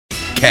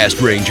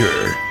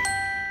Castranger.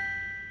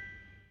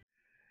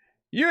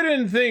 You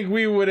didn't think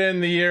we would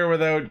end the year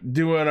without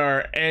doing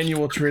our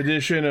annual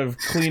tradition of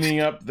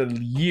cleaning up the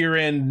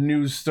year-end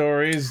news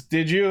stories,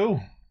 did you?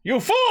 You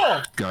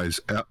fool! Guys,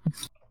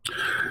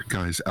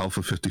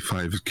 Alpha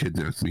 55 has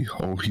kidnapped me.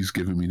 All he's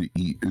giving me to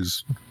eat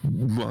is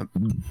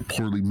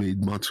poorly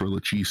made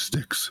mozzarella cheese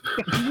sticks.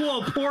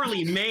 Whoa,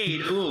 poorly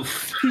made.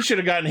 Oof. He should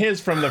have gotten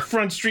his from the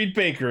Front Street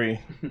Bakery.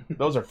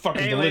 Those are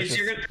fucking delicious.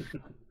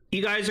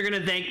 You guys are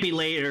gonna thank me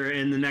later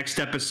in the next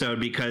episode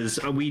because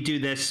we do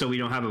this so we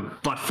don't have a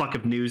butt fuck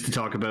of news to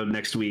talk about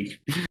next week.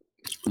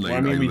 Like, I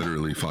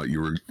literally thought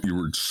you were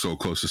so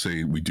close to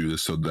saying we do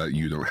this so that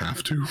you don't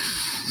have to.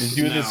 We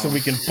do this so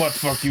we can butt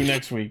fuck you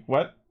next week.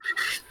 What?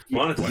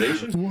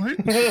 Monetization? What?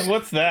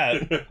 What's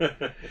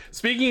that?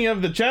 Speaking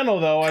of the channel,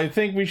 though, I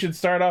think we should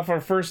start off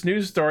our first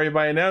news story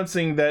by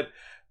announcing that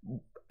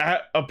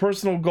a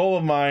personal goal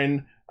of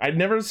mine. I'd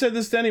never said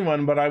this to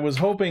anyone, but I was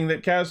hoping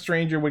that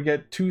Castranger would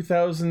get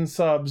 2,000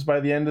 subs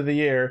by the end of the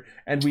year,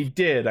 and we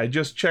did. I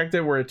just checked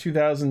it. We're at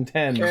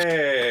 2010.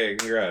 Hey,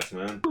 congrats,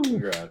 man.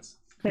 Congrats.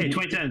 Hey,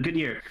 2010, good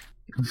year.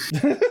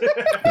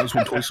 That was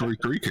when Toy Story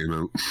 3 came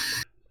out.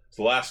 It's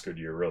the last good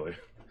year, really.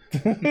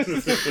 There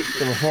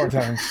were 4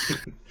 times.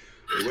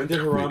 When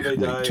did Harambe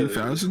die?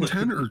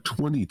 2010 or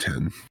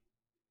 2010?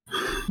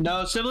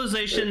 No,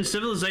 Civilization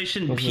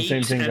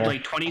peaked at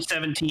like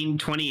 2017,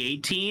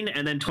 2018,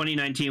 and then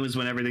 2019 was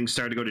when everything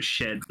started to go to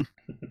shit.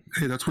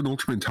 Hey, that's when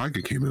Ultraman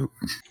Taiga came out.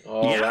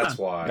 Oh, Yeah. that's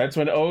why. That's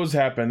when O's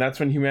happened. That's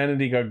when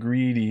humanity got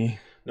greedy.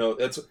 No,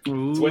 that's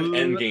when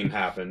Endgame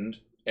happened.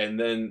 And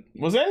then...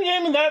 Was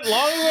Endgame that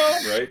long ago?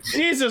 Right?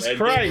 Jesus Endgame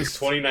Christ. was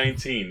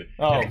 2019.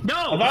 Oh.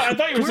 No! I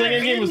thought you were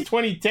saying Endgame was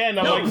 2010.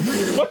 I'm like,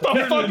 what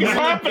the fuck is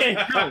happening?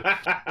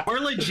 We're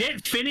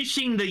legit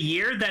finishing the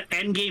year that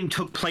Endgame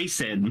took place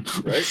in.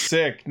 Right?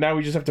 Sick. Now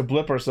we just have to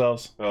blip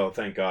ourselves. Oh,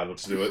 thank God.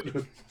 Let's do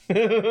it.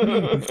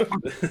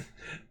 It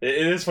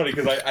is funny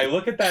because I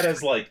look at that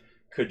as like,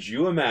 could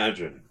you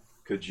imagine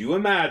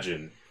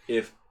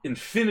if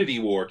Infinity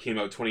War came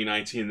out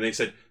 2019 and they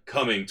said,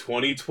 coming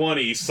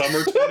 2020,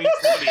 summer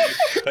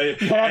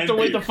 2020. You have to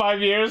wait the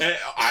 5 years?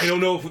 I don't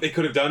know if they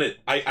could have done it.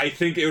 I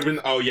think it would have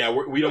been, oh yeah,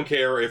 we don't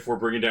care if we're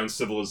bringing down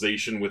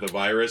civilization with a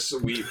virus.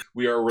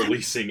 We are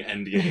releasing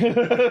Endgame.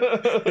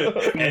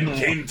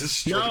 Endgame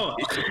destroyed. No,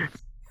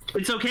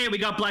 it's okay. We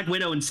got Black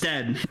Widow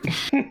instead.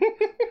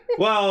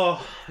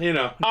 Well, you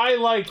know. I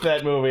like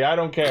that movie. I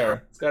don't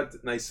care. It's got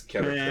nice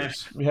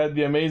characters. We had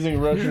the amazing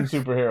Russian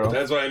superhero.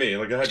 That's what I mean.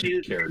 Like, I had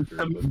good characters.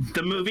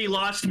 The movie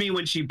lost me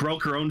when she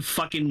broke her own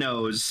fucking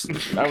nose.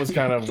 That was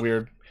kind of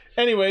weird.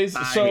 Anyways,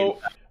 so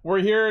we're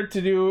here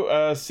to do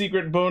a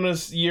secret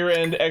bonus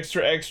year-end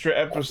extra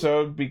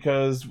episode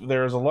because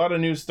there's a lot of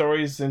news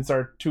stories since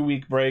our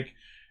 2-week break.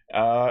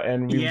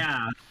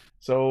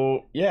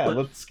 So, yeah,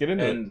 let's get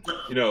into it.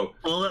 You know...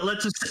 Well,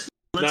 let's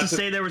just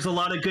say there was a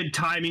lot of good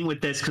timing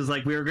with this because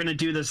like we were gonna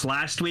do this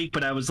last week,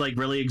 but I was like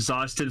really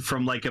exhausted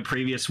from like a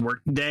previous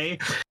work day.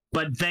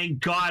 But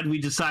thank God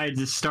we decided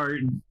to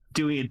start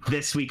doing it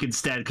this week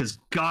instead because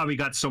God, we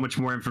got so much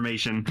more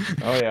information.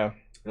 Oh yeah,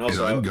 and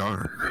also I'm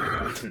gone.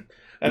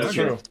 That's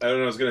true. I don't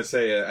know. I was gonna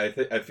say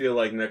I feel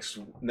like next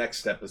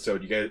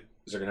episode you guys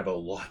are gonna have a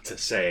lot to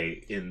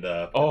say in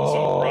the.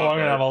 Oh, I'm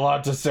gonna have a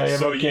lot to say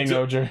about King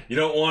Oger. You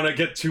don't want to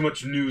get too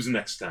much news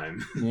next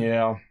time.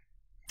 Yeah.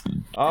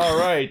 All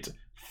right.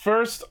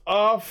 First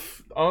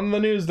off on the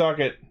news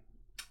docket.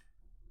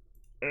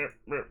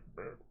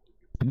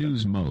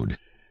 News mode.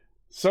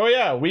 So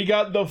yeah, we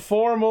got the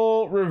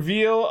formal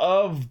reveal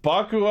of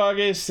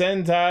Bakuage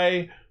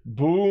Sentai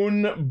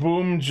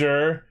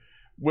Boonboomger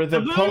with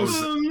a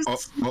post.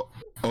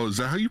 Oh, is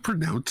that how you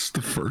pronounce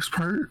the first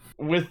part?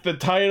 With the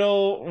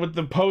title, with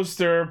the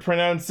poster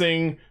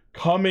pronouncing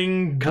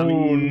 "Coming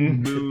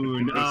Boon."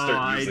 Boon.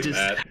 I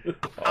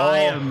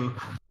am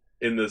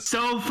in this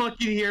so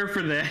fucking here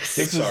for this.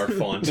 Pixar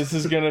font. This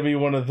is gonna be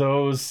one of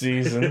those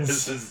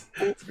seasons.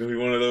 It's gonna be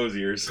one of those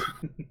years.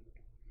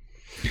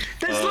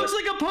 This looks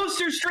like a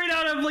poster straight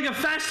out of like a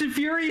Fast and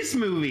Furious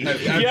movie.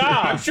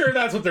 I'm sure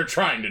that's what they're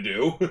trying to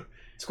do.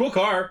 It's a cool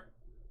car.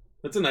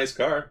 It's a nice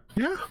car.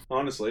 Yeah,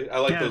 honestly, I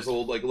like those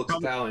old like looks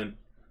Italian.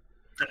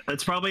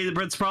 It's probably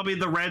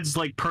the Red's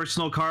like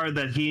personal car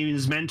that he and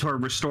his mentor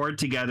restored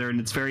together, and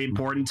it's very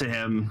important to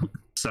him.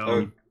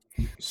 So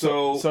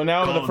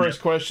now the first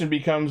question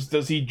becomes: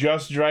 does he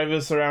just drive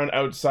us around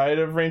outside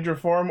of Ranger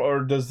form,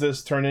 or does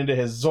this turn into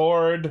his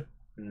Zord?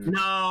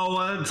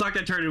 No, it's not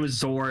gonna turn into a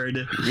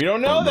Zord. We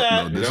don't know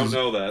that. We don't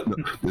know that.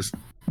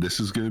 This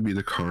is going to be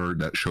the car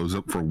that shows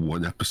up for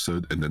one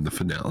episode and then the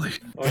finale.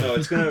 Oh no,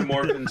 it's going to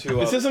morph into.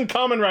 This isn't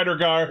Kamen Rider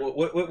car.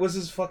 What was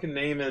his fucking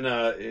name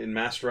in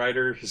Masked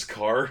Rider? His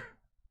car.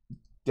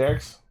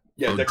 Dex.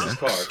 Yeah, Dex's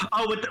car.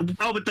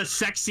 With the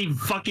sexy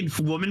fucking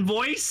woman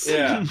voice.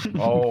 Yeah.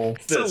 Oh,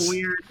 so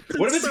weird.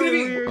 What if it's gonna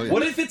be?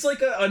 What if it's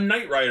like a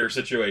Knight Rider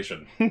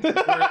situation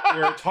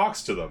where it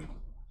talks to them?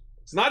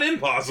 It's not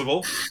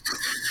impossible.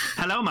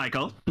 Hello,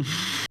 Michael.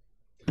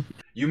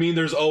 You mean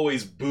there's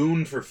always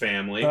Boon for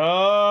family? Oh,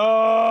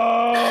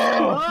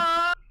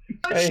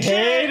 I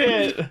hate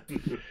it.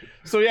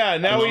 So yeah,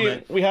 now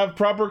we have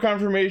proper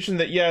confirmation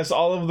that yes,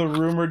 all of the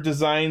rumored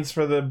designs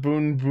for the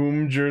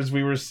Boonboomgers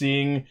we were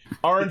seeing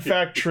are in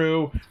fact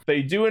true.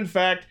 They do in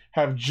fact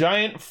have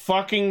giant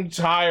fucking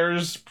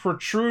tires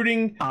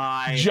protruding,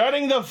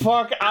 jutting the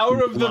fuck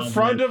out of the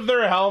front of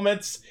their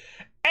helmets,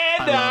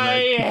 and I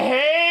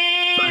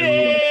hate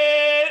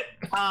it.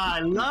 I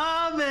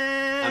love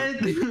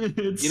it.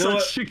 It's You know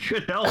such a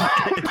good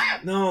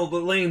helmet. No,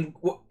 but Lane,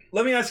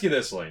 let me ask you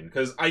this, Lane,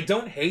 because I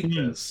don't hate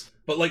this,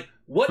 but like,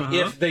 what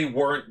if they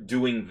weren't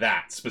doing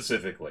that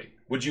specifically?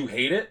 Would you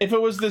hate it? If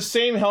it was the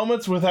same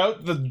helmets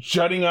without the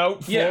jutting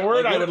out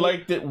forward, I would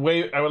like it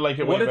way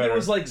better. What if it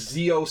was like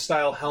Zeo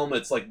style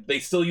helmets? Like they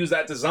still use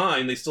that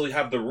design, they still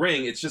have the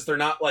ring. It's just they're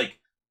not like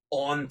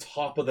on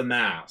top of the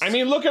mask. I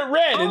mean, look at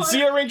Red and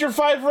Zeo Ranger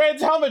 5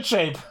 Red's helmet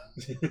shape.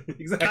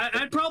 Exactly.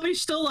 I'd probably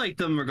still like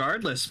them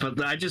regardless,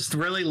 but I just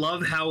really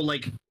love how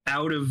like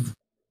out of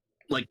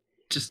like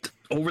just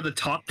over the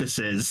top this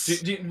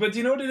is. But do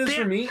you know what it is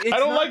for me? It's I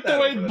don't like the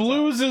way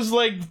Blues is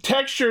like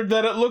textured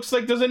that it looks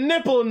like there's a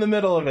nipple in the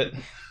middle of it.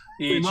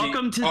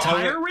 Welcome to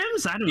tire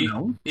rims? I don't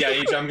know. Yeah,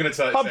 I'm going to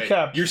tell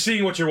you. You're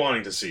seeing what you're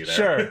wanting to see there.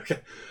 Sure. Okay.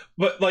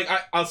 But like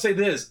I'll say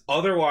this,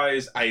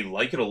 otherwise I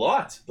like it a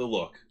lot, the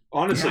look.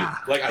 Honestly,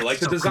 like I like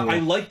the design. Cool. I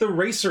like the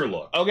racer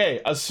look.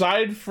 Okay,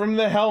 aside from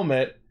the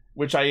helmet,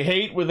 which I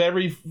hate with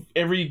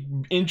every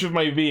inch of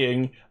my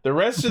being, the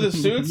rest of the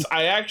suits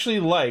I actually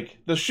like.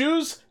 The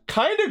shoes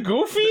kind of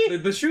goofy,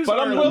 the shoes,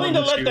 but I'm willing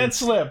to let that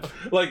slip.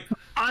 Like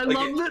I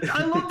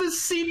love the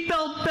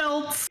seatbelt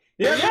belts.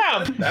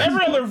 Yeah,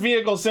 every other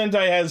vehicle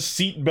Sentai has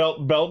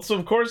seatbelt belts.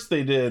 Of course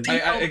they did.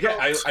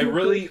 I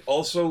really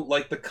also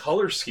like the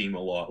color scheme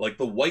a lot. Like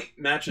the white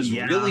matches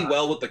really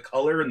well with the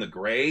color and the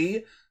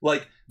gray.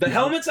 Like the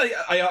helmets,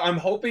 I'm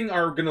hoping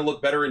are gonna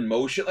look better in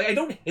motion. Like I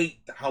don't hate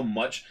how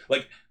much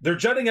like they're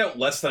jutting out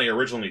less than I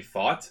originally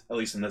thought, at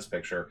least in this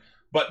picture.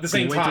 But at the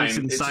same time, it's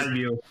just, that's gonna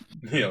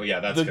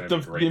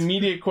be great. The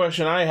immediate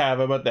question I have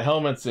about the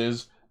helmets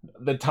is,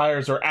 the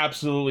tires are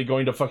absolutely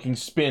going to fucking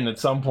spin at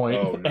some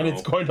point, and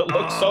it's going to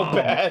look so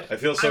bad. I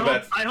feel so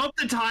bad. I hope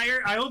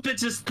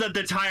it's just that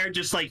the tire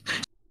just like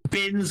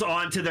spins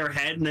onto their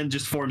head and then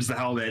just forms the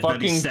helmet.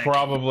 Fucking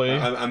probably.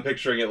 I'm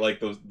picturing it like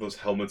those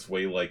helmets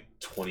weigh like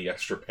 20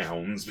 extra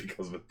pounds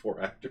because of the poor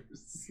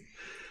actors.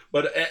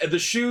 But the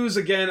shoes,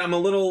 again, I'm a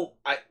little.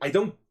 I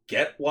don't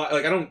get why.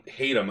 Like I don't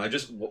hate them. I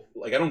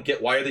don't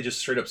get why are they just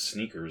straight up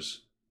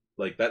sneakers.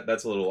 Like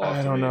that's a little off.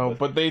 I don't know,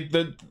 but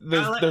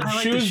the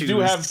shoes do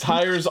have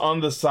tires on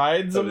the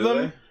sides of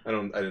them. I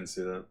didn't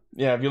see that.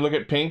 Yeah, if you look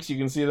at Pinks, you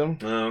can see them.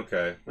 Oh,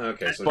 okay.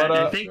 So but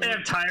I think they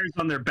have tires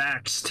on their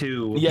backs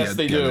too. Yes,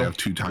 they do. They have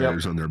 2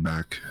 tires on their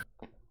back.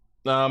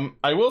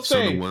 I will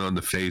say, so the one on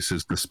the face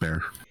is the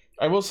spare.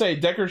 I will say,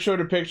 Decker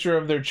showed a picture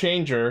of their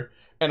changer,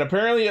 and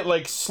apparently it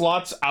like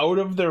slots out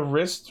of their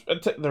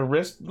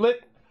wristlet.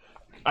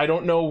 I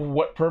don't know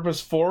what purpose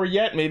for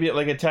yet. Maybe it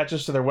like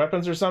attaches to their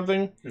weapons or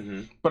something.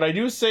 Mm-hmm. But I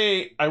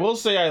will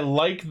say I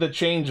like the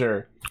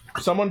changer.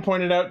 Someone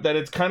pointed out that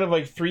it's kind of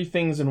like 3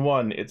 things in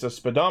one. It's a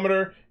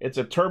speedometer, it's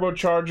a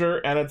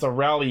turbocharger, and it's a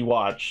rally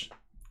watch,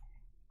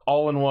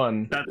 all in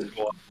one. That's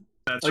cool.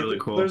 That's really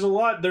cool. There's a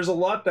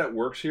lot that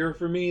works here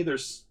for me.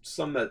 There's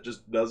some that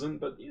just doesn't,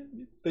 but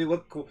they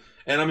look cool.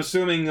 And I'm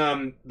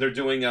assuming they're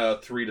doing a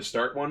 3 to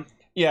start one.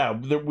 Yeah,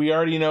 we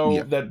already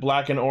know that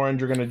Black and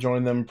Orange are going to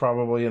join them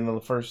probably in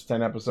the first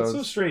 10 episodes. It's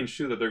so strange,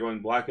 too, that they're going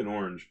Black and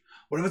Orange.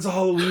 What if it's a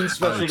Halloween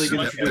special they get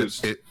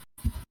introduced?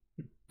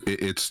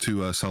 It's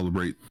to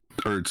celebrate,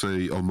 or it's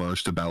a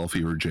homage to Battle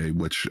Fever J,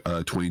 which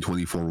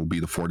 2024 will be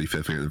the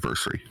 45th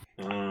anniversary.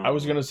 I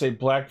was going to say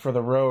Black for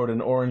the road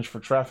and Orange for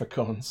traffic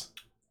cones.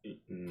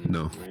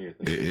 No,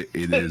 it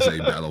is a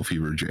Battle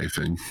Fever J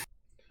thing.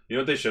 You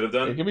know what they should have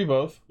done? It could be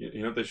both.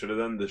 You know what they should have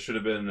done? This should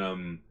have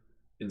been...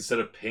 instead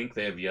of pink,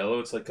 they have yellow.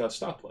 It's like a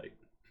stoplight.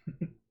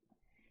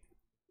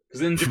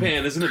 Because in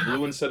Japan, isn't it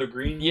blue instead of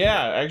green?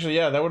 Yeah, actually,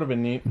 that would have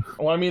been neat.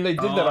 Well, I mean, they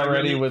did that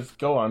already with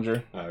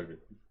Go-Onger.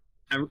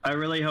 I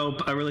really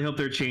hope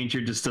their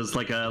changer just does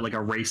like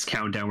a race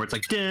countdown where it's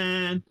like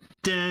dun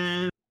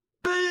dun.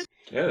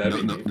 Yeah,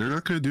 they're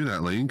not going to do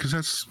that, Lane, because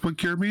that's what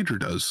Gear Major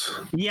does.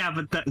 Yeah,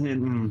 but but you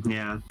know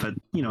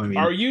what I mean.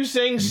 Are you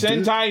saying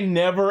Sentai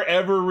never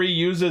ever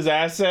reuses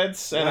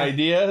assets and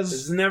ideas?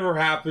 This never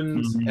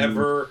happened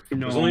ever. No.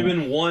 There's only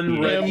been one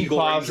Red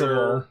Eagle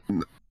Ranger.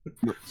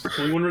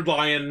 Only one Red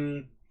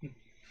Lion.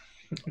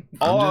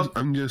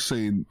 I'm just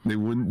saying they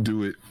wouldn't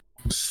do it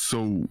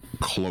so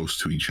close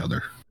to each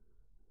other.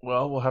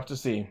 Well, we'll have to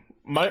see.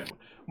 My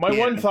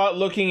one thought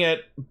looking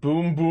at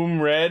Boom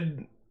Boom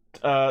Red.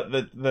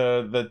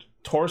 The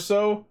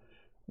torso.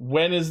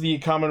 When is the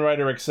Kamen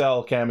Rider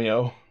Excel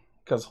cameo?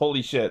 Because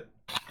holy shit.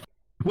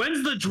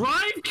 When's the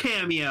Drive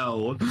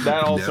cameo?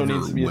 That also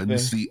needs to be a thing.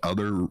 When's the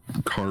other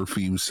car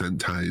theme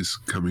Sentai's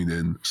coming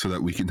in so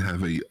that we can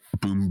have a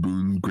Boom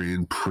Boom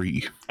Grand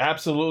Prix?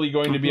 Absolutely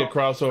going to be a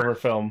crossover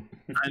film.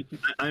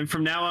 I'm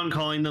from now on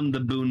calling them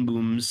the Boon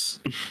Booms.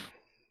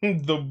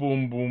 The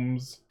Boom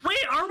Booms.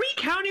 Wait, are we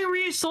counting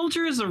Ryu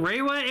Soldier as a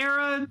Reiwa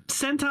era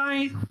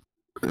Sentai?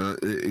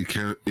 It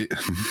can't.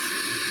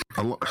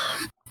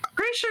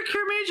 Pretty sure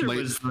Castranger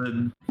was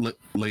the.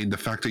 Lane, the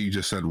fact that you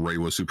just said Ray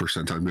was Super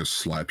Sentai, I'm gonna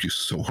slap you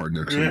so hard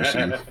next time you see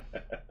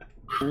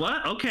you.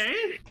 What?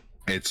 Okay.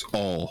 It's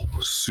all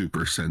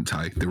Super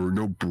Sentai. There were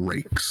no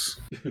breaks.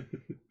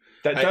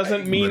 That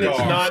doesn't mean it's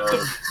not.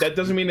 That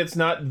doesn't mean it's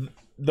not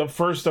the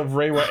first of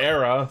Reiwa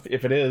era.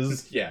 If it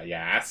is,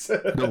 yes.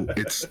 No,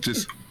 it's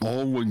just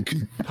all one.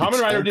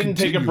 Kamen Rider didn't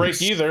take a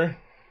break either.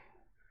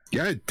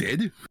 Yeah, it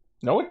did.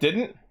 No, it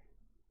didn't.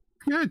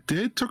 Yeah, it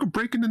did. Took a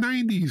break in the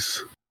 90s.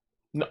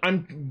 No,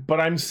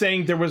 I'm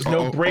saying there was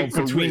no break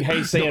between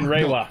Heisei and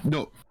Reiwa.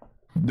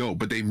 No,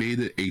 but they made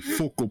it a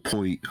focal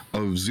point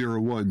of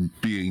 01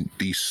 being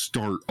the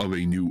start of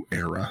a new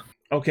era.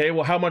 Okay,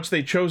 well, how much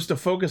they chose to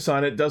focus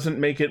on it doesn't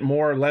make it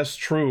more or less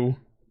true.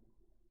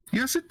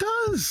 Yes, it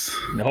does.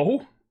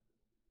 No.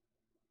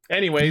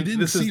 Anyway, you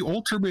didn't see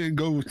Ultraman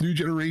go with New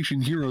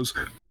Generation Heroes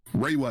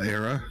Reiwa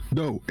era.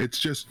 No, it's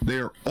just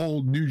they're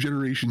all New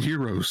Generation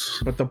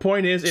heroes. But the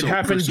point is, it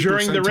happened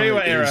during the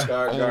Reiwa era.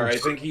 Gar, I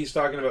think he's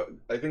talking about.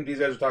 I think these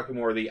guys are talking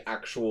more of the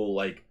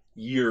actual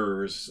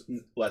years,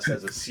 less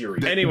as a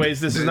series. Anyways,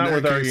 this is not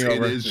worth arguing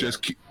over. It is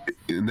just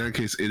in that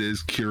case, it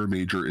is Kira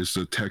Major is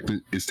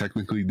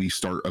technically the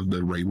start of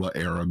the Reiwa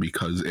era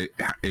because it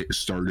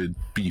started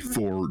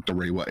before the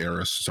Reiwa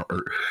era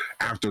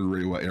after the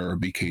Reiwa era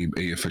became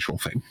a official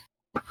thing.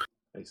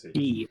 I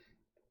see.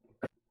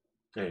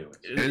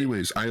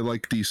 Anyways, I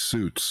like these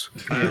suits.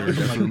 They're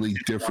definitely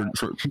different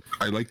from.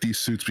 I like these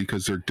suits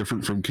because they're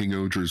different from King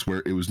Oger's,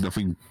 where it was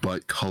nothing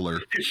but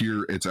color.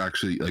 Here, it's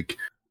actually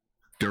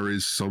there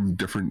is some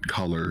different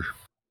color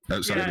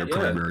outside of their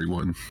primary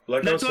one.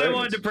 That's what I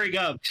wanted to bring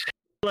up.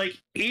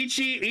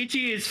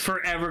 Ichi is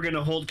forever going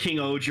to hold King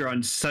Oger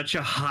on such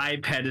a high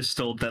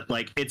pedestal that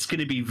it's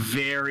going to be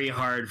very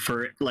hard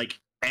for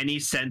any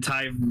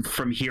Sentai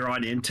from here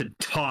on in to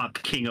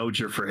top King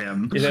Oger for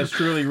him. It has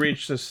truly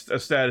reached a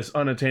status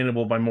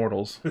unattainable by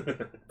mortals.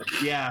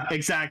 Yeah,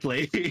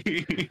 exactly.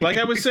 Like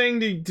I was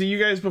saying to you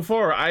guys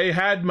before, I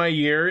had my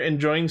year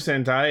enjoying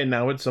Sentai, and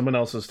now it's someone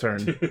else's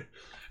turn.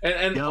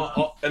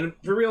 And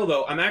for real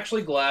though, I'm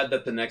actually glad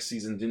that the next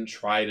season didn't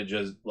try to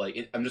just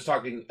I'm just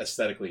talking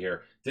aesthetically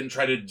here. Didn't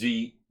try to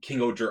de King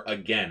Oger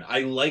again.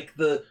 I like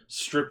the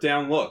stripped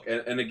down look,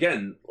 and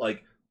again, I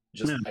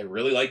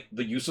really like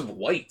the use of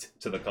white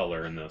to the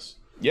color in this.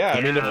 Yeah, I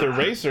mean, if they're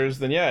racers,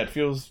 then yeah, it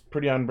feels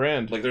pretty on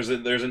brand. There's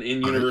an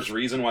in-universe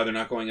reason why they're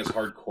not going as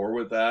hardcore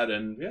with that,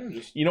 and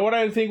you know what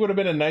I think would have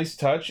been a nice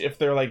touch if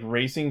they're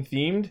racing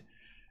themed.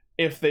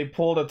 If they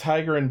pulled a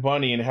tiger and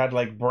bunny and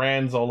had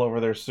brands all over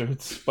their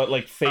suits, but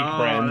fake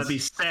brands. That'd be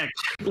sick.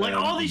 They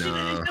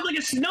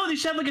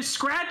should have a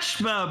scratch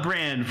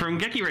brand from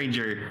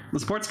Castranger, the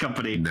sports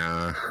company.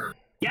 Nah.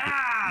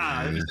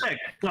 Yeah, that'd be sick.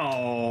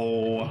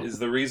 Oh, is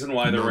the reason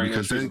why they're wearing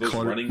because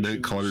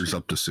then colors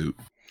up the suit.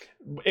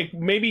 It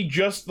maybe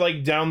just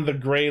down the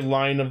gray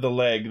line of the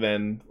leg.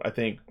 Then I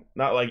think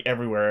not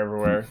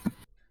everywhere.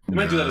 They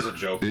might do that as a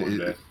joke one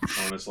day.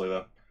 Honestly,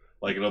 though.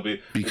 It'll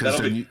be because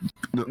maybe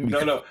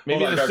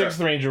the Sixth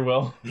Ranger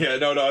will. Yeah,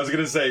 no. I was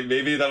gonna say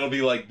maybe that'll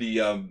be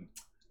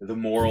the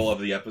moral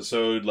of the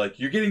episode.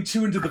 You're getting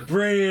too into the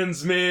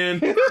brands, man.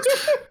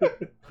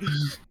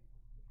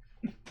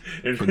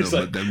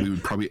 But then we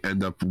would probably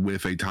end up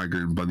with a tiger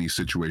and bunny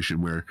situation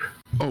where,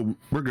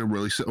 we're gonna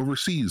release it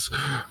overseas.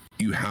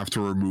 You have to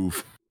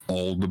remove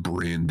all the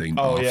branding.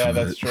 Oh yeah,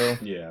 that's true.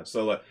 Yeah.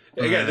 So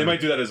again, they might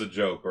do that as a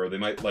joke, or they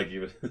might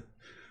even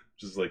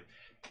just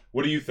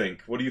what do you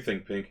think? What do you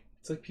think, Pink?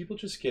 It's people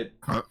just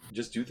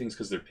just do things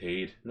because they're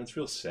paid, and that's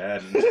real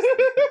sad.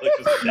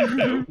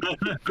 And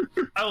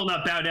I will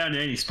not bow down to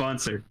any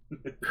sponsor.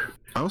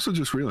 I also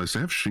just realized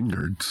they have shin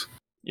guards.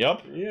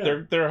 Yep.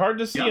 Yeah. They're hard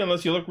to see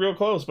unless you look real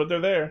close, but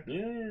they're there.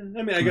 Yeah.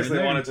 I mean, I guess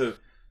they wanted to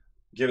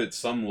give it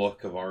some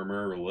look of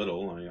armor, a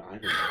little.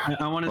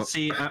 I want to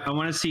see. I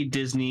want to see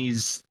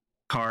Disney's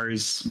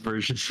Cars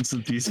versions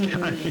of these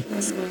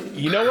guys.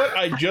 You know what?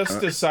 I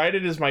just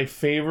decided is my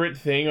favorite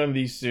thing on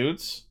these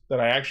suits that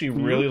I actually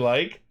really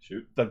like.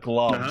 Shoot. The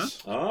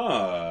gloves.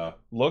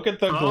 Look at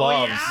the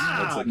gloves.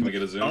 Yeah. Can we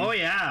get a zoom? Oh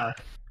yeah.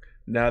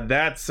 Now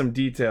that's some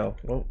detail.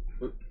 Well,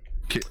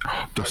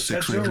 the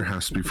Sixth Ranger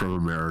has to be from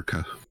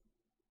America.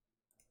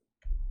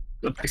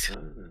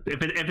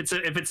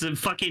 If it's a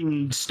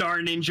fucking Star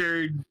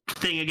Ninja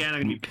thing again,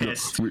 I'm gonna be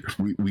pissed.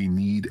 We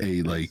need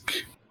a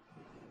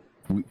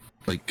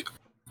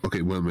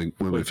okay. What am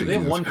I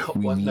thinking?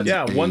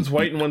 One's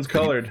white and one's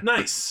colored.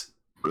 Nice.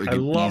 I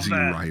love Easy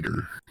that.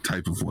 Rider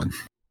type of one.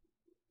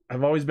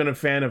 I've always been a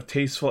fan of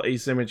tasteful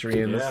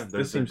asymmetry, and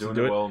this seems to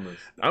do it. Well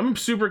I'm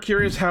super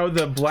curious how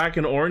the black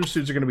and orange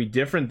suits are going to be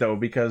different, though,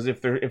 because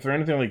if they're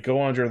anything like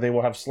Go-Onger, they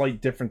will have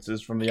slight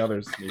differences from the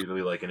others. Maybe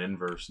an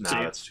inverse.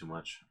 Nah, that's too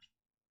much.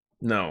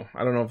 No,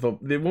 I don't know if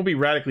they won't be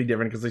radically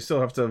different because they still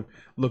have to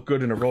look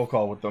good in a roll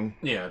call with them.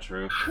 Yeah,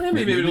 true.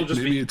 Maybe it'll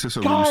just be.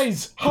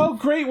 Guys, how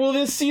great will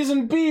this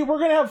season be? We're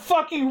gonna have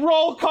fucking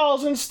roll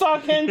calls and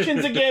stock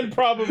engines again,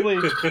 probably.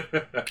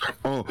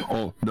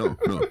 No!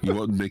 You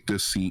want to make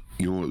this scene?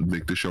 You want to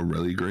make the show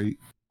really great?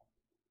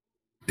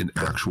 an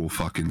actual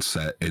fucking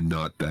set and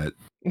not that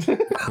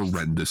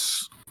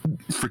horrendous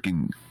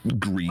freaking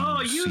green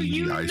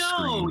CGI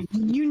screen.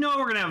 You know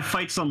we're gonna have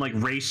fights on like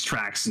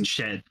racetracks and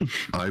shit.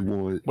 I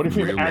want. What if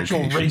we have real actual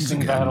locations racing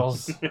again.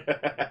 battles?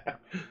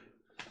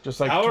 Just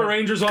like Power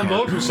Rangers on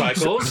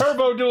motorcycles.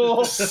 Turbo duel.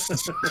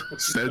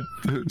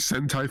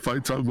 Sentai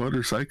fights on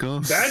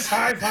motorcycles.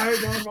 Sentai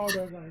fights on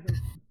motorcycles.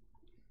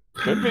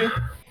 Could be.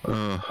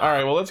 All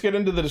right, well, let's get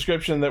into the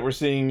description that we're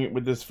seeing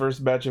with this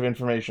first batch of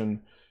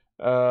information.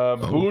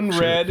 Boon shit.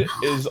 Red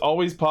is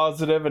always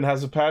positive and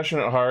has a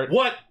passionate heart.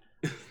 What?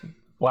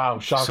 Wow,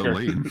 shocker. So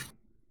lame.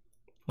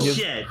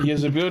 He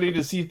has the ability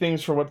to see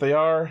things for what they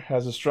are,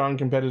 has a strong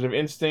competitive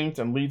instinct,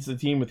 and leads the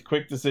team with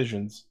quick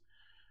decisions.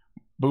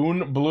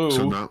 Boon Blue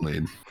So not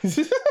lame.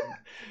 is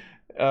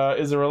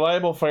a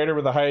reliable fighter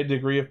with a high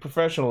degree of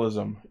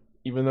professionalism.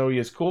 Even though he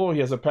is cool, he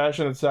has a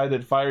passionate side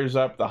that fires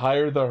up the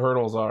higher the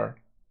hurdles are.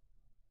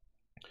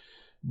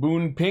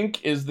 Boon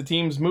Pink is the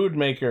team's mood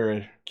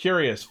maker.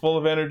 Curious, full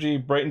of energy,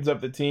 brightens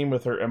up the team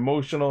with her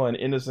emotional and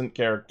innocent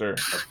character.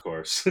 Of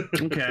course.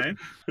 Okay.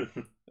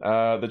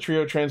 The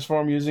trio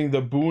transform using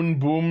the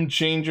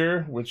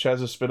Boonboomger, which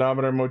has a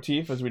speedometer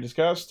motif, as we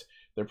discussed.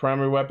 Their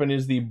primary weapon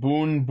is the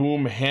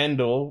Boom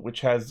handle,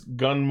 which has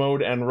gun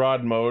mode and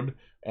rod mode.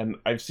 And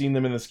I've seen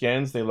them in the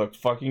scans. They look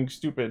fucking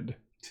stupid.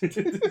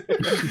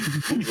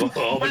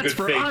 All the That's good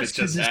for faith us it's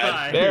just to had.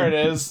 decide. There it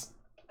is.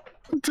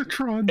 It's a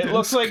Tron. It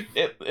looks like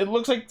it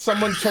looks like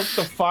someone took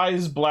the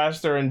Fies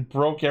blaster and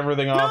broke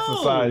everything off the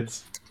No!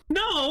 sides.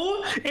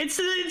 No, it's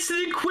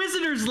the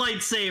Inquisitor's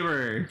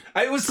lightsaber.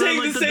 I was saying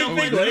like, the same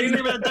thing, lightsaber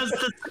Lane. that does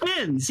the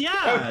spins. Yeah,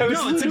 I was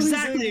no, it's literally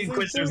exactly saying the the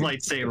same Inquisitor's thing.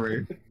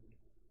 lightsaber.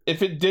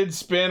 If it did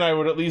spin, I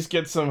would at least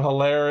get some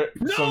hilarious.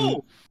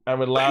 No! I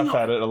would laugh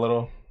at it a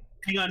little.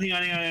 Hang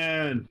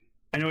on.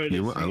 I know what it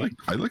You is. know what?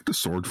 I like the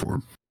sword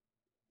form.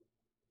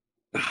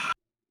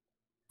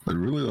 I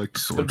really like the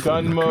sword The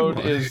form. gun not gonna mode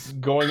lie. is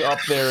going up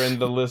there in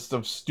the list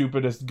of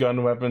stupidest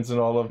gun weapons in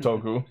all of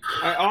Toku.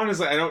 I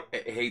honestly, I don't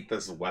hate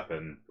this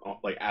weapon,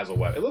 like, as a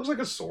weapon. It looks like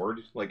a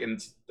sword, like, in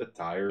its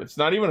attire. It's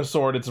not even a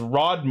sword, it's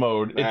rod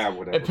mode. It's,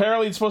 Whatever.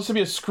 apparently it's supposed to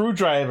be a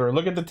screwdriver.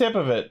 Look at the tip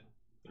of it.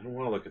 I don't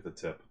want to look at the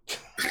tip.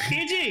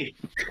 Shinji,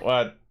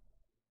 What?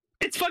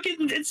 it's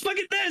fucking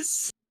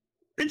this.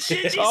 It's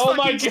Shinji's Oh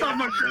my fucking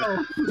God. stomach,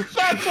 bro.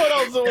 That's what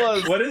else it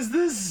was. What is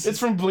this? It's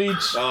from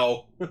Bleach.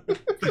 Oh.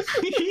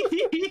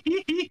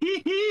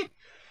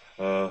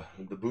 The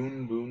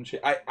boon.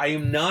 I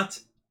am not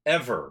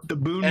ever. The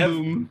boom Ev-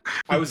 boom.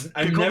 I'm They're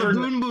called never. the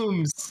boom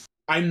booms.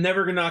 I'm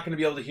never not going to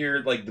be able to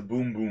hear like the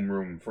boom boom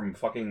room from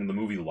fucking the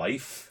movie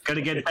Life.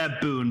 Gotta get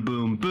that boom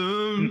boom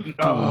boom.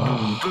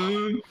 Oh. Boom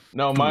boom.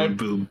 No, boom, my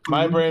boom.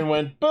 brain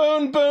went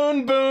boom,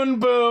 boom, boom,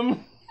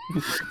 boom.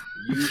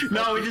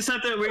 No, we just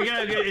have to. We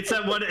gotta. It's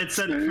that one. It's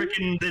that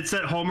freaking. It's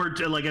that Homer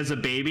like as a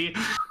baby.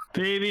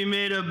 Baby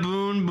made a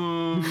boom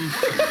boom.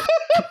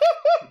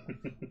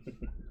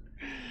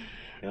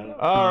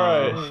 All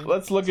right,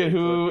 let's look at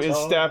who is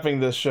staffing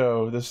this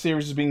show. The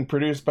series is being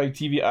produced by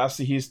TV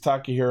Asahi's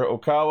Takahiro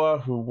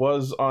Okawa, who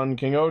was on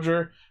King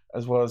Oger,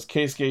 as well as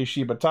Keisuke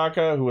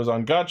Shibataka, who was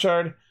on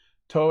Gotchard,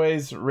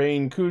 Toei's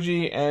Rain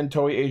Kuji, and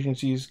Toei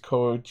Agency's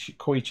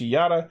Koichi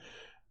Yada.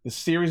 The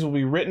series will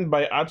be written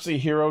by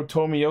Atsuhiro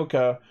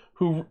Tomioka,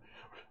 who...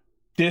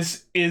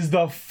 This is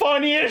the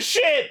funniest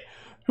shit!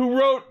 Who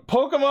wrote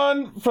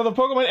Pokemon for the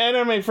Pokemon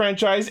anime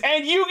franchise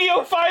and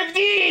Yu-Gi-Oh!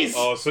 5Ds!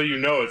 Oh, so you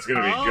know it's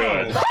gonna be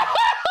good. We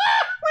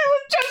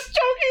were just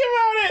joking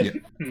about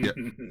it!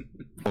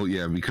 Oh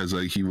yeah, because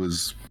he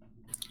was.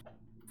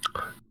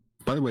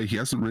 By the way, he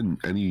hasn't written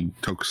any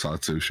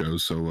Tokusatsu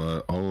shows,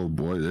 so oh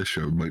boy, this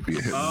show might be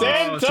a hit. Oh, so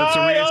it's a Sentai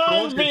on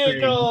reassorted thing.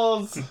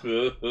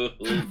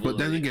 vehicles! But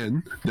then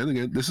again,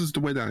 this is the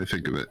way that I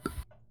think of it.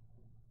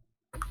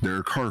 They're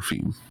a car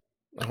theme.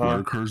 What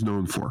are cars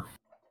known for?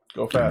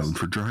 Go They're fast. known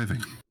for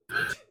driving.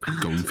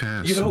 Going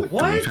fast. You know Going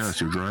what? fast,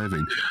 you're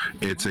driving.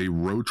 It's a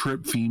road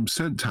trip themed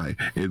Sentai.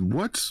 And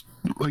what's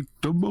like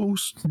the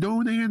most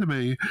known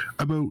anime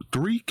about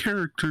 3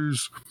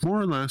 characters, more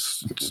or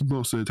less,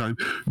 most of the time,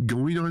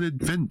 going on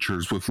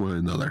adventures with one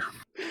another.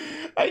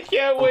 I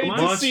can't wait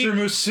to see... Monster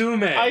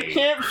Musume. I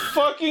can't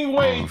fucking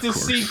wait of to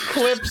course. see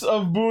clips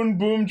of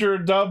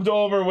Boonboomger dubbed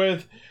over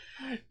with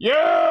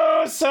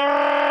 "You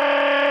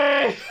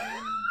say."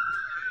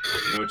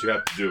 You know what you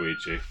have to do,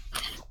 Ichi.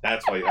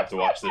 That's why you have to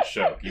watch this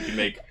show. You can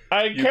make.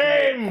 I You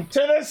came to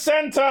the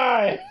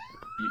Sentai.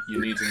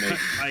 You need to make.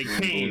 I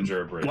came.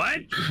 Boonboomger a bridge. What?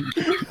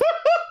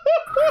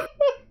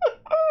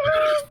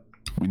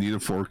 We need a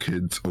 4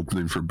 Kids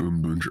opening for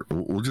Boonboomger.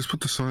 We'll just put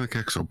the Sonic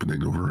X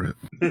opening over it.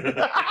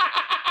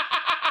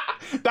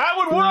 That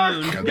would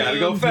work. Gotta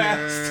go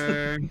fast.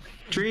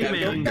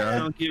 Dreaming. Gotta go.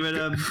 Don't give it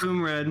a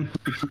boom red.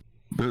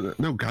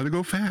 No, gotta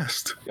go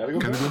fast. Gotta go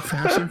Gotta go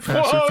fast. faster,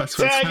 faster, Whoa,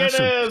 faster,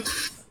 faster.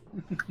 antagonist.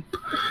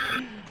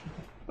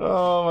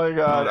 Oh my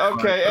god.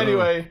 Okay,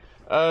 anyway,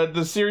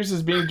 the series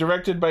is being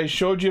directed by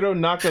Shojiro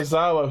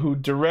Nakazawa, who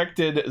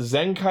directed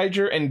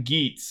Zenkaiger and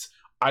Geats.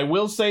 I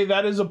will say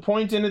that is a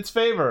point in its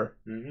favor.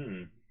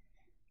 Mm-hmm.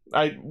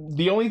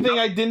 The only thing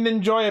I didn't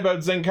enjoy about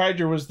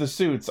Zenkaiger was the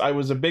suits. I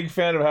was a big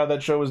fan of how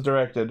that show was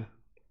directed.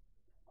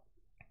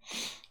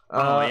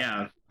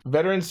 Yeah.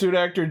 Veteran suit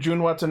actor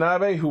Jun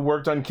Watanabe, who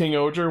worked on King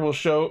Oger, will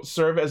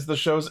serve as the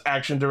show's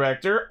action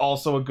director,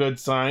 also a good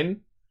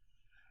sign.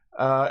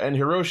 And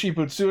Hiroshi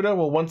Butsuda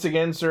will once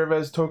again serve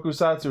as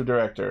Tokusatsu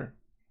director.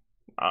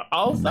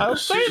 I'll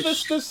say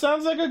this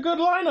sounds like a good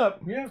lineup.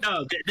 Yeah.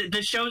 No,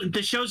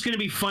 the show's gonna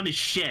be fun as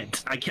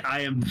shit.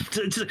 I am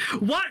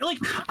what, like,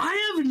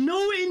 I have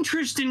no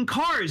interest in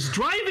cars.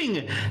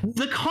 Driving,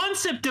 the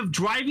concept of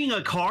driving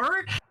a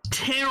car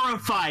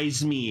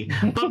terrifies me.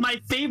 But my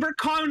favorite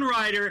Kamen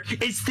Rider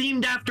is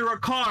themed after a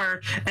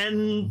car,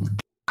 and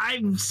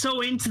I'm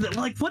so into that.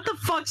 Like, what the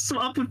fuck's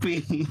up with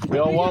me? We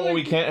all want what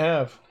we can't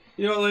have.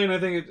 You know, Lane, I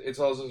think it's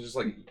also just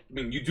like, I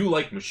mean, you do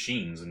like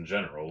machines in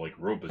general, like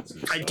robots and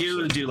stuff. I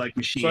do like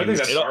machines. So I think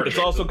that's it's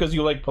also because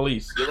you like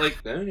police. You like,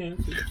 yeah.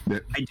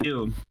 I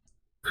do.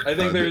 I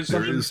think there's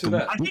something to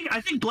that.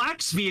 I think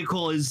Black's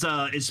vehicle is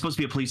supposed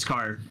to be a police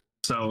car.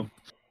 So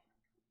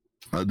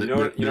you know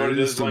what it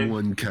is, the Lane?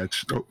 one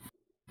catch. Oh.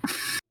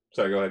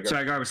 Sorry, go ahead.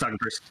 Sorry, I was talking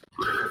first.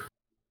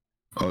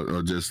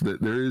 Just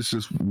that there is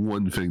just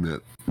one thing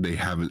that they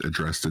haven't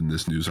addressed in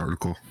this news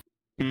article.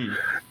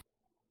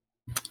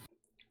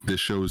 This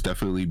show is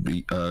definitely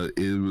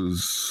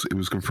it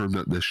was confirmed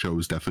that this show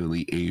is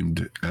definitely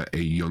aimed at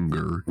a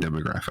younger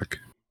demographic.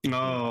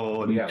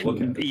 Oh yeah, look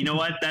at it. You know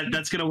what?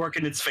 That's gonna work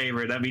in its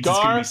favor. That means it's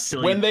gonna be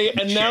silly. When they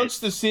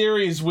announced the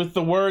series with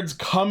the words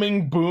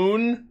 "coming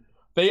Boon,"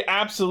 they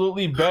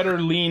absolutely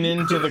better lean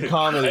into the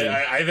comedy.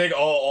 I think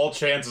all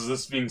chances of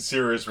this being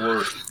serious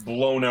were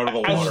blown out of the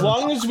water. As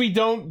long as we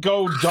don't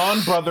go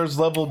Don Brothers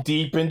level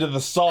deep into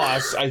the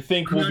sauce, I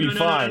think we'll be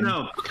fine.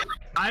 No.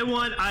 I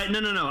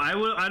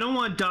don't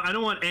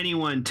want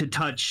anyone to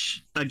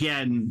touch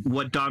again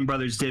what Don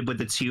Brothers did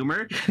with its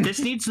humor. This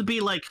needs to be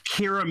like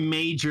Kira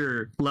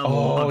Major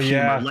level of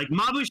humor, like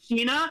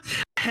Mabushina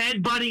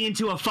headbutting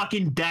into a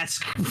fucking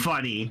desk.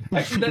 Funny.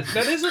 Actually,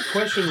 that is a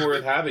question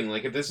worth having.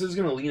 Like, if this is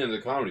going to lean into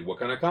comedy, what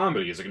kind of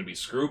comedy? Is it going to be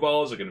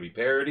screwball? Is it going to be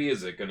parody?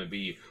 Is it going to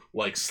be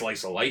like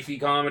slice of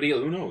lifey comedy?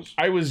 Who knows?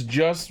 I was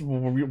just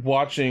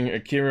watching a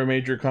Kira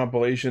Major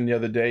compilation the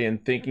other day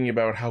and thinking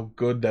about how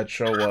good that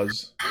show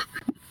was.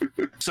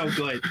 So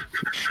good.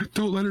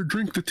 Don't let her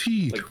drink the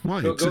tea. Like,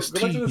 why? It's just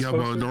tea. Yeah,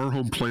 but on our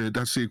home planet,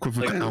 that's the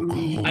equivalent to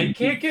alcohol. I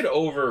can't get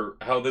over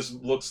how this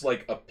looks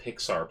like a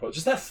Pixar post.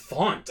 Just that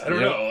font. I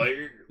don't know.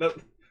 Like,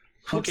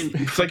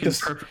 it's like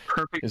this.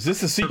 Perfect. Is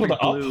this a sequel to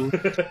blue?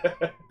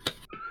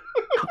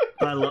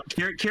 I love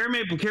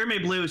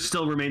Kirame Blue.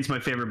 Still remains my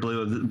favorite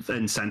blue in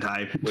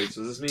Sentai. Wait,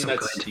 so does this mean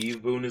that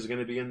Steve Boone is going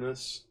to be in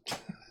this?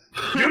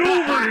 Get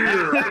over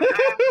here!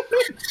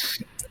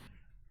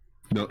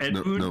 No.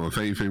 If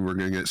anything, we're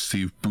gonna get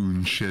Steve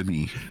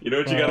Buscemi. You know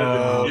what you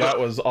gotta do? That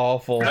was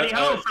awful.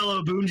 Hello,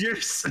 fellow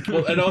Boongers.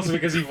 Well, and also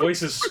because he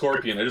voices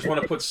Scorpion, I just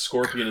want to put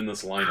Scorpion in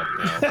this lineup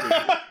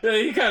now. Yeah,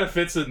 he kind of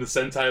fits in the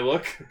Sentai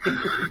look.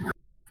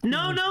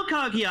 No,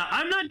 Kaguya,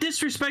 I'm not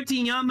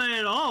disrespecting Yama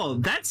at all.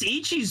 That's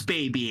Ichi's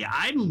baby.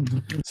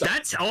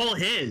 That's all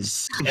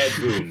his. Ed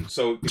Boon.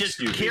 So just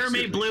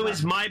Kirame Blue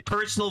is my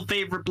personal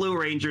favorite Blue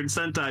Ranger in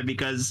Sentai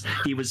because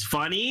he was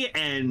funny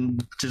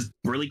and just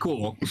really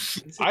cool.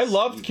 I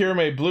loved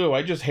Kirame Blue.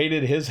 I just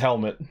hated his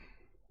helmet.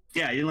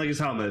 Yeah, you didn't like his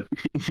helmet.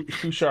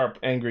 Too sharp,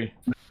 angry.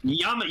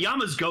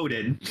 Yama's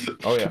goated.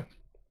 Oh yeah.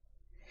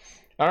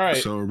 All right.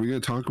 So are we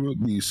going to talk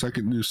about the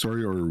second news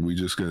story, or are we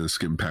just going to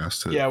skim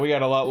past it? Yeah, we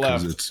got a lot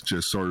left. Because it's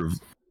just sort of...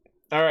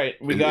 All right,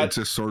 It's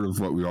just sort of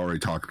what we already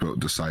talked about,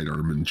 the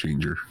sidearm and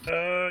changer.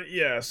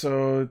 Yeah,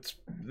 so it's...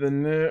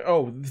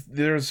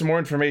 there's some more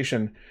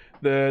information.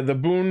 The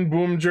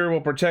Boonboomger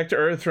will protect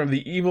Earth from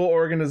the evil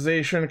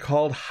organization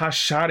called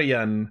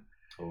Hasharian.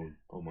 Oh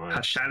my.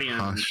 Hasharian.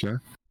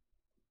 Hasha?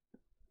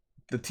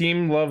 The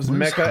team loves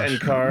mecha and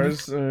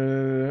cars.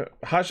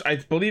 I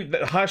believe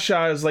that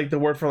Hasha is like the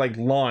word for like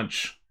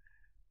launch.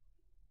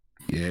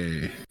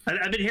 Yay.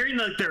 I've been hearing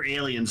like they're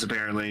aliens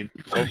apparently.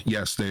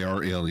 Yes, they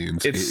are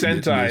aliens. It's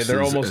Sentai.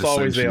 They're almost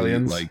always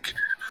aliens. Like,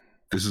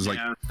 this is like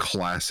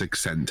classic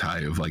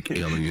Sentai of like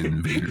alien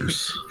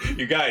invaders.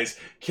 You guys,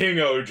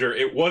 King Oger,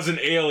 it wasn't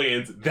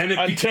aliens. Then it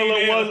until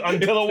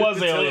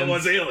it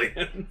was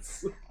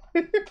aliens.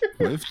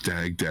 What if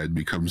Dagdad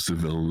becomes the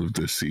villain of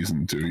this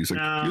season too? He's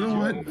like, you know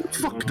what?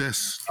 Fuck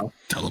this.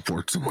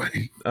 Teleports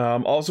away.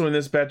 Also in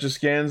this batch of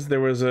scans, there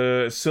was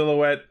a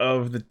silhouette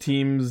of the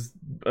team's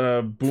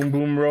Boom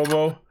Boom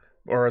Robo,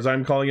 or as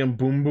I'm calling him,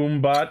 Boom Boom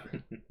Bot.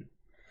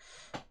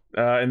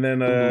 And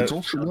then a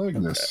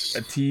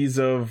tease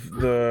of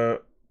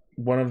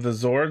one of the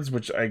Zords,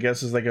 which I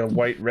guess is like a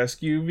white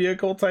rescue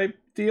vehicle type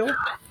deal.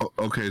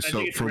 Okay,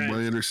 so from what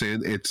I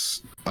understand,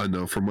 it's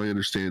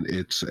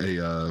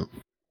a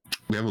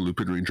we have a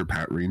Lupin Ranger,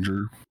 Pat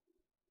Ranger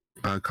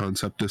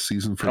concept this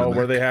season for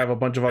where they have a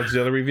bunch of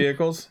auxiliary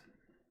vehicles.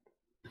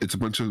 It's a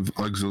bunch of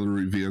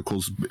auxiliary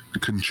vehicles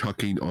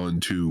conchucking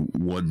onto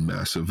one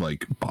massive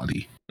like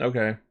body.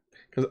 Okay,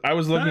 because I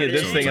was looking at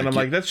this thing and I'm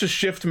like, that's just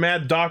Shift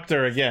Mad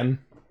Doctor again.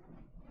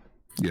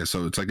 Yeah,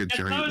 so it's like a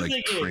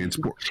giant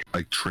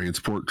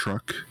transport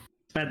truck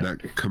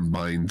that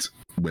combines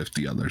with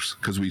the others.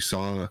 Because we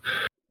saw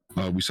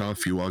a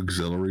few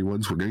auxiliary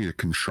ones. We're getting a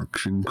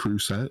construction crew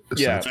set. So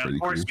Yeah, that's pretty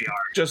of course cool.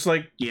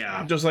 we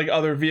are. just like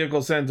other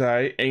vehicle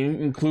Sentai,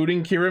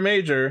 including Kira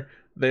Major,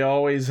 they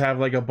always have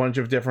like a bunch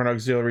of different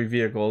auxiliary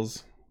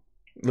vehicles.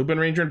 Lupin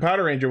Ranger and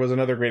Powder Ranger was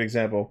another great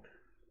example.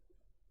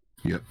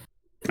 Yep.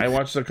 I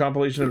watched a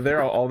compilation of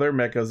all their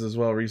mechas as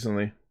well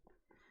recently.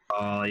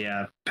 Oh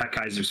yeah, Pat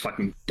Kaiser's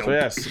fucking dope. So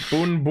yes,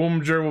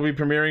 Boonboomger will be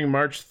premiering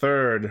March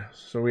 3rd.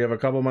 So we have a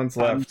couple months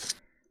left.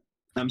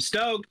 I'm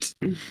stoked.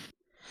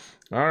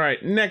 All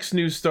right, next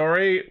news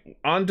story.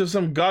 On to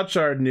some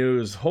Gotchard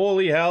news.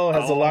 Holy hell,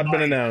 has a lot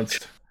been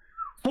announced.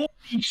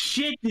 Holy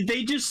shit, did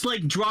they just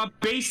like drop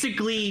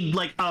basically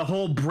like a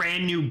whole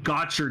brand new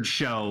Gotchard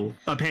show,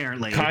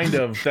 apparently? Kind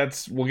of.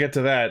 We'll get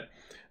to that.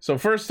 So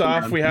first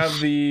off, we have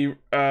Fire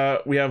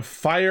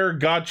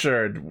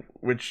Gotchard,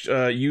 which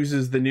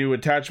uses the new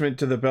attachment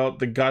to the belt,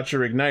 the Gotcha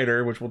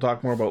Igniter, which we'll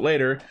talk more about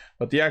later.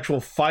 But the actual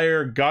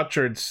Fire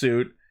Gotchard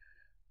suit,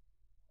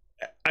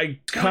 a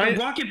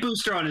rocket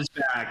booster on his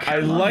back. I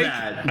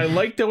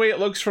like the way it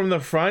looks from the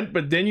front,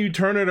 but then you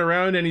turn it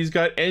around and he's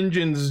got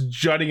engines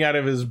jutting out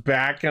of his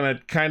back, and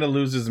it kind of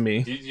loses me.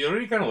 You know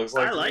what he kind of looks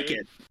like? I like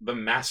it. The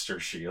Master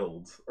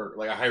Shield, or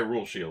like a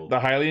Hyrule Shield. The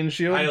Hylian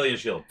shield. Hylian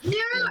Shield.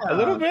 Yeah, a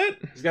little bit.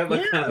 He's got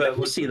like kind of that.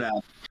 We'll see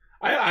that.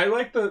 I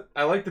like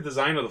the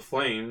design of the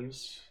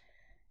flames.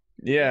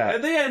 Yeah,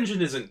 the engine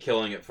isn't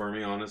killing it for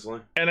me, honestly.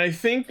 And I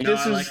think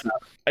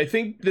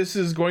this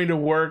is going to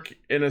work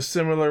in a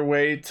similar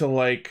way to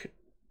like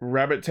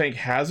Rabbit Tank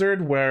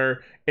Hazard,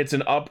 where it's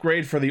an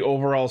upgrade for the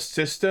overall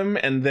system,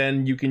 and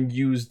then you can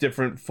use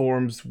different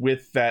forms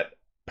with that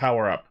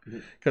power up.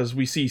 Because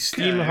we see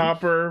Steam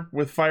Hopper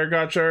with Fire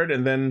Gotchard,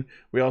 and then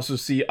we also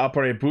see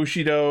Appare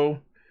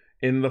Bushido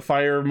in the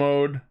fire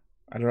mode.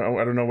 I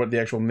don't know what the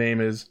actual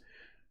name is.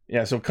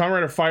 Yeah, so Kamen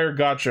Rider Fire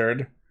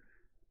Gotchard,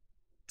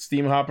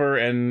 Steam Hopper,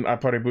 and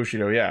Appare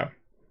Bushido, yeah.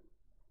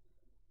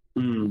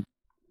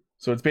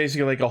 So it's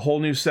basically like a whole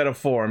new set of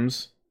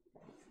forms.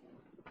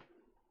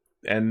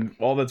 And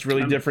all that's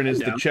really different is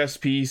the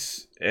chest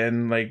piece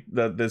and like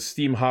the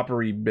Steam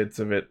Hoppery bits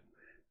of it.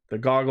 The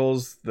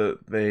goggles,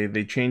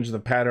 they changed the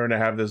pattern to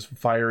have this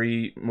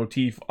fiery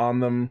motif on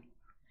them.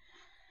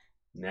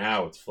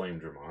 Now it's Flame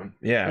Dramon.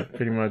 Yeah,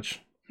 pretty much.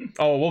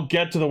 Oh, we'll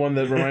get to the one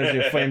that reminds me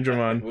of Flame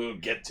Dramon. We'll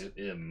get to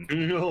him.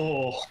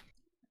 No.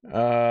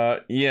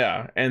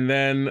 Yeah, and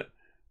then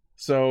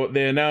so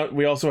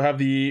we also have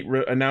the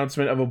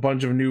announcement of a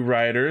bunch of new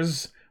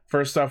riders.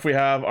 First off, we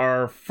have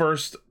our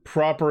first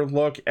proper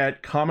look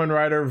at Kamen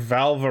Rider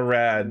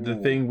Valvarad, the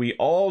thing we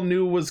all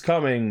knew was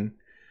coming.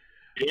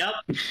 Yep.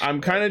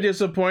 I'm kind of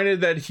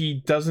disappointed that he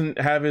doesn't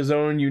have his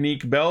own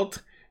unique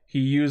belt. He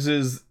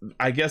uses,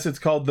 I guess it's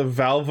called the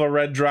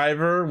Valvarad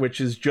driver,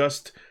 which is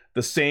just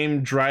the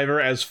same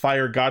driver as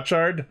Fire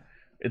Gotchard.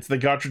 It's the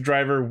Gotchard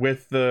driver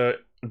with the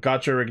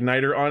Gotcha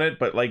Igniter on it,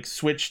 but like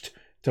switched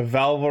to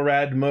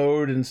Valvarad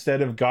mode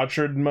instead of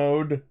Gotchard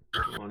mode.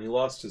 When he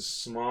lost his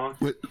smock.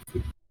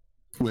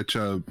 Which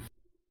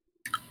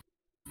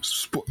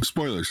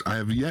spoilers, I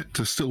have yet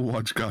to still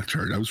watch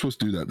Gotchard. I was supposed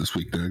to do that this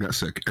week, then I got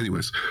sick.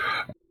 Anyways,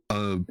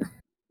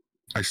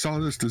 I saw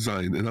this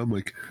design and I'm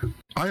like,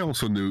 I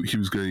also knew he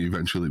was going to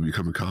eventually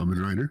become a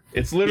Kamen Rider.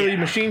 It's literally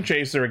Machine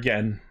Chaser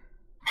again.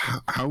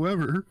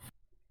 However,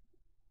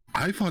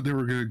 I thought they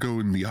were going to go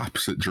in the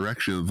opposite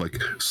direction of like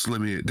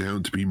slimming it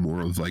down to be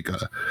more of like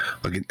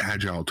an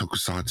agile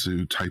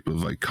tokusatsu type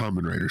of like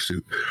Kamen Rider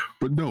suit.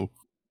 But no,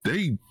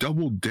 they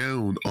doubled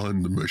down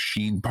on the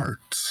machine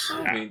parts.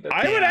 I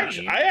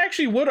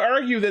actually would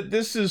argue that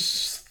this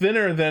is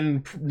thinner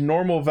than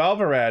normal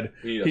Valvarad.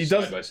 He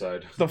does side by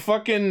side. The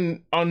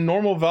fucking on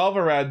normal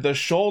Valvarad, the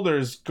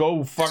shoulders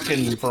go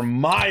fucking for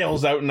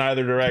miles out in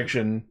either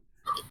direction.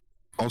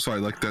 Also, I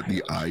like that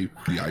the eye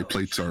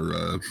plates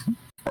are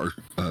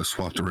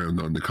swapped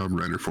around on the Kamen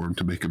Rider form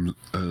to make him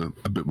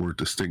a bit more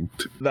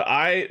distinct.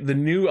 The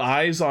new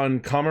eyes on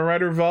Kamen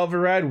Rider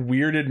Valvarad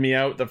weirded me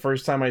out the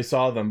first time I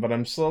saw them, but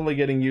I'm slowly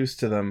getting used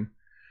to them.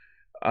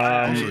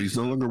 Also, he's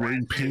no longer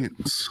wearing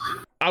pants.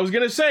 I was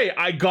gonna say,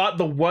 I got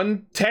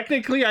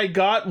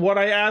what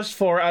I asked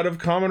for out of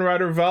Kamen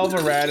Rider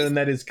Valvarad, and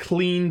that is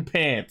clean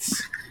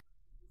pants.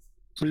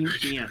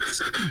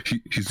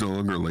 He's no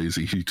longer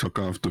lazy. He took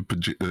off the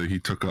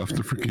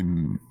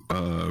freaking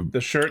the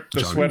shirt,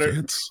 the sweater.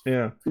 Pants.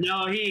 Yeah.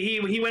 No,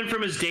 he went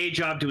from his day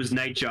job to his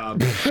night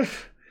job.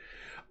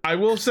 I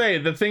will say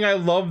the thing I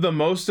love the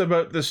most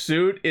about the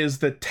suit is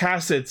the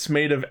tassets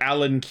made of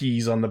Allen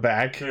keys on the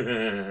back.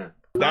 That's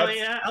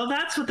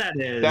what that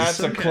is.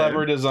 That's a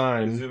clever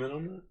design. Zoom in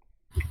on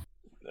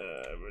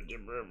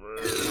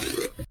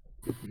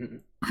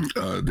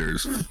that.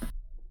 There's.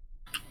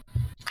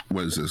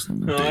 What is this?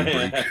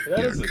 Daybreak.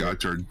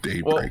 Gotchard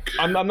Daybreak.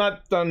 Well, I'm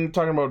not done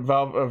talking about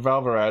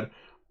Valvarad.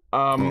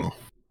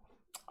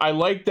 I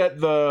like that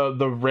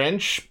the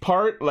wrench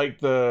part, like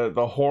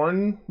the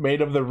horn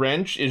made of the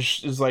wrench,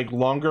 is like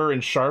longer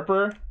and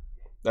sharper.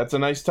 That's a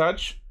nice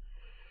touch.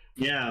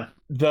 Yeah.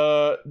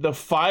 The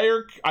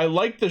fire, I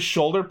like the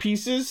shoulder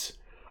pieces.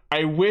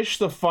 I wish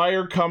the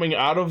fire coming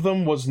out of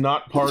them was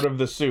not part of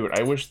the suit.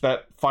 I wish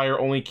that fire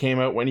only came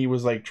out when he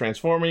was like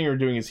transforming or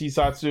doing his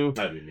Hisatsu.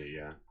 That'd be me,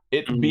 yeah.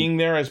 It being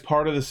there as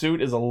part of the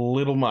suit is a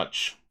little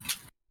much.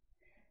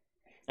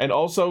 And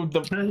also,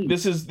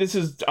 this is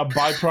a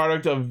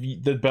byproduct of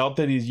the belt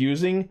that he's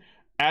using.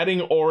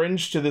 Adding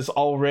orange to this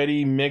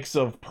already mix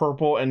of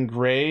purple and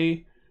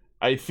gray,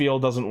 I feel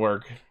doesn't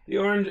work. The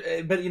orange,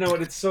 but you know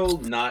what? It's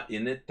so not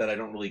in it that I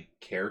don't really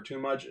care too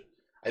much.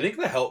 I think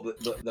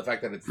the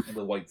fact that it's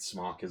the white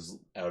smock is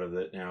out of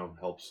it now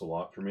helps a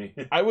lot for me.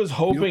 I was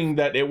hoping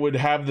that it would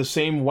have the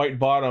same white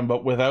bottom,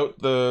 but without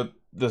the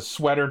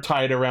sweater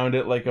tied around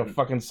it like a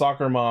fucking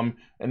soccer mom,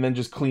 and then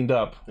just cleaned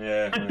up.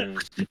 Yeah,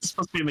 It's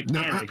supposed to be a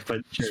mechanic,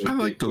 but sure. I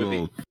like the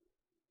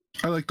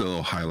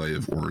little highlight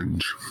of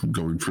orange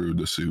going through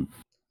the suit.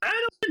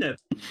 I don't know.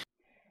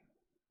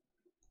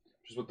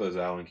 just with those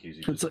Allen keys.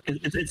 It's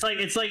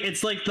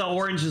like the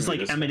orange is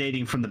like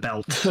emanating from the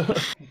belt.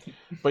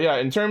 But yeah,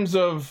 in terms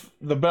of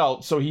the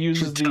belt, so he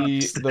uses the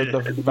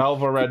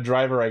Valvarad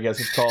driver, I guess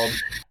it's called,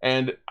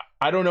 and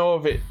I don't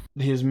know if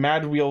his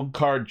Mad Wheel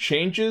card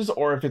changes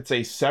or if it's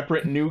a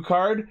separate new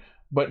card,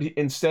 but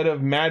instead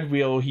of Mad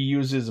Wheel, he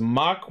uses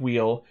Mach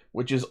Wheel,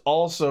 which is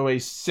also a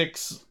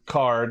 6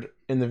 card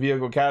in the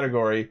vehicle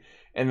category,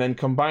 and then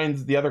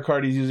combines the other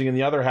card he's using in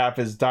the other half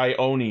is Dai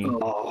Oni.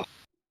 Oh.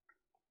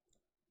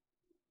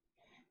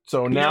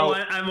 So now you know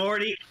what?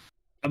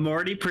 I'm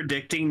already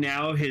predicting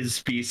now his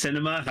V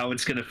Cinema, how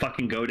it's gonna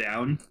fucking go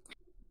down.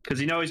 Because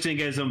you know he's gonna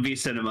get his own V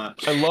Cinema.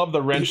 I love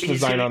the wrench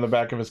design on the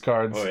back of his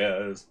cards. Oh yeah,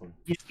 that is fun.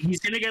 He's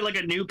gonna get like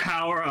a new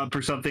power up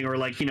or something, or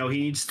like, you know, he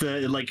needs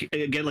to like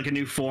get like a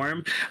new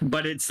form,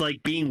 but it's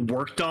like being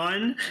worked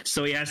on,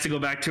 so he has to go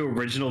back to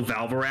original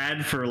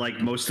Valvarad for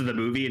like most of the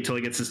movie until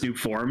he gets his new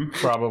form.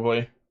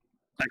 Probably.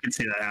 I can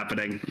see that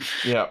happening.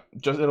 Yeah,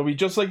 it'll be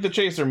just like the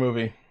Chaser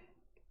movie.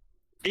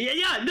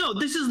 Yeah, no,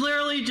 this is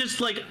literally just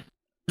like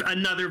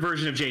another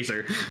version of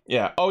Chaser.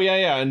 Yeah. Oh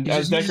yeah. And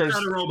He's not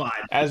a robot.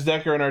 As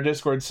Decker in our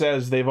Discord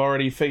says, they've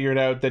already figured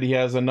out that he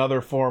has another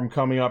form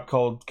coming up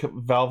called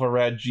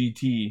Valvarad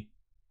GT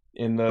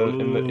in the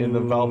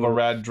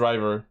Valvarad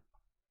driver.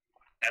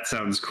 That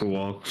sounds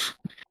cool.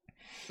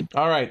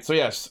 All right. So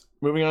yes,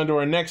 moving on to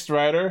our next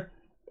rider.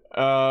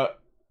 I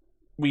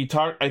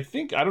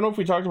don't know if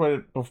we talked about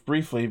it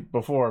briefly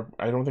before.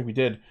 I don't think we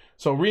did.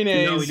 So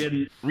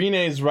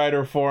Rine's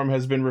rider form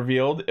has been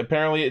revealed.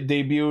 Apparently it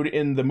debuted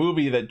in the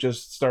movie that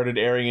just started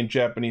airing in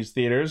Japanese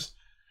theaters.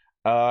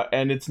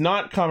 And it's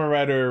not Kamen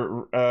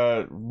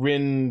Rider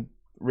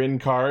Rin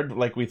card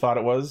like we thought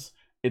it was.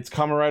 It's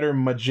Kamen Rider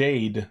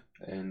Majade.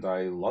 And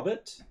I love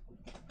it.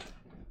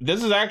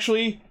 This is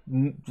actually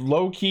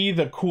low-key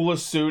the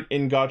coolest suit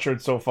in Gotchard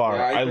so far.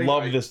 Yeah, I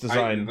love this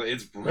design.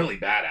 It's really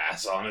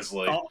badass,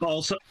 honestly.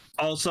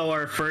 Also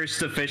our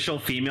first official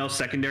female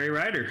secondary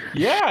rider.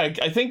 Yeah,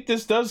 I think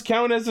this does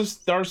count as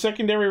our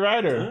secondary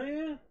rider. Oh,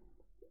 yeah.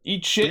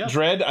 Eat shit,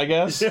 Dread, I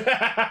guess. Yeah,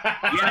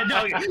 no,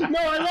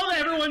 I love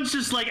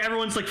that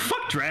everyone's like,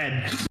 fuck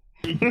Dread.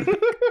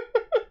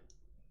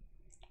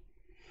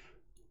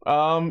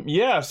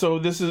 Yeah, so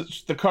this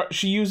is the car.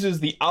 She uses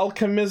the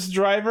Alchemist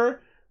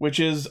driver, which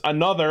is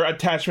another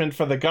attachment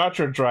for the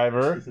Gotchard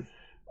driver,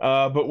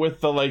 but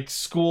with the like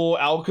school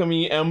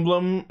alchemy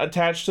emblem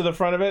attached to the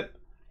front of it.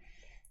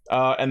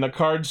 And the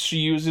cards she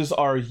uses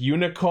are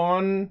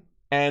Unicorn,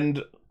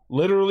 and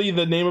literally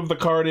the name of the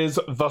card is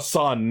The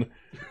Sun.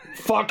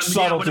 Fuck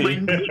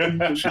subtlety.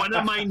 One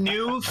of my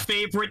new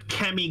favorite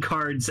Chemi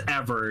cards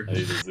ever. I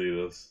need to see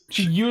this.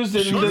 She used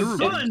it in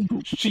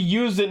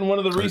one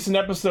of the recent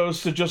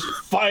episodes to just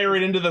fire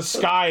it into the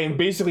sky and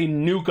basically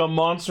nuke a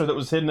monster that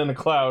was hidden in a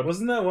cloud.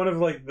 Wasn't that one of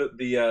like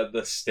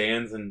the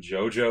stands in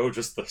JoJo,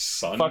 just the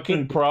sun?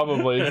 Fucking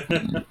probably.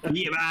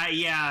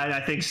 Yeah,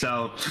 I think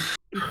so.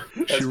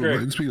 She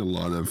reminds me a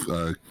lot of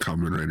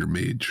Kamen Rider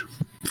Mage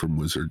from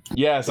Wizard.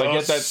 Yes, I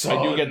get that. Sun.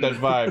 I do get that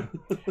vibe,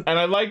 and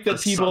I like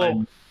that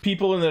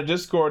people in the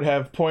Discord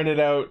have pointed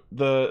out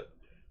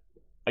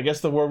I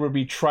guess the word would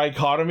be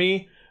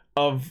trichotomy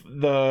of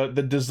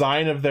the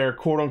design of their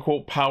quote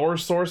unquote power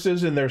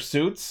sources in their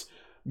suits.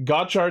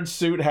 Gotchard's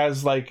suit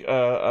has like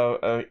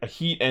a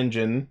heat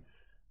engine,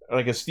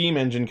 like a steam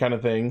engine kind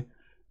of thing.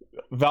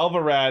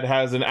 Valvarad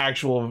has an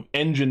actual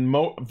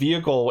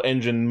vehicle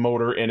engine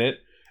motor in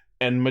it.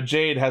 And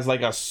Majade has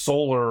like a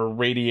solar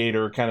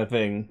radiator kind of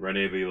thing.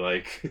 Renee be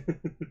like,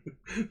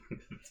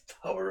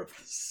 power of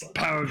the sun.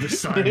 Power of the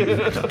sun.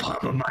 The palm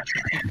of my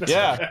hand.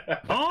 Yeah.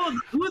 Oh,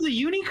 the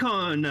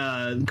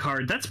unicorn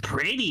card. That's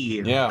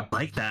pretty. Yeah. I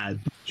like that.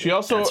 She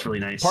also, that's really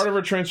nice. Part of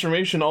her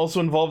transformation also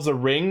involves a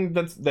ring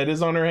that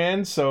is on her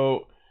hand.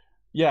 So,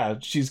 yeah,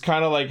 she's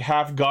kind of like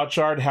half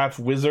Gotchard, half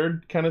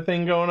wizard kind of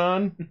thing going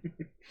on.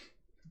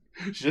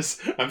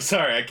 I'm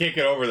sorry, I can't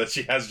get over that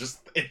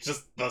it's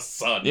just the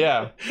sun.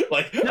 Yeah.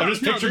 Like, I'm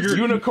just picturing her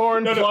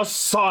unicorn plus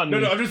sun. No,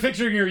 I'm just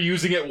picturing her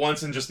using it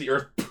once and just the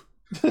earth.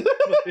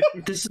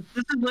 This is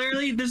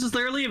literally if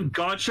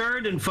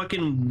Gotchard and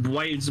fucking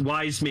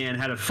wise man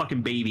had a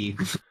fucking baby.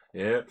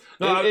 Yeah,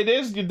 no, it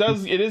is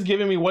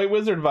giving me White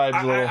Wizard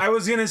vibes a little. I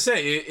was gonna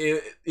say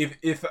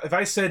if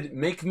I said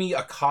make me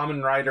a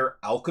Common Rider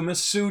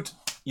alchemist suit,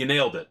 you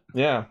nailed it.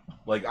 Yeah,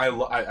 like I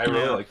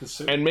really like the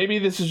suit. And maybe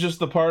this is just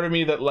the part of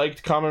me that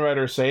liked Kamen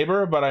Rider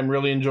Saber, but I'm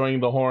really enjoying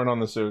the horn on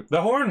the suit.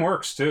 The horn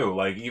works too.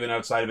 Like even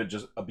outside of it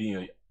just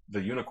being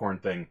the unicorn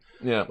thing.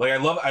 Yeah. Like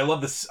I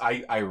love this.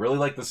 I really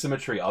like the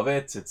symmetry of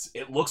it.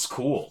 It looks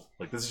cool.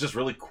 Like this is just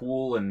really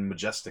cool and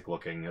majestic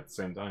looking at the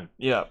same time.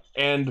 Yeah,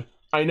 and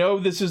I know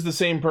this is the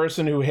same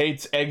person who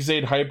hates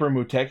Exade Hyper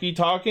Muteki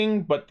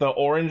talking, but the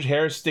orange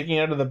hair sticking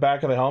out of the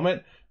back of the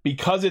helmet,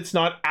 because it's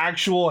not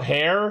actual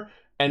hair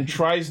and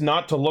tries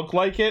not to look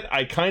like it,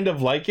 I kind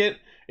of like it.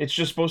 It's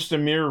just supposed to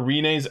mirror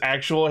Rine's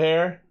actual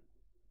hair.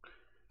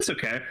 It's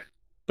okay.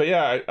 But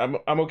yeah,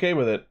 I'm okay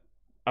with it.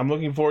 I'm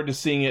looking forward to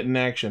seeing it in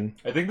action.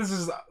 I think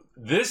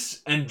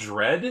this and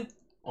Dread,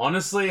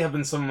 honestly, have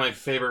been some of my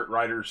favorite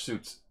rider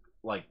suits,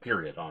 like,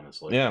 period,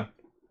 honestly. Yeah.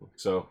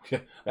 So, yeah,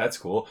 that's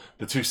cool.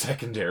 The two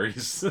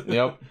secondaries.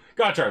 Yep.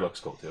 Gotchard looks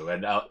cool, too.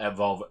 And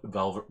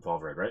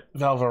Valvrad, right?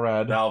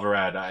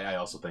 Valvarad. I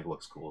also think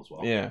looks cool as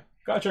well. Yeah.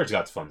 Gotchard's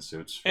got fun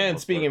suits. And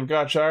speaking of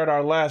Gotchard,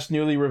 our last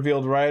newly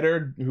revealed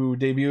rider, who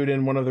debuted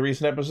in one of the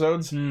recent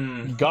episodes,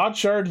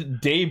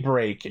 Gotchard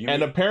Daybreak.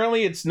 And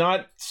apparently it's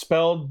not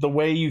spelled the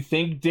way you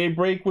think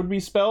Daybreak would be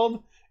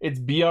spelled. It's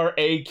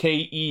Brake,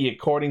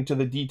 according to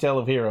the Detail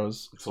of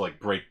Heroes. So, like,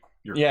 break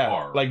your car.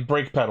 Yeah, like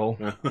brake pedal.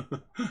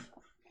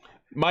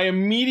 My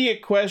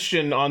immediate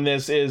question on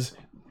this is,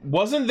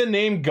 wasn't the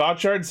name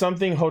Gotchard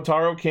something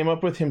Hotaru came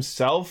up with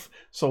himself?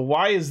 So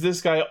why is this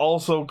guy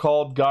also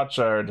called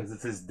Gotchard? Because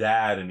it's his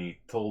dad, and he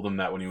told him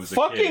that when he was a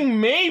kid.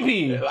 Fucking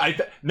maybe!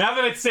 Now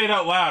that I say it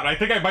out loud, I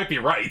think I might be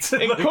right.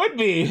 It like, could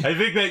be. I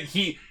think that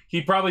he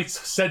probably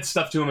said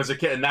stuff to him as a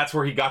kid, and that's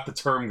where he got the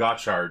term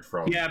Gotchard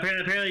from. Yeah,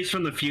 apparently he's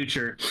from the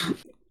future.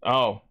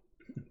 Oh.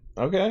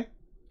 Okay.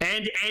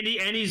 And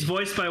he's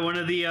voiced by one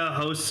of the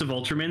hosts of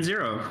Ultraman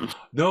Zero.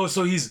 No,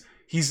 so he's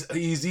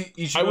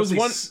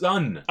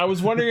son. I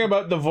was wondering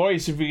about the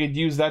voice, if we could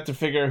use that to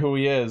figure out who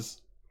he is.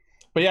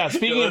 But yeah,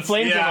 speaking of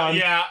Flame Dramon,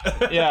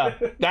 yeah,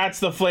 that's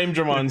the Flame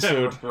Dramon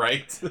suit.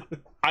 Right.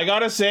 I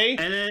gotta say,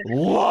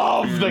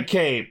 love the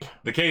cape.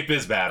 The cape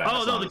is badass.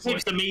 Oh no, honestly. The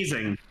cape's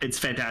amazing. It's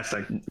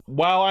fantastic.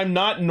 While I'm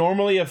not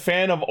normally a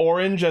fan of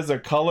orange as a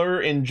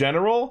color in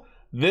general,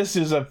 this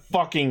is a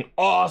fucking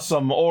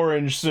awesome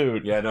orange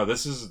suit. Yeah, no,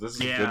 this is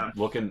good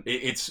looking.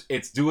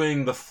 It's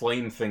doing the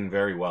flame thing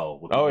very well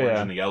with the orange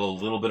and the yellow, a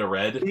little bit of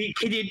red.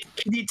 Can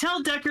you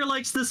tell Decker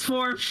likes this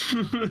form?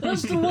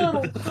 Just a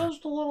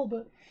little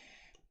bit.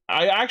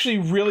 I actually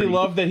really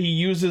love that he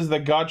uses the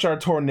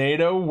Gotchard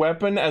Tornado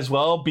weapon as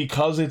well,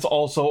 because it's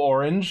also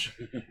orange.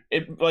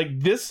 It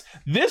like this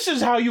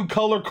is how you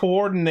color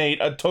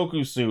coordinate a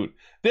Toku suit.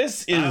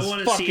 This is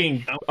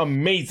fucking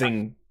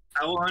amazing.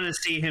 I want to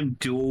see him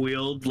dual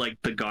wield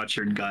like the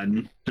Gotchard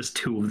gun, just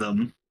two of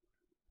them.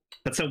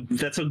 That's how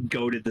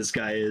goated this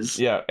guy is.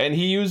 Yeah, and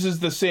he uses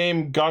the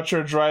same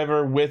Gotchard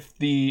driver with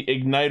the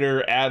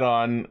igniter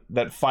add-on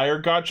that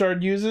Fire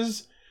Gotchard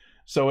uses.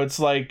 So it's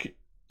like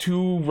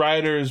two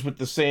riders with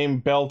the same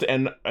belt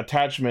and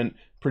attachment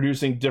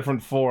producing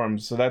different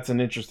forms. So that's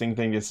an interesting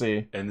thing to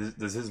see. And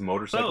does his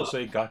motorcycle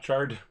say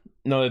Gotchard?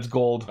 No, it's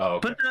gold. Oh,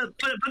 okay.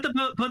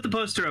 Put the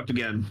poster up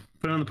again.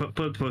 Put on put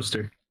the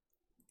poster.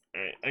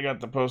 Alright, I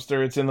got the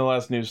poster. It's in the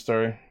last news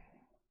story.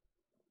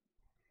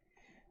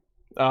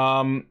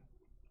 I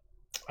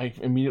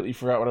immediately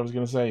forgot what I was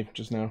going to say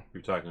just now.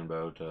 You're talking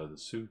about the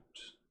suit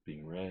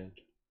being red.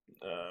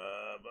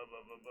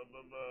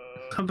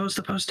 Come post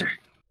the poster.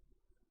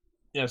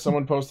 Yeah,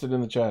 someone posted in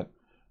the chat.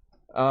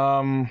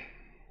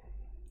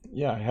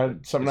 Yeah, I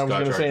had something I was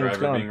going to say and it's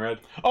gone. Being red?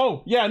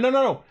 Oh, yeah,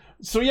 no.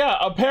 So yeah,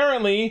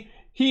 apparently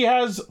he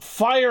has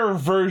fire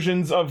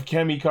versions of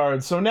Chemi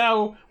cards. So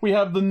now we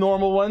have the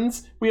normal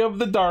ones, we have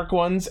the dark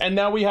ones, and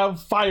now we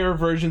have fire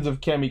versions of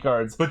Chemi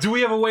cards. But do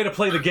we have a way to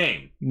play the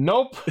game?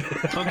 Nope.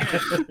 Okay.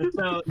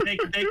 So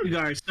thank you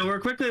guys. So we're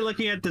quickly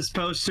looking at this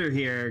poster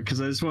here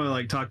because I just want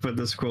to talk about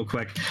this real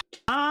quick.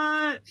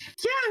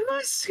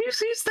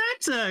 Who's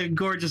that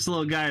gorgeous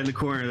little guy in the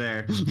corner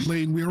there?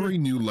 Lane, we already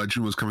knew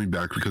Legend was coming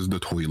back because of the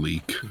toy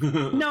leak.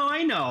 No,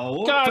 I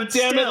know. God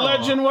damn it,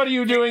 Legend! What are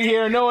you doing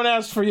here? No one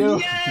asked for you.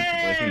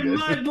 Yay!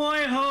 My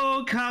boy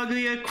Ho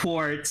Kaguya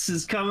Quartz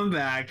is coming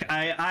back.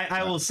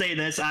 I will say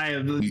this.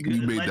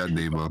 You made that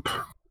name up.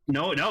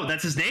 No,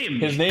 that's his name.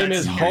 His name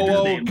is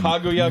Ho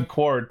Kaguya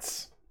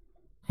Quartz.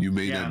 You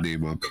made that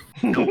name up.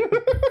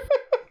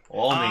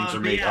 All names are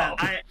made up.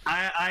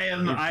 I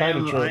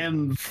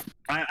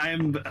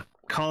am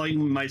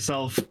calling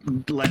myself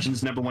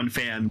Legend's #1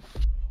 fan.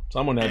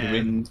 Someone had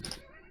to be.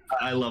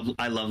 I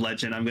love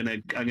Legend. I'm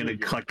gonna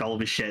collect all of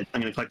his shit.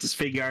 I'm gonna collect his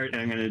figure art,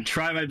 and I'm gonna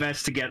try my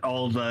best to get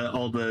all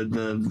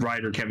the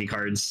Rider Chemi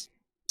cards.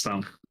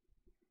 So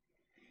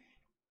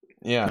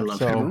yeah.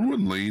 Remember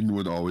when Lane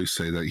would always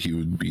say that he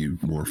would be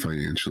more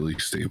financially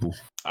stable?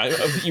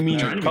 You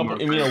mean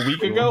a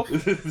week ago?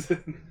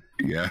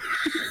 Yeah.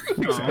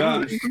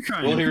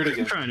 We'll hear it again.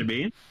 I'm trying to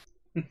be.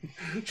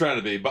 Trying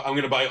to be, but I'm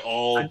gonna buy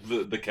all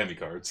the Kemi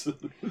cards.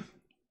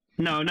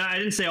 No, I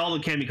didn't say all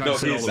the Kemi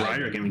cards. I said all the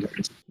Rider Kemi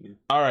cards.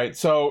 All right,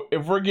 so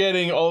if we're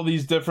getting all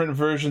these different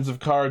versions of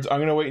cards, I'm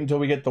gonna wait until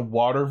we get the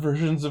water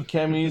versions of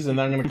Kemis, and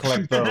then I'm gonna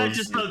collect those.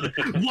 Just the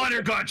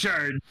water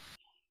Gotchard.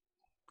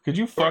 Could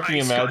you fucking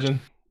imagine?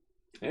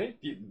 Hey,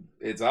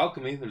 it's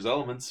alchemy. There's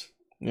elements.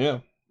 Yeah.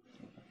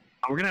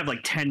 We're gonna have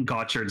like 10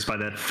 Gotchards by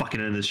the fucking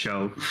end of the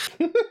show.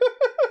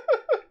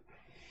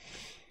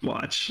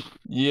 Watch.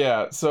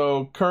 Yeah,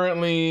 so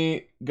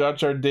currently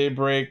Gotchard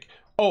Daybreak.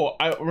 Oh,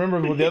 I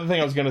remember the other thing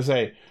I was gonna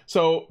say.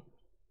 So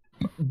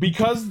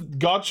because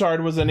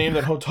Gotchard was a name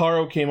that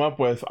Hotaru came up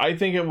with, I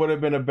think it would have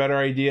been a better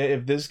idea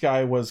if this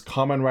guy was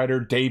Kamen Rider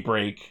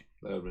Daybreak.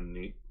 That would have been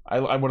neat. I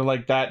would have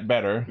liked that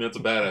better. That's a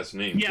badass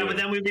name. Yeah, too. but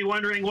then we'd be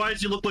wondering, why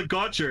does he look like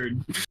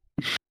Gotchard?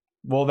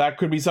 Well, that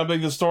could be something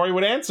the story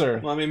would answer.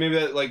 Well, I mean, maybe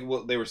that, like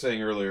what they were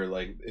saying earlier,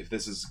 like if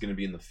this is going to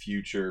be in the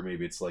future,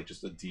 maybe it's like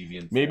just a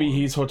deviant. Maybe form.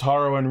 he's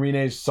Hotaru and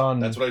Rine's son.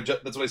 That's what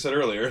I said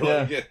earlier. Yeah.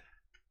 Like, yeah.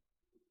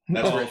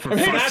 That's where. I'm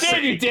here to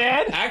save you,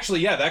 Dad! Actually,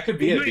 yeah, that could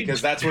be it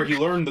because that's where he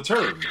learned the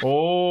term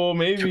Oh,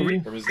 maybe.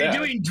 from his dad.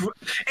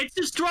 It's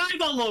just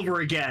Drive all over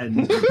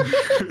again.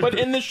 But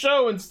in the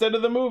show instead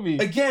of the movie.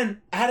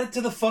 Again, add it to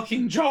the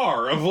fucking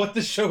jar of what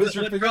the show is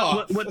ripping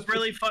off. What's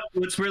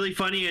really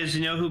funny is,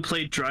 you know who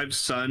played Drive's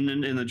son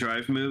in the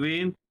Drive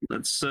movie?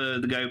 That's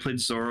the guy who played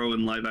Zorro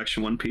in live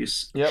action One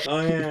Piece. Yep.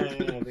 Oh yeah. I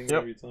think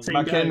Yep. Same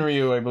Maken guy.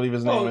 Ryu, I believe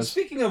his name is.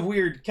 Speaking of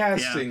weird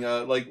casting,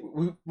 like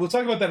we'll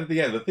talk about that at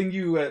the end. The thing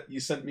you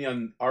sent me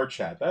on our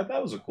chat,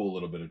 that was a cool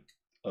little bit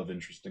of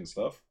interesting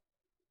stuff.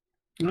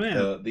 Oh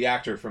yeah. The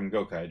actor from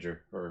Gokaiger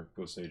or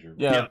Goseiger.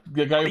 Yeah,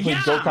 the guy who played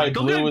Gokai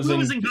Blue was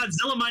in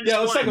Godzilla Minus Yeah,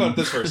 let's One. talk about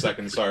this for a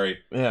second. Sorry.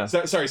 Yeah.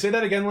 Sorry. Say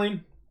that again,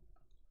 Lane.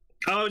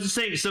 I was just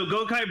saying, so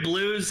Gokai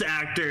Blue's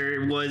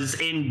actor was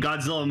in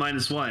Godzilla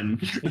Minus One.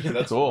 Yeah,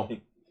 that's Cool.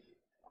 funny.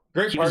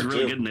 Great He part was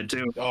really too. good in it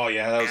too. Oh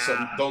yeah, that was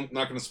Yeah.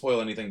 not going to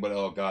spoil anything, but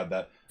oh god,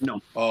 that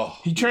No. oh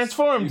He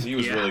transformed. He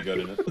was Yeah. really good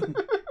in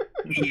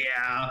it.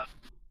 Yeah,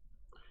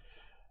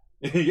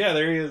 Yeah,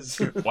 there he is.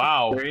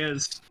 Wow. there he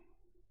is.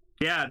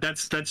 Yeah,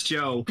 that's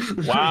Joe.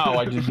 Wow,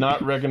 I did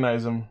not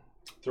recognize him.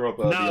 Throw up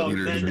No, the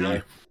other then- picture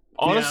there.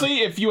 Honestly,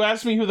 if you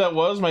asked me who that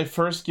was, my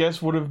first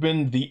guess would have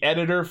been the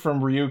editor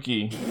from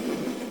Ryuki.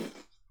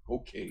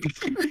 Okay.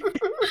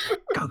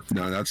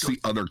 No, that's the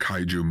other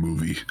kaiju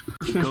movie.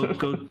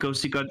 Go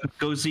see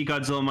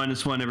Godzilla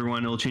Minus One,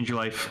 everyone. It'll change your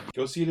life.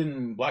 Go see it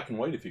in black and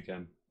white if you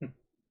can.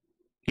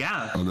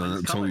 Yeah. Oh no,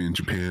 that's only in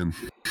Japan.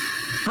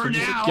 For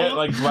now. Get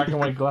like black and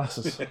white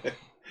glasses.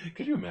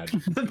 Could you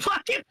imagine? The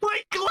black and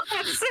white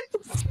glasses.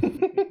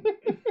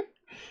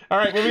 All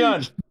right, moving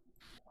on.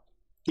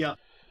 Yeah.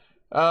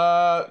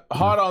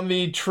 Hot on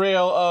the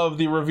trail of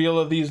the reveal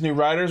of these new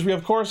riders, we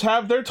of course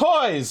have their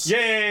toys.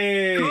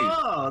 Yay!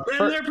 Oh,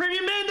 they're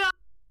premium Bandai.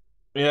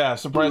 Yeah,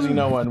 surprising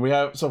no one.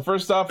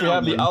 First off, we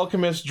have the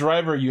Alchemist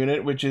driver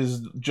unit, which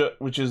is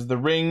the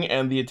ring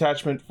and the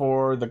attachment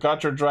for the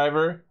Gotcha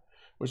driver,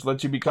 which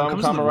lets you become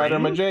comes with Kamen the Rider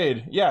ring?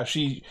 Majade. Yeah,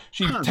 she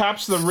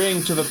taps the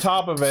ring to the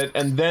top of it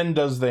and then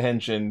does the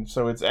henshin,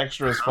 so it's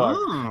extra as fuck.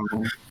 Oh,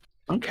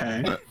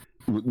 okay.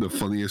 The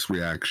funniest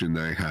reaction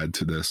I had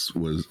to this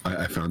was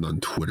I found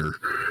on Twitter.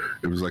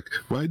 It was like,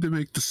 why'd they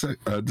make the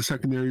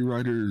secondary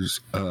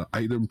riders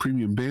item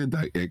premium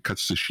Bandai? It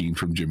cuts to Sheen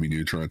from Jimmy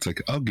Neutron. It's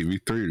like, I'll give you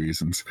 3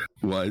 reasons.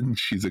 1,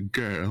 she's a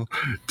girl.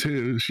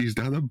 2, she's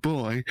not a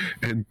boy.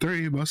 And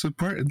 3, most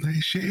importantly,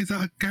 she's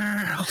a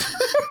girl.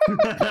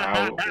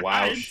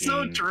 Wow, It's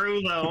so Sheen.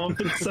 true, though.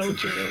 It's so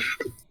true.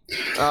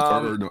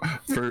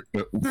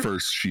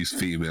 First, she's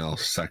female.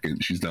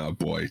 2nd, she's not a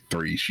boy.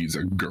 3, she's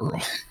a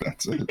girl.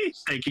 That's it.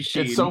 Thank you,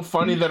 Sheen. It's so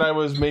funny that I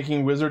was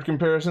making wizard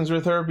comparisons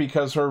with her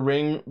because her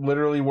ring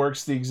literally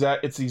works the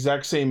exact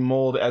same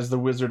mold as the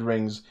wizard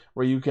rings,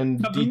 where you can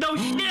no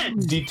shit.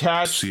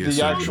 detach the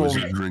CSI actual.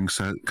 Wizard ring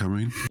set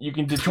coming. You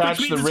can detach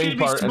Which the means it's ring gonna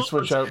be part and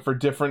small. switch out for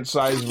different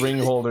size ring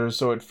holders,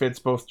 so it fits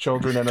both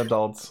children and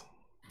adults.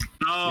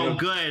 Oh, Yeah.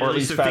 good. Or At at least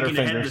least they're fatter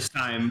thinking ahead fingers. this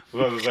time. I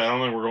don't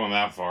think we're going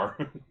that far.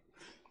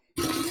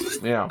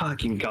 Yeah.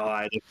 Fucking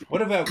god.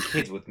 What about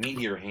kids with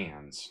meteor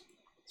hands?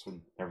 That's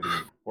when everything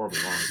went horribly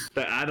wrong.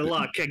 But out of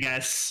luck, I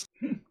guess.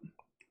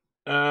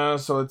 So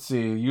let's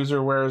see.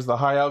 User wears the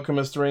High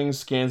Alchemist ring,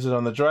 scans it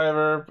on the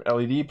driver,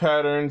 LED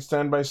pattern,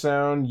 standby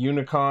sound,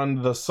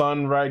 Unicon, the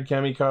Sun ride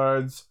Kemi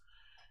cards.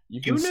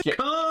 You can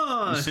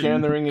Unicorn!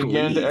 scan the ring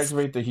again to Please.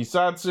 activate the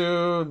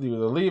Hisatsu, do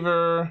the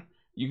lever.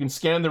 You can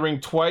scan the ring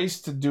twice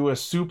to do a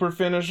super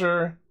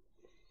finisher.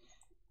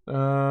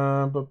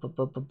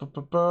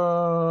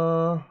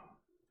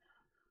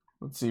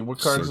 Let's see, what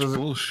cards Such does it...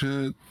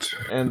 bullshit.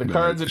 And the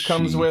cards it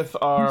comes with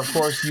are, of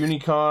course,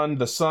 Unicon,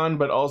 the Sun,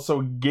 but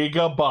also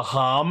Giga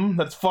Baham.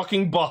 That's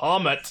fucking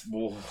Bahamut.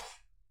 Oof.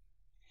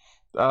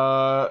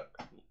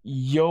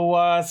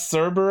 Yoa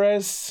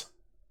Cerberus,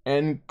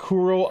 and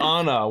Kuro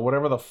Ana,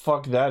 whatever the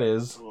fuck that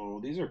is. Oh,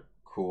 these are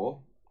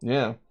cool.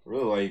 Yeah.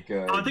 Really like.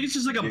 Oh, I think it's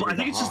just like I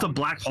think it's just a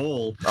black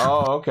hole.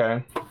 Oh,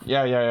 okay.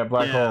 Yeah,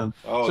 black Yeah. hole.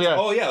 Oh, So, yeah.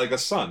 oh yeah, like a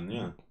sun.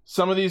 Yeah.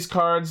 Some of these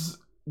cards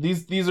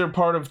these are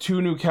part of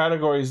two new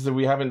categories that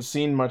we haven't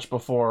seen much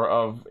before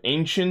of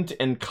ancient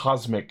and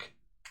cosmic.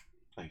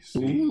 I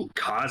see. Ooh,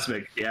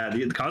 cosmic. Yeah,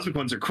 the cosmic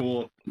ones are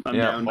cool. I'm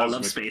down. I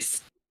love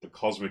space. The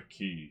cosmic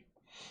key.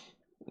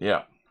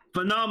 Yeah.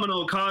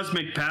 Phenomenal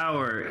cosmic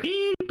power.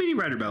 Itty bitty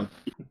rider bell.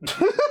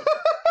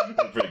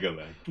 Pretty good,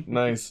 man.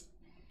 Nice.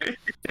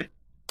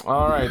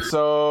 Alright,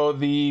 so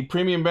the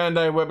premium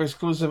Bandai web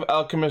exclusive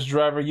Alchemist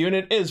driver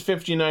unit is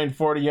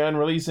 5940 yen,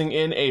 releasing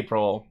in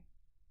April.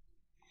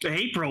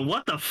 April,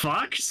 what the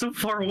fuck? So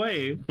far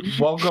away.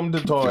 Welcome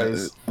to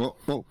toys. Well,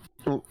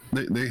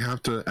 they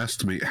have to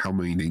estimate how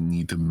many they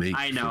need to make.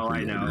 I know. for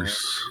I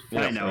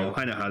know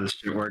how this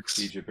shit works.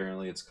 Siege,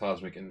 apparently it's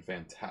cosmic and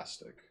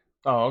fantastic.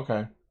 Oh,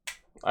 okay.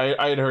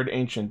 I had heard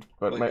ancient,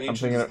 but Like, I'm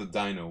Ancient thinking is the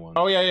dino one.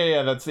 Oh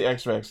yeah, that's the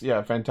X-Rex.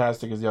 Yeah,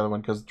 fantastic is the other one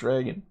because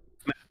dragon.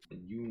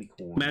 And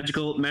unicorn.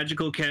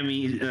 Magical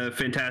chemi,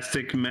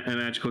 fantastic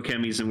magical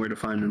chemis, and where to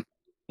find them.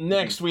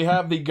 Next, we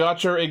have the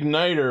Gotchard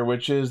Igniter,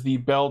 which is the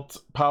belt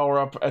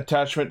power-up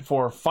attachment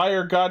for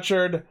Fire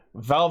Gotchard,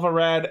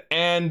 Valvarad,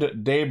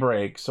 and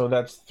Daybreak. So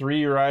that's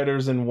 3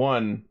 riders in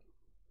one.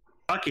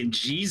 Fucking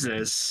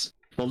Jesus.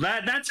 Well,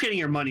 that's getting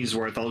your money's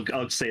worth.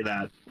 I'll say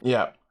that.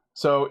 Yeah.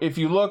 So if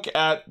you look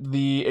at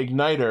the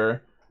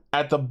Igniter,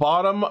 at the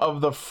bottom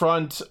of the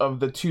front of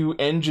the 2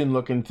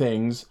 engine-looking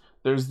things,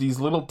 there's these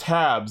little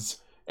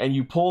tabs, and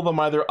you pull them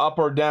either up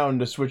or down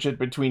to switch it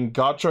between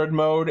Gotchard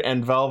mode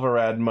and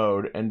Valvarad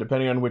mode. And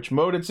depending on which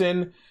mode it's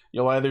in,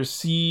 you'll either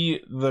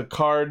see the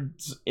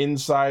cards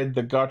inside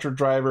the Gotchard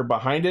driver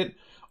behind it,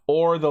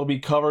 or they'll be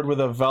covered with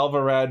a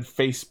Valvarad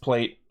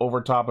faceplate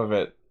over top of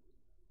it.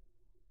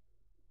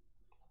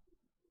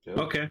 Yep.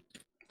 Okay.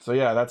 So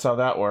yeah, that's how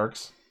that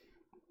works.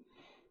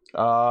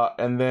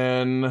 And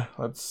then,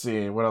 let's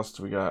see, what else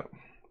do we got?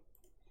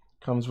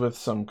 Comes with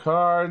some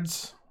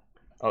cards.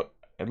 Oh,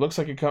 it looks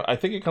like I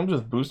think it comes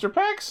with booster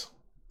packs?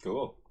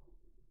 Cool.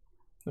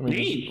 Let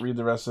me just read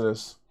the rest of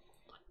this.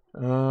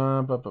 Yeah.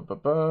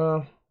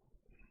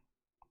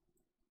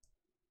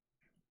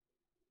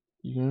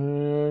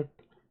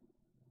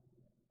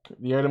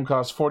 The item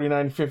costs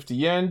 49.50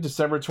 yen,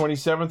 December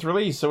 27th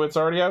release, so it's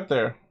already out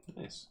there.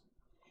 Nice.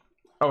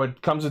 Oh,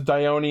 it comes with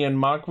Dione and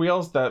Mach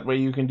wheels. That way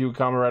you can do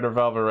Kamen Rider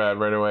Valvarad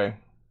right away.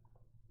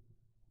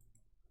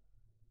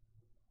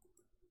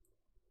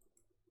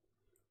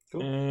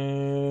 Cool.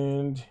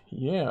 And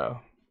yeah.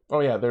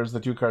 Oh yeah, there's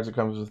the 2 cards that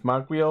comes with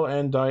Mach wheel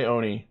and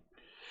Dione.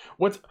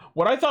 What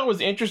I thought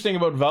was interesting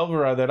about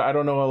Valvarad that I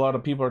don't know a lot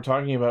of people are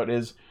talking about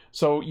is,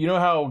 so you know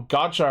how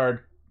Gotchard,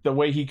 the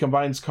way he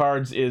combines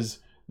cards is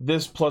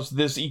this plus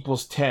this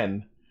equals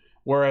 10,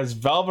 whereas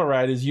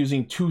Valvarad is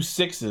using 2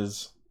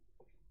 6s.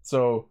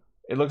 So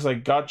it looks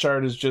like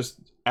Gotchard is just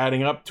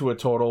adding up to a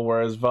total,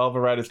 whereas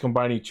Valvarad is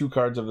combining 2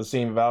 cards of the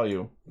same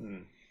value.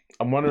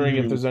 I'm wondering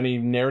if there's any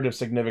narrative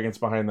significance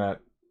behind that.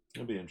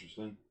 That'd be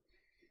interesting.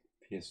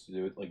 If he has to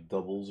do it like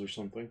doubles or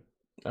something.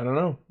 I don't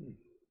know.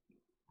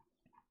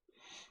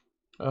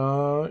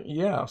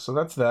 Yeah, so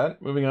that's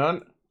that. Moving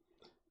on.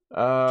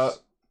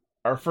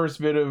 Our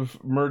first bit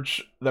of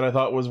merch that I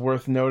thought was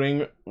worth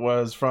noting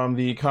was from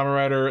the Kamen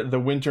Rider The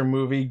Winter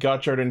Movie,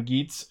 Gotchard and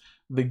Geats,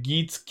 the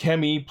Geats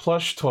Chemi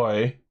plush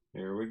toy.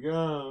 Here we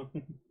go.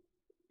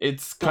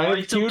 It's kind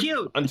of cute,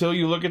 cute until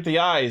you look at the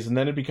eyes, and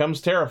then it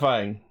becomes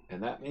terrifying.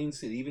 And that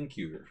makes it even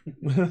cuter.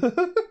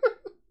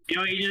 You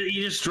know,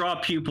 you just draw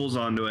pupils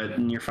onto it,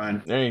 and you're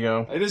fine. There you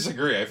go. I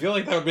disagree. I feel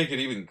like that would make it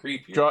even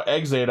creepier. Draw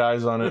exit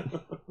eyes on it.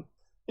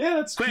 Yeah,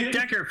 that's Quick, cute.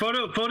 Decker,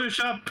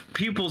 Photoshop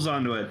pupils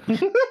onto it. See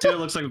what it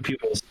looks like with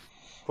pupils.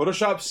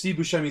 Photoshop Steve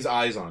Buscemi's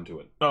eyes onto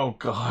it. Oh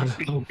god.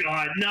 Oh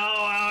god, no!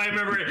 I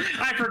remember it.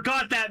 I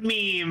forgot that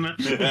meme.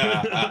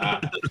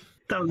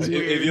 That was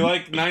weird. If you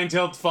like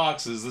nine-tailed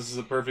foxes, this is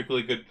a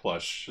perfectly good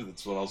plush.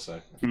 That's what I'll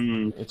say.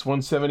 It's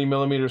 170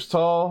 millimeters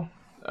tall.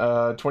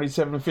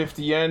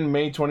 2750 yen,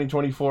 May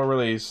 2024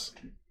 release.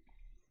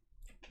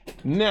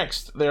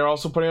 Next, they're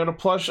also putting out a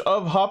plush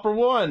of Hopper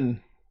 1.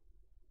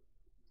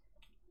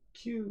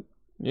 Cute.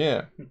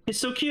 Yeah. It's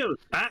so cute.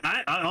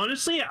 I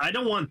honestly, I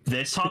don't want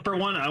this Hopper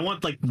one. I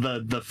want like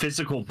the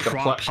physical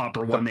prop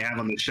Hopper one they have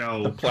on the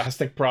show. The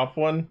plastic prop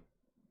one.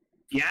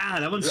 Yeah,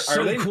 that one's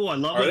so cool. I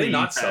love it. Are they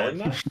not selling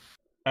that?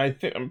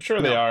 I'm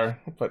sure they are,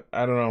 but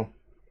I don't know.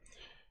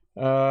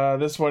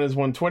 This one is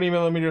 120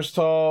 millimeters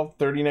tall,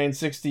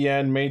 3960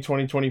 yen, May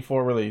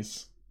 2024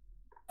 release.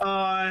 It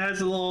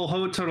has a little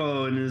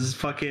Hotaro in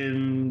his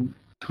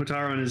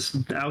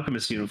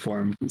alchemist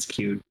uniform. It's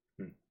cute.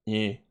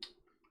 Yeah.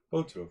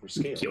 Photo for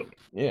scale. Cute.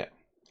 Yeah.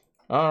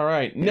 All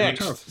right.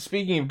 Next,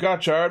 speaking of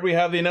Gotchard, we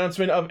have the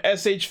announcement of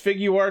SH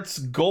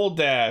Figuarts Gold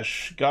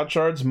Dash,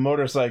 Gotchard's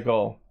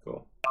motorcycle.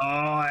 Cool.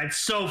 Oh, it's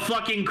so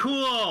fucking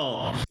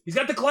cool. He's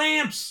got the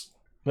clamps.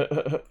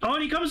 Oh,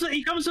 and he comes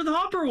with a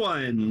Hopper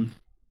one.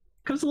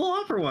 Comes with a little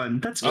Hopper one.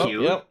 That's cute.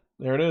 Oh, yep.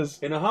 There it is.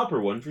 And a Hopper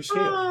one for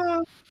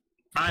scale.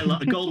 I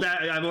love Gold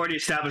Dash. I've already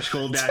established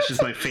Gold Dash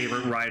is my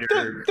favorite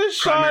rider. The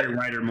shot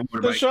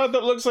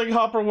that looks like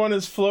Hopper 1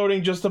 is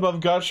floating just above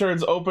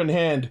Gotchard's open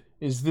hand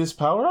Is this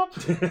power up?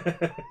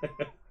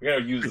 We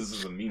gotta use this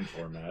as a meme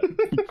format.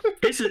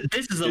 This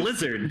is a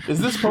lizard.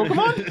 Is this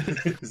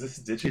Pokemon? Is this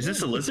digital? Is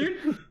this a lizard?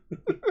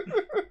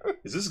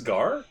 Is this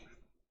Gar?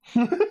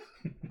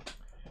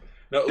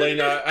 No,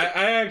 Lane.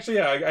 I actually,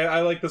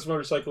 I like this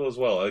motorcycle as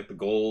well. I like the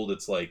gold.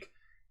 It's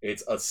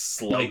a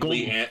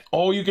slightly.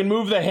 Oh, you can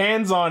move the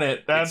hands on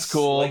it. That's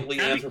cool. Slightly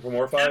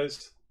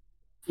anthropomorphized.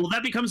 Well,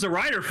 that becomes a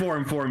rider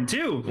form for him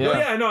too. Yeah. Oh,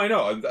 yeah, I know.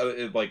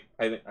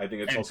 I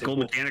think it's And also gold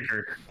cool.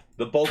 mechanicer.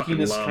 The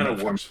bulkiness Fucking kind love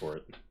of it. works for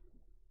it.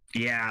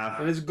 Yeah.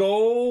 And it's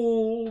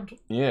gold.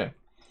 Yeah.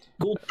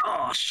 Gold.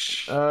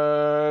 Gosh.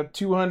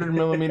 200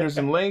 millimeters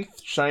in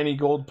length, shiny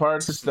gold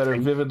parts that are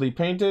vividly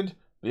painted.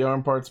 The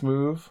arm parts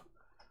move.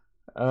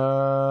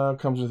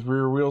 Comes with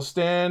rear wheel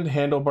stand,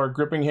 handlebar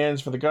gripping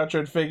hands for the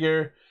Gotchard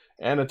figure,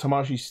 and a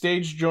Tamashii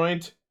stage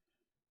joint.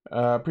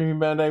 Premium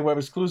Bandai web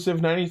exclusive,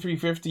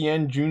 93.50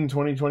 yen, June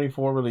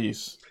 2024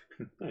 release.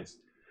 Nice.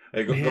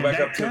 Hey, go back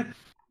up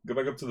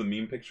to the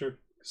meme picture.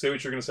 Say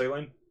what you're gonna say,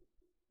 Lane.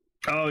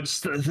 Oh,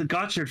 it's the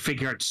Gotchard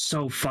figure art's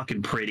so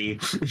fucking pretty.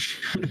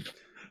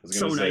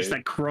 So say, nice,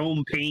 that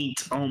chrome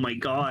paint. Oh my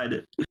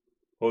god.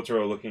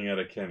 Otaro looking at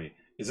a Kemi.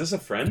 Is this a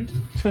friend?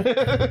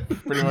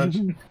 Pretty much.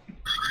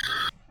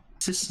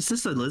 Is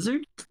this a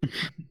lizard?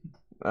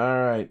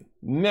 Alright.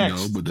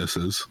 Next. No, but this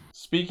is.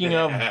 Speaking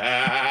of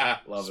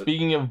Love it.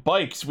 Speaking of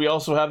bikes, we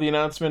also have the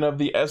announcement of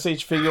the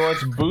SH Figure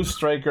Arts Boost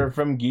Striker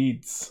from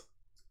Geats.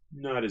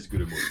 Not as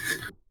good a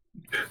motorcycle.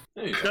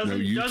 There you go. No,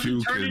 you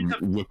two turn can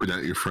into whip it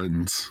at your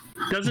friends.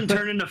 doesn't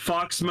turn into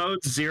Fox mode.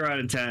 0 out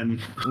of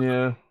 10.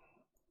 Yeah.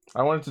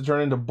 I want it to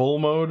turn into bull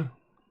mode.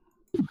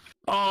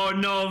 Oh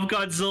no!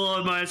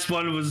 Godzilla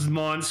 -1 was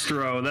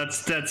Monstro.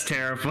 That's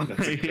terrifying.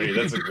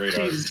 That's a great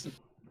art.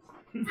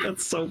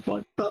 That's so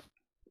fucked up.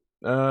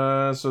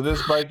 So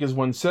this bike is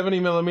 170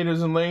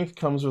 millimeters in length,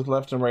 comes with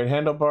left and right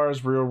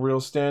handlebars, rear wheel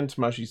stand,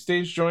 Tamashii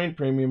stage joint,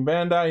 premium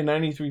Bandai,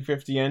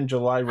 93.50 yen,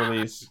 July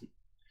release.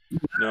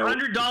 No,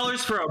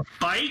 $100 for a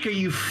bike? Are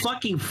you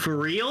fucking for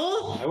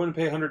real? I wouldn't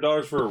pay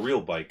 $100 for a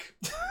real bike.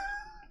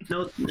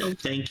 No,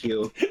 thank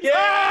you. Yeah!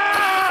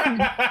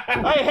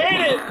 I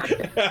hate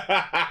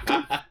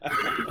it!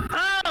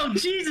 Oh,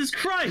 Jesus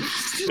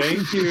Christ!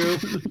 Thank you.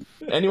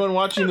 Anyone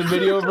watching the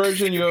video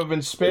version, you have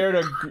been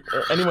spared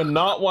anyone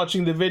not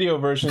watching the video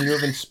version, you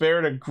have been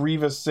spared a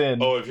grievous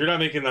sin. Oh, if you're not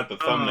making that the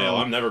thumbnail,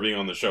 I'm never being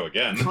on the show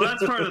again. Well,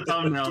 that's part of the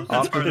thumbnail.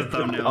 That's part of the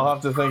thumbnail. I'll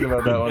have to think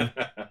about that one.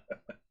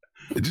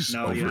 It just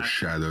No, yeah.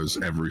 overshadows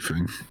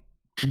everything.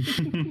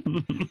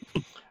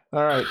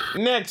 Alright,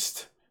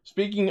 next.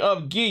 Speaking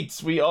of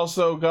Geats, we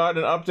also got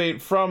an update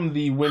from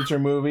the winter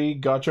movie,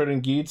 Gotchard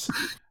and Geats.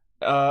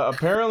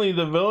 Apparently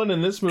the villain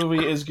in this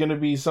movie is going to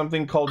be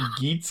something called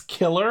Geats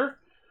Killer.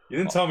 You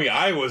didn't tell me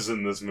I was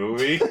in this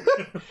movie.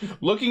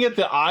 Looking at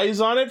the eyes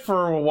on it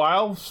for a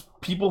while,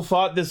 people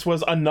thought this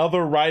was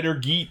another Rider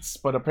Geats,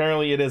 but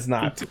apparently it is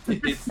not.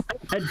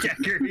 A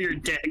Decker, your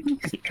dick.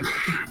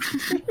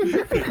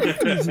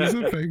 This is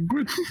a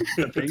penguin.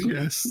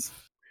 Yes.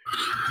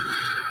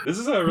 This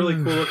is a really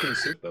cool looking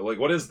suit, though. Like,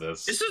 what is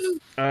this? This is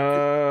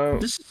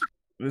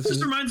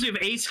This reminds me of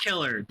Ace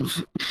Killer.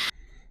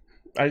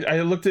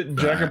 I looked at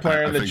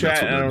Jackerplayer in the think chat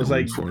that's what and I they're was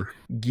going like, for.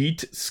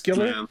 Geet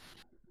Skiller?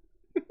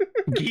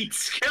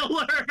 Geats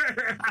Killer.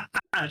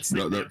 That's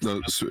No,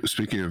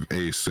 speaking of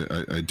Ace,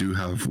 I do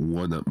have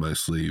one up my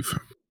sleeve.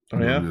 Oh,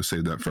 I'm yeah? going to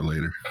save that for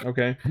later.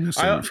 Okay. I'm going to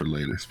save it for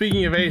later.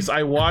 Speaking of Ace,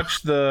 I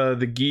watched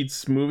the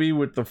Geats movie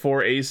with the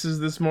 4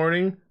 aces this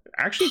morning.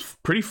 Actually,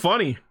 pretty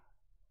funny.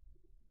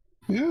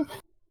 Yeah.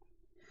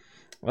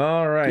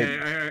 All right.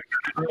 Yeah,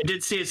 I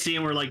did see a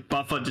scene where like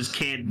Buffa just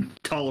can't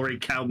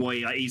tolerate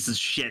Cowboy Ace's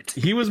shit.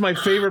 He was my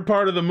favorite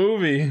part of the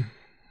movie.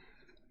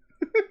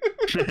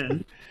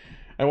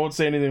 I won't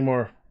say anything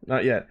more.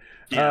 Not yet.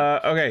 Yeah.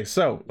 Okay,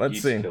 so let's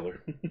Geats see.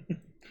 Killer.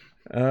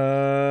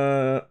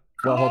 Well,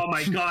 Oh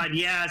my god,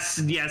 yes,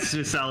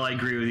 Marcel, I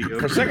agree with you.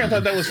 for a second I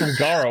thought that was from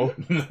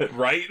Garo.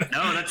 Right?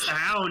 No, that's the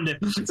Hound.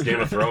 It's Game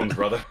of Thrones,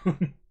 brother.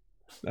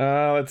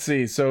 Let's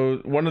see. So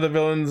one of the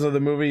villains of the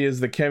movie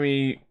is the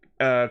Kemi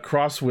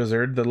Cross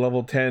Wizard, the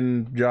level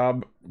 10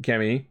 job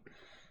Kemi.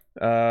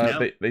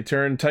 Yep. They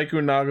turn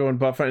Tycoon Nago and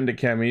Buffa into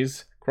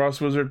Kemis.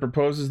 Cross Wizard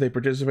proposes they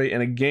participate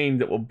in a game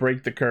that will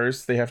break the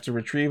curse. They have to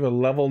retrieve a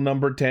level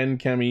number 10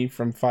 Kemi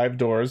from 5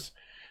 doors.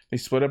 They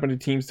split up into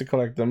teams to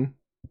collect them.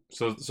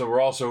 So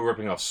we're also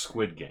ripping off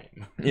Squid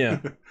Game. Yeah.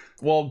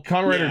 Well,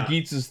 Comrade Yeah.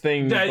 Geats'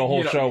 thing, the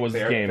whole show was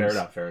fair, games.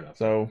 Fair enough.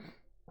 So,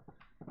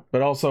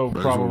 but also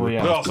But probably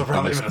But also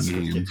probably Best not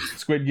Squid Game.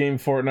 Squid Game,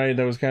 Fortnite.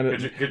 That was kind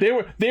of Could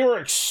they were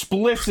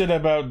explicit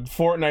about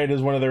Fortnite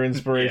as one of their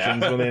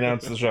inspirations Yeah. when they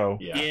announced the show.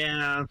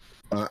 Yeah.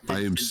 I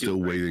am still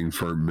waiting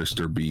for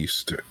Mr.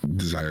 Beast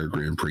Desire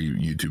Grand Prix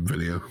YouTube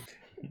video.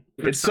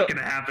 It's not so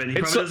gonna happen. He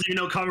it's probably so- doesn't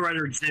even know Kamen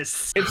Rider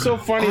exists. it's so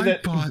funny I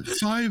that bought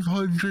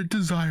 500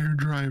 Desire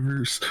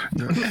drivers.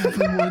 Now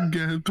everyone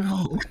get a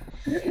belt.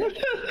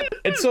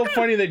 it's so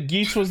funny that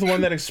Geats was the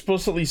one that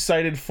explicitly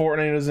cited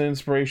Fortnite as an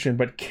inspiration,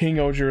 but King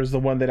Oger is the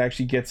one that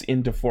actually gets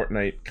into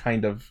Fortnite,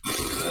 kind of.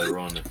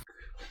 Ironic.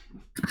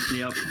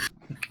 Yep.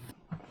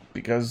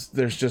 because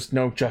there's just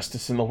no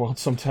justice in the world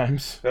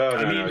sometimes.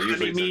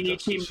 Usually me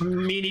it's injustice.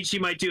 and Ichi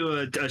might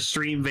do a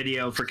stream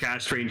video for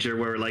Castranger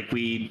where like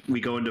we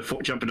go into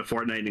jump into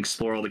Fortnite and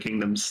explore all the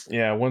kingdoms.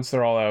 Yeah, once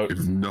they're all out. If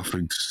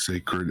nothing's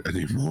sacred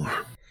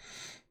anymore.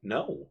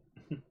 No.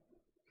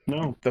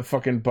 No. The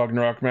fucking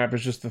Bugnarok map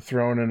is just the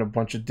throne and a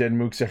bunch of dead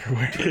mooks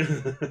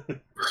everywhere.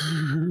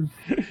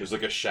 There's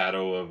like a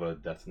shadow of a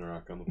Death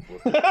Narok on the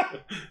floor.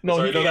 No,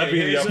 Sorry, that'd be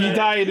the he upper-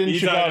 died in He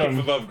died Chicago.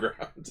 above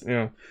ground.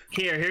 Yeah.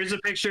 Here's a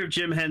picture of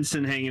Jim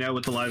Henson hanging out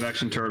with the live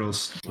action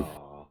turtles.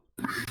 Aw.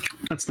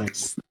 That's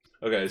nice.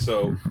 Okay,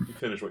 so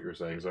finish what you were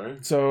saying, sorry.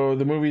 So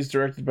the movie's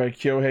directed by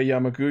Kyohei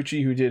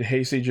Yamaguchi, who did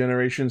Heisei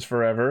Generations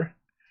Forever.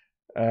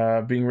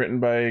 Being written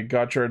by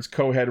Gotchard's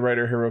co-head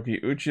writer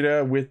Hiroki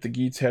Uchida, with the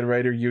Geats head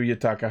writer Yuya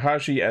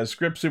Takahashi as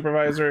script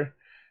supervisor,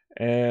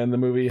 and the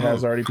movie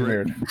has already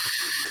great. premiered.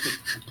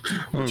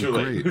 Oh, Too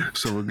late. great.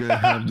 So we're going to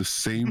have the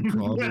same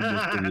problem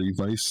with the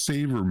Levi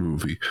Saver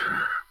movie,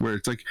 where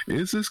it's like,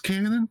 is this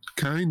canon?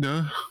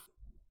 Kinda.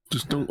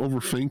 Just don't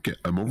overthink it.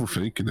 I'm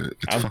overthinking it.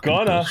 It's I'm fucking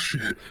gonna.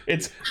 bullshit.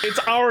 It's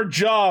our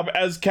job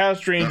as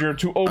Castranger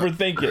to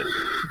overthink it.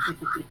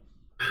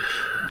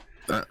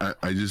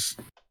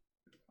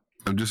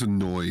 I'm just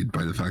annoyed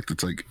by the fact that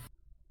it's like,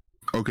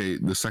 okay,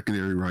 the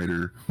secondary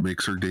writer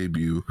makes her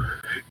debut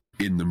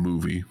in the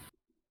movie.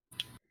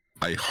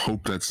 I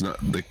hope that's not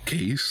the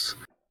case,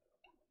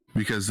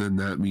 because then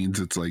that means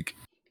it's like,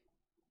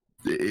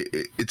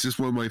 it's just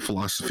one of my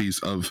philosophies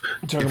of,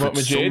 Talking if about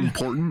it's so Majade?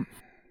 important,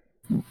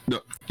 no,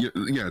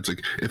 yeah, it's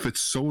like, if it's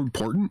so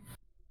important,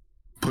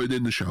 put it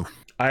in the show.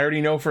 I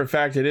already know for a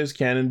fact it is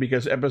canon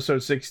because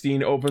episode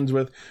 16 opens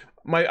with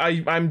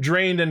I'm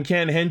drained and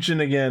can't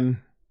henshin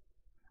again.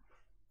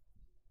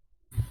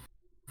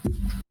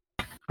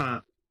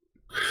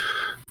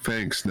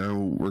 Thanks. Now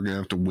we're gonna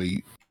have to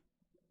wait.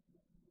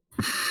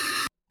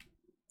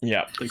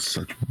 Yeah.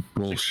 Such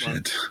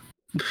bullshit.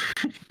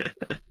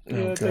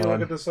 Yeah, take a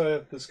look at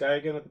this guy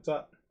again at the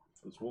top.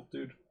 This wolf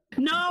dude.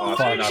 No, Fox,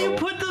 why not did a you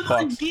wolf. put them Fox.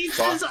 on Geats'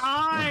 Fox.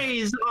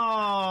 eyes?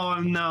 Oh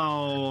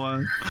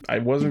no. I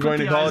wasn't Put going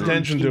to the call eyes on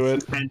attention to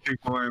it. Geats' entry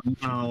form.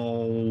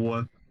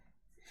 No.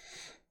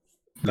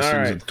 This All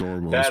thing's right.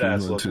 adorable. Badass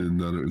Let's move on to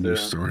another Yeah.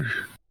 news story.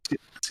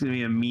 It's gonna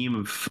be a meme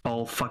of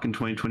all fucking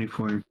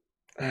 2024.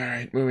 All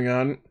right, moving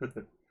on.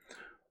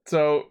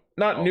 So,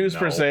 not Oh, news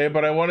per no. se,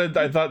 but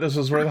I thought this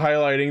was worth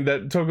highlighting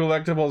that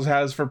Tokollectibles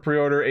has for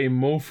pre-order a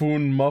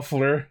Mofun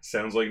muffler.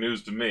 Sounds like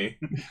news to me.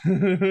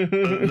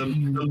 The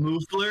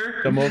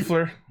Moofler? The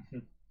muffler.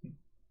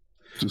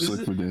 Just This like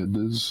is-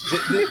 Fernandez.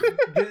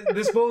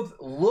 This both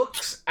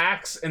looks,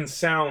 acts, and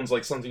sounds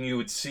like something you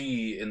would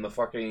see in the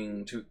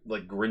fucking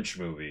Grinch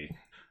movie.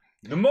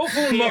 The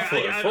Mofo Yeah,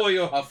 Muffler for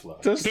your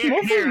Huffler. Does Here,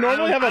 Muffler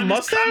normally have a I'm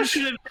mustache?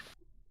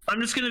 I'm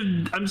just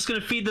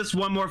gonna feed this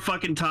one more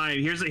fucking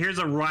time. Here's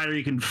a rider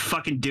you can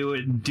fucking do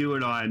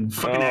it on.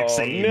 Fucking Oh,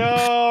 X8.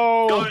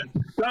 no!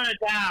 Gun it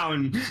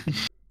down.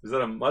 Is that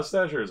a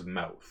mustache or his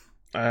mouth?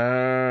 Uh,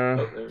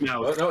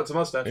 No. Oh, no, it's a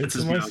mustache. It's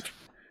his a mouth. must-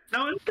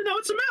 No,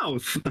 it's a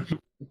mouth.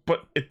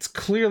 but it's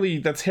clearly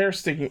that's hair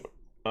sticking.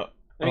 No.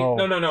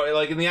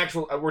 Like in the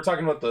actual, we're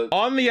talking about the.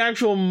 On the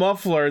actual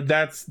muffler,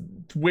 that's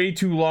way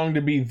too long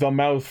to be the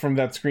mouth from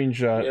that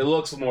screenshot. It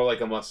looks more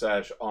like a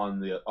mustache on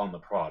the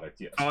product.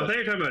 Yes. Oh, I but- thought you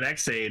were talking about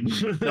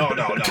X8.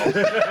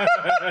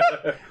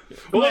 No.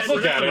 Well, let's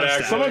look at it.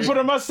 Actually, Someone put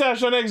a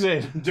mustache on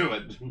Exit. do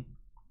it.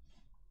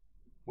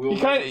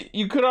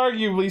 You could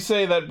arguably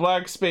say that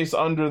black space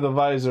under the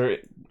visor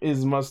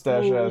is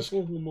mustache-esque.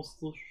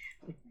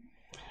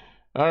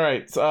 All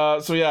right,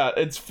 so yeah,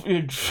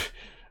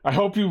 I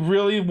hope you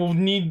really will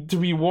need to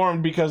be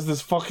warned because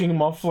this fucking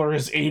muffler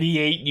is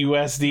 88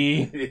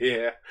 USD.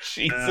 Yeah,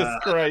 Jesus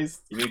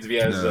Christ. you need to be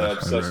as Nah,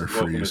 obsessed I'm with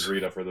gonna Woken as freeze.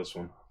 Rita for this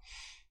one.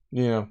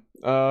 Yeah.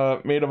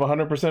 Made of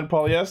 100%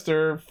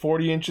 polyester,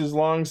 40 inches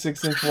long,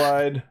 6-inch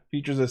wide.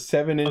 Features a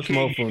 7-inch Okay.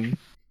 Mofun.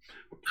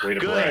 Way to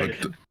Good.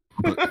 brag.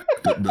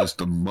 But does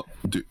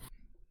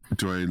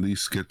do I at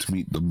least get to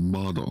meet the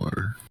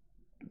modeler?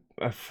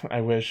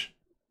 I wish.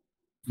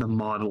 The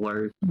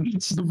modeler.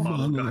 It's the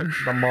modeler.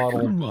 The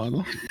model.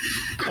 Model.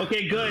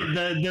 Okay, good.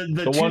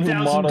 The The one who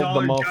modeled the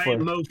 $2,000 muffler.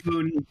 giant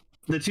Mofun.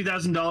 The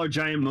 $2,000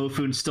 giant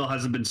Mofun still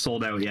hasn't been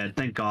sold out yet.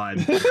 Thank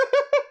God.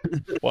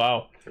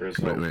 Wow. There is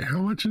no. Wait, how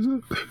much is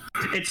it?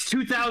 It's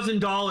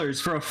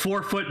 $2,000 for a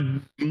 4-foot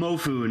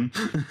Mofun.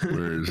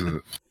 Where is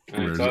it? I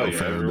Where is tell it? you,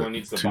 Found everyone it.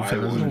 needs to buy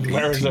one.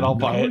 Where is it? I'll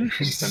buy it.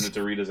 Send it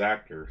to Rita's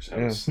actor's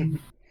house. All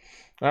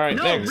right,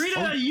 No, next.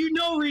 Rita, you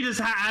know Rita's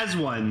has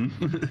one.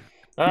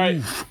 All right.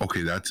 Oof.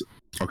 Okay, that's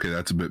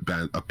a bit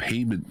bad. A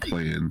payment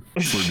plan for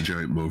the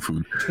giant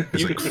Mofun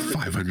is like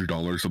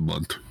 $500 a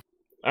month.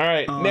 All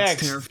right, Oh,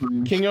 that's next.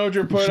 terrifying. King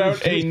Oger put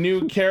out a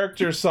new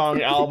character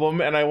song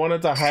album, and I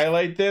wanted to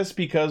highlight this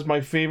because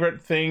my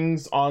favorite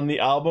things on the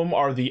album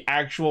are the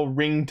actual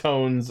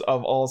ringtones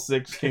of all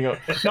 6 King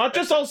Ogers. Not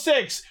just all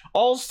 6,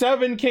 all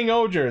 7 King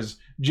Ogers.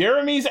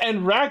 Jeremy's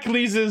and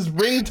Rackley's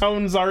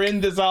ringtones are in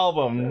this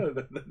album.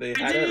 They I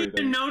had didn't everything.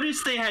 even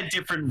notice they had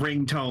different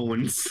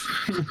ringtones.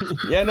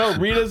 Yeah, no,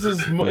 Rita's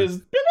is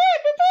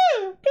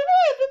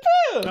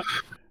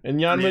And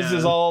Yanma's Yeah.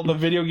 is all the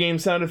video game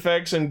sound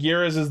effects, and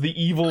Gira's is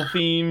the evil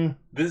theme.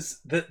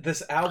 This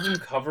album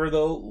cover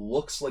though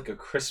looks like a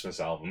Christmas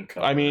album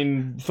cover. I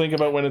mean, think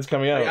about when it's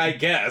coming out. I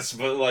guess,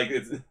 but like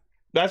it's.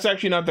 That's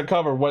actually not the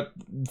cover. What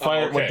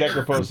okay.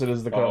 Decker posted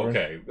is the cover. Oh,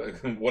 okay.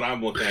 What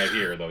I'm looking at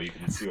here, though, you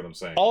can see what I'm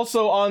saying.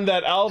 Also on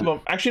that album,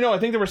 actually no, I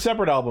think there were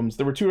separate albums.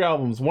 There were 2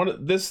 albums.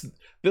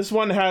 This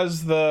one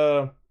has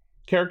the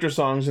character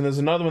songs, and there's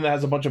another one that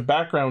has a bunch of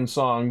background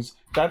songs.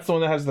 That's the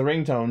one that has the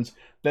ringtones.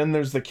 Then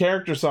there's the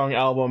character song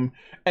album,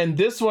 and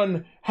this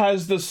one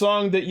has the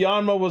song that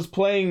Yanma was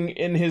playing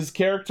in his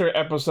character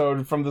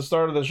episode from the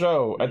start of the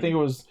show. I think it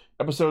was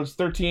episodes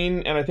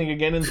 13, and I think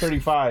again in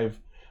 35.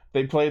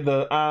 They played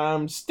the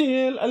 "I'm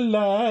Still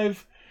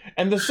Alive,"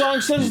 and the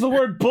song says the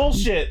word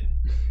bullshit.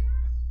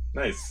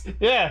 Nice.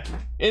 Yeah,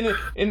 in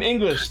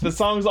English. The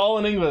song's all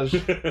in English.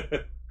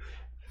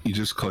 You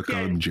just click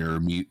on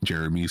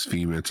Jeremy's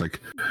theme. It's like,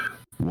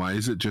 why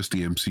is it just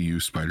the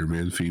MCU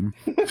Spider-Man theme?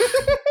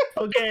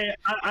 Okay,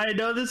 I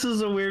know this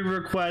is a weird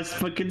request,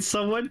 but can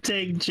someone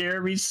take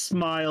Jeremy's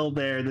smile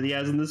there that he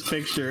has in this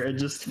picture and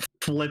just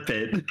flip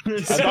it?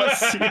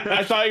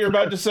 I thought you were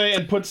about to say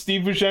and put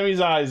Steve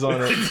Buscemi's eyes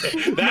on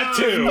it. That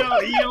too. No,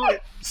 you know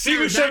what? Steve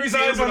Buscemi's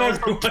eyes on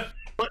everyone.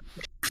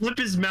 Flip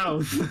his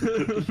mouth.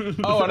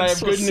 Oh, and I have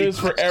good news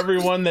for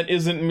everyone that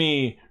isn't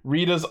me.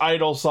 Rita's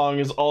Idol song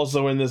is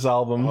also in this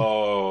album.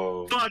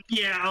 Oh. Fuck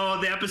yeah! Oh,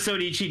 the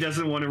episode Ichi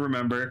doesn't want to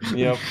remember.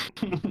 Yep.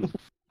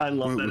 I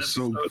love It that was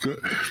episode. so good.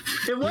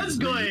 It was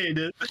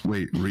good.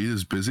 Wait,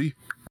 Rita's busy?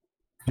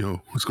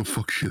 Yo, let's go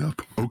fuck shit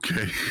up.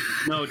 Okay.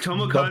 No, The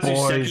Tomokazu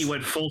boys. Seki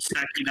went full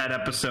Seki that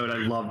episode. I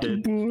loved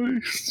it.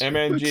 Boys.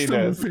 MNG That's still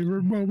my does.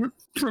 favorite moment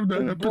from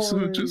that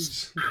episode.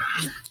 Just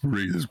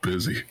Rita's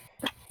busy.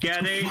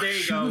 Yeah, there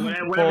you go. When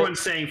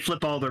everyone's saying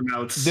flip all their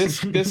mouths.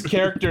 This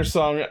character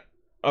song.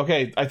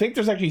 Okay, I think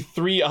there's actually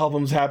 3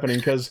 albums happening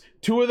because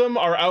 2 of them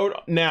are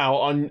out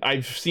now.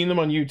 I've seen them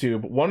on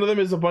YouTube. One of them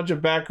is a bunch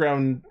of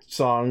background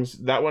songs.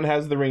 That one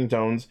has the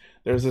ringtones.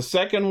 There's a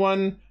second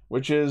one,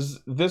 which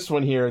is this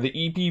one here, the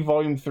EP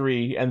Volume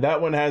 3, and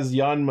that one has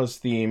Yanma's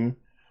theme.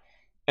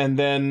 And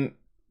then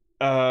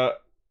I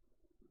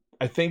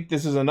think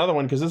this is another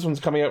one because this one's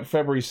coming out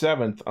February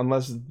 7th,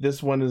 unless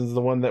this one is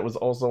the one that was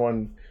also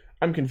on.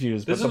 I'm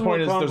confused, but the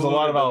point is there's a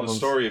lot of albums. The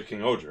story of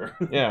King Oger.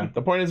 Yeah,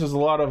 the point is there's a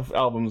lot of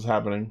albums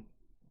happening.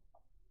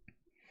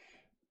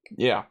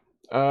 Yeah.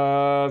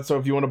 So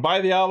if you want to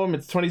buy the album,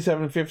 it's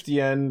 27.50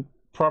 yen,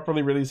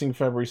 properly releasing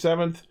February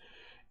 7th.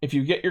 If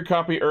you get your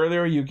copy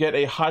earlier, you get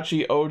a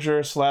Hachi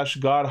Oger /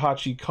 God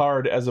Hachi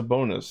card as a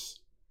bonus.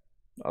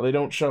 They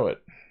don't show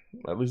it.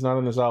 At least not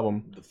in this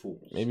album. The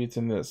Fools. Maybe it's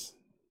in this.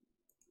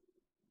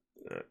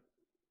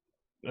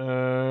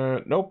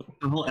 Nope.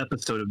 The whole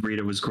episode of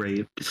Rita was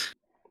great.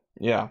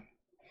 Yeah.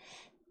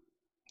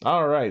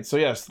 All right. So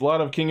yes, a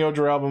lot of King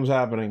Oger albums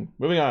happening.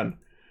 Moving on.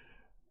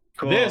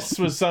 Cool. This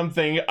was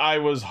something I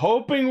was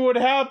hoping would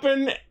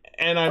happen,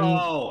 and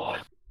I'm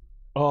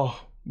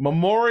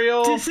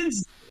Memorial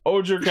Since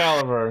Oger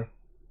Caliber.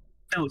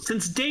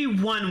 since day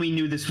one, we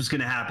knew this was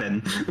going to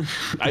happen.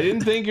 I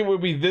didn't think it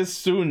would be this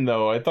soon,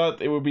 though. I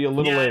thought it would be a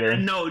little later.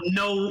 No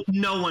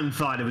one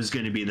thought it was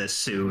going to be this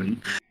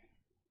soon.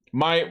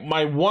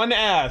 My one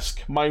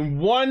ask.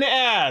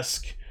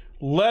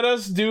 Let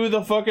us do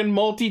the fucking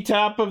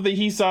multi-tap of the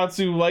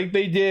Hisatsu like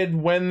they did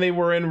when they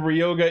were in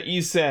Ryoga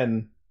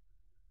Isen.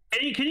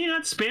 Hey, can you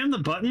not spam the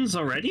buttons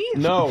already?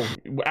 No,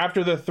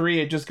 after the 3,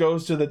 it just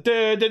goes to the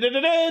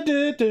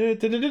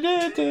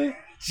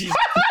Jeez.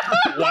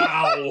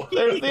 Wow.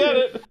 There's the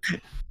edit.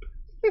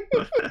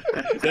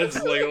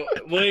 That's like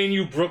laying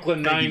you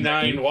Brooklyn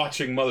Nine-Nine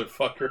watching,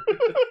 motherfucker.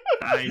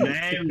 I know.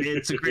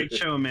 It's a great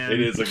show, man. It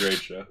is a great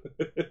show.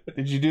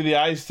 Did you do the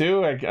eyes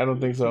too? I don't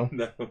think so.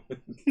 No.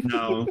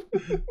 No.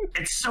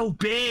 It's so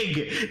big.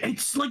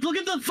 It's like, look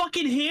at the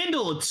fucking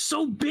handle. It's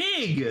so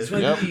big. It's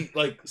meant to be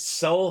like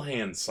cell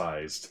hand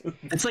sized.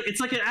 It's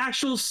like an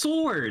actual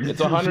sword. It's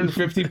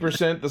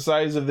 150% the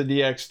size of the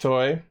DX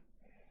toy.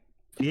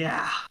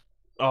 Yeah.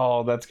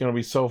 Oh, that's gonna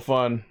be so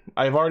fun.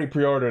 I've already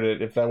pre-ordered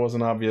it. If that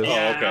wasn't obvious.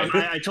 Yeah,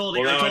 okay. I told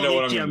Well, now I know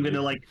what Ichi I'm I'm gonna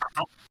gonna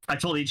do. I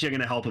told Ichi I'm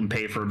gonna help him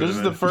pay for a bit This is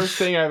of the it. first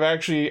thing I've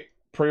actually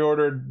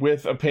pre-ordered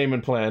with a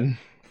payment plan.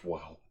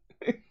 Wow.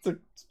 It's expensive.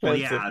 Well,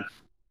 yeah. How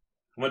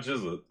much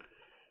is it?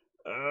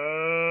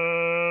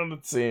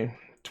 Let's see,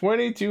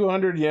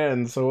 2,200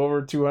 yen, so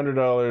over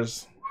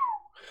 $200.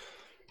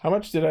 How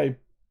much is it on I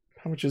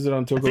think it was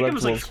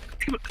Tokolectables?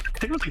 I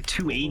think it was like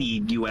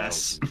 280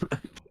 US.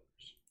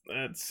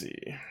 Let's see.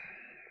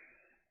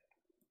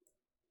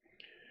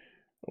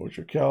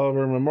 Ultra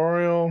Caliber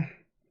Memorial.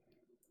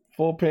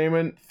 Full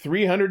payment,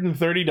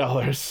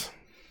 $330.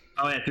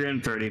 Oh yeah,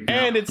 330.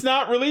 And it's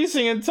not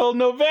releasing until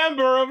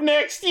November of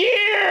next Are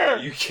year!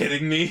 you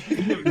kidding me?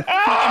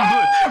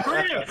 Ah!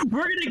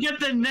 we're gonna get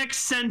the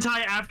next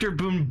Sentai after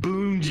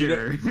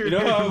Boonboomger. You know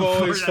how I've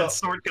always that felt-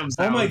 sword comes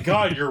Oh out. my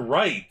god, you're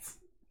right.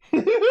 By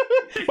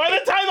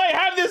the time I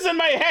have this in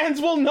my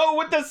hands, we'll know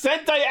what the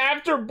Sentai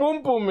after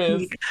Boom Boom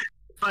is.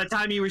 By the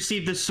time you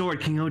receive this sword,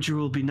 King Oger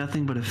will be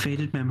nothing but a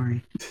faded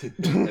memory. And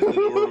then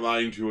it'll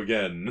remind you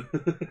again.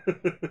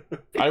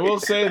 I will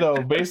say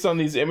though, based on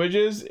these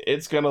images,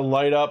 it's gonna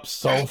light up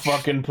so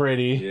fucking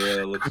pretty.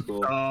 Yeah, it looks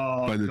cool.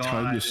 Oh, By the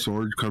time the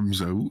sword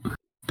comes out,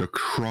 the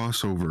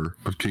crossover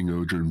of King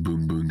Oger and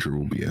Boonboomger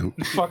will be out.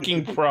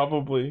 Fucking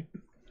probably.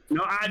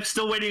 No, I'm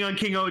still waiting on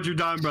King Oger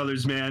Dawn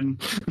Brothers, man.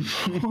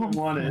 I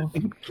want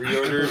it.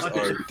 Pre-orders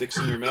are dicks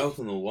in your mouth,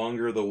 and the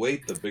longer the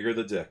wait, the bigger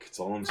the dick. That's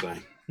all I'm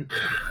saying.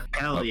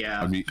 Hell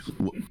yeah. I mean,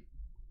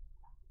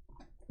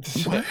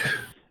 what?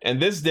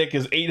 And this dick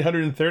is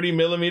 830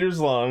 millimeters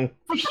long.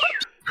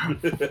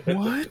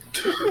 What?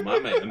 My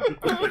man.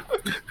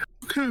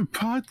 What kind of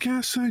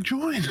podcast did I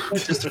join?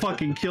 That just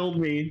fucking killed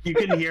me. You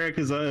couldn't hear it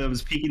because I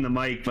was peeking the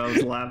mic, but I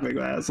was laughing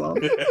my ass off.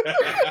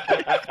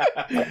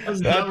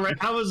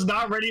 I was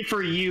not ready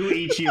for you,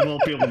 Ichi, of all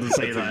people, to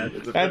say that.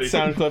 That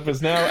sound clip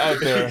is now out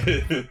there.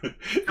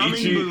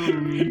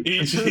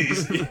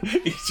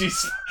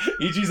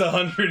 Ichi's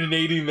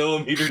 180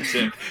 millimeter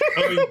dick.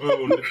 Coming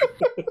boon.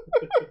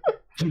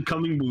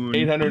 Coming boon.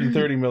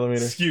 830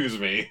 millimeters. Excuse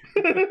me.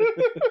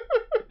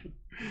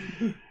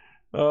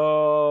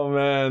 Oh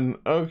man.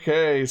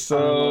 Okay,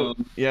 so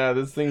yeah,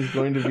 this thing's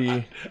going to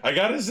be. I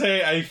gotta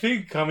say, I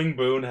think Coming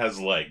Boon has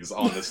legs.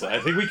 Honestly, I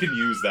think we can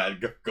use that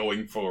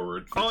going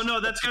forward. Oh no,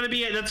 that's gotta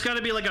be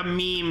like a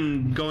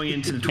meme going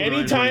into the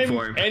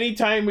 2024.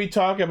 Anytime we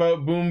talk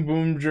about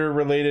Boonboomger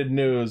related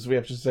news, we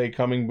have to say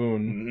Coming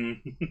Boon.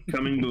 Mm-hmm.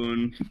 Coming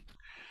Boon.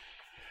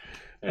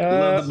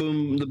 Love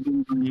the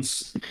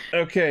booms.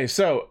 Okay,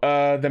 so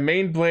the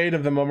main blade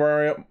of the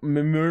Memorial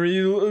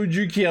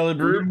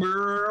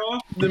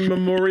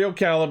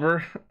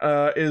Caliber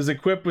is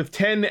equipped with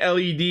 10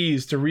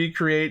 LEDs to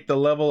recreate the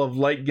level of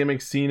light gimmick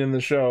seen in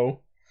the show.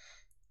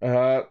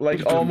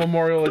 Like all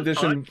Memorial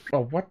Edition.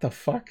 Oh, what the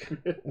fuck?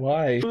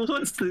 Why?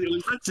 Is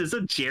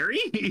that Jerry?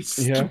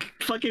 Yeah.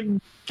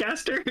 Fucking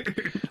caster.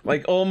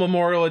 Like all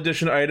Memorial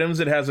Edition items,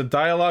 it has a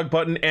dialogue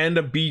button and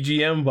a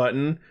BGM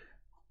button.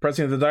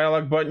 Pressing the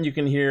dialogue button, you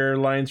can hear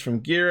lines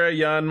from Gira,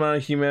 Yanma,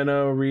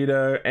 Himeno,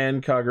 Rita,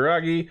 and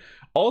Kaguragi.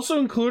 Also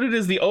included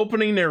is the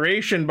opening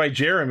narration by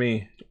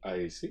Jeremy.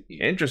 I see.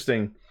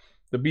 Interesting.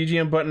 The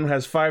BGM button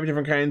has 5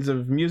 different kinds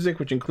of music,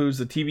 which includes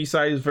the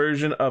TV-sized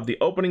version of the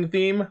opening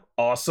theme.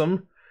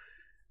 Awesome.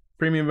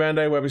 Premium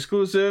Bandai web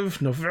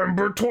exclusive,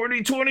 November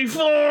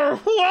 2024.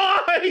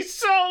 Why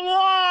so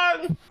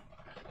long?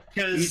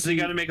 Because they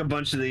got to make a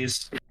bunch of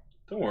these.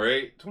 Don't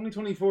worry,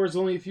 2024 is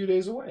only a few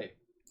days away.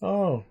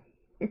 Oh.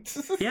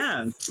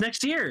 Yeah, it's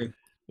next year.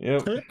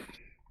 Yep.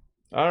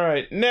 All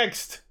right,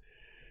 next.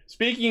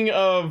 Speaking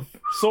of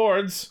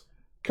swords,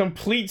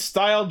 complete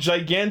style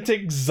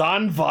gigantic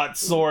Zanvat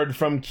sword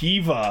from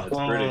Kiva.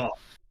 That's pretty.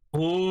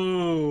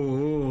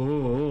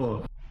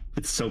 Oh,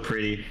 it's so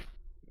pretty.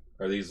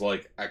 Are these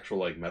like actual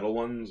like metal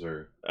ones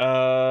or?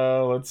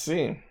 Let's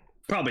see.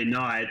 Probably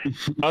not.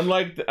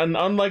 Unlike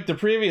the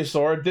previous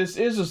sword, this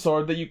is a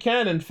sword that you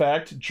can in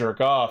fact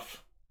jerk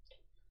off.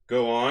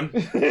 Go on.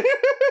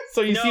 So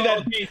you see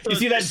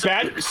that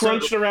bat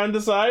crunched around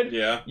the side?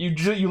 Yeah. You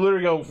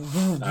literally go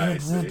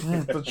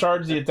to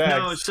charge the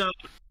attacks.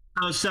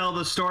 No, so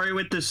the story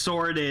with the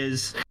sword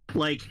is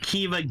like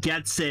Kiva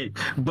gets it,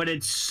 but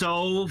it's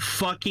so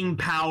fucking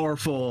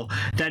powerful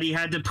that he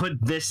had to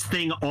put this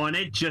thing on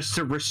it just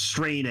to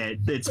restrain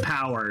its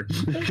power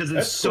because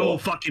it's so cool.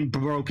 fucking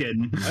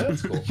broken.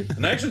 That's cool.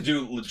 And I actually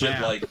do legit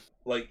Yeah.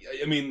 like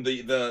I mean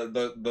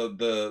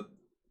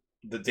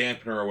the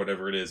dampener or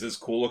whatever it is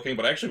cool looking,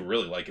 but I actually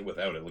really like it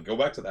without it. Like, go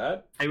back to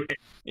that.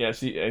 Yeah,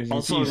 see, as you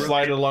Also, see, you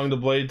slide it along the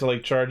blade to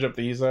like charge up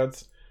the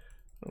ESATs.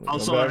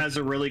 Also, it has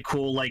a really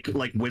cool like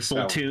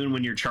whistle tune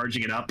when you're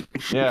charging it up.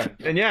 Yeah,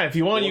 and yeah, if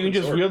you want, you can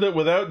just wield it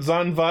without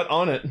Zanvat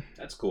on it.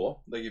 That's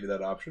cool. They give you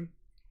that option.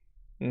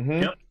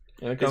 Mm-hmm. Yep.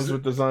 And it comes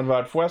with the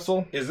Zanvat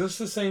Fwessel. Is this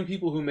the same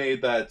people who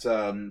made that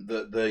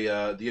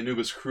the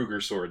Anubis Kruger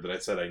sword that I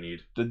said I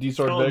need? The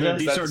D-Sword Oh, Vega? the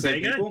D-Sword Is that the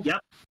same Vega? people?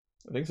 Yep.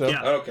 I think so.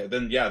 Yeah. Okay,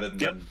 then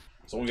then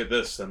so when we get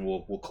this, then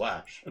we'll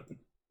clash.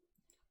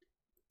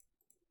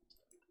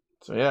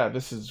 So yeah,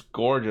 this is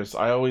gorgeous.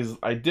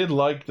 I did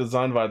like the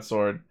Zanvat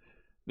sword.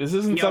 This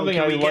isn't Yo, something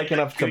can I we like get-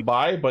 enough to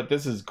buy, but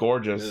this is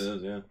gorgeous. It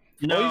is, yeah.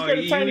 No, he's got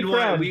a tiny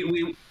crown.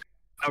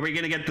 Are we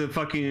gonna get the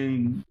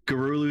fucking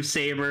Garulu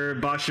Saber,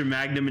 Boscher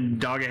Magnum, and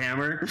Dogga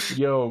Hammer?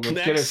 Yo, let's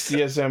get a Next.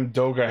 CSM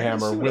Doga I hammer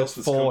see what with else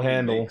this full company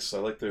handle. makes. I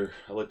like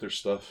their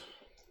stuff.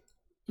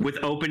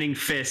 With opening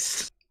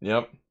fists.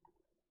 Yep.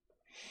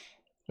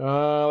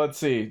 Let's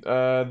see.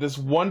 This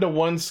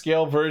 1:1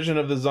 scale version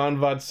of the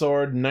Zanvat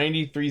sword,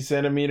 93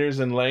 centimeters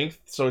in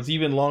length, so it's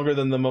even longer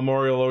than the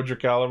Memorial Oger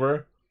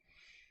caliber.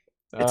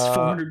 It's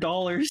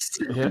 $400.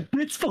 yeah.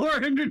 It's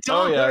 $400.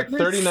 Oh yeah,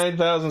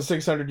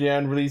 39,600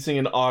 yen, releasing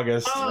in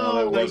August.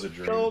 Oh, that was a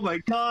dream. Oh my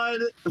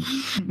god.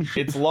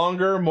 It's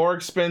longer, more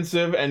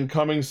expensive, and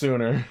coming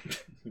sooner.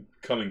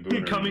 Coming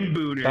booner. Coming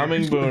booner.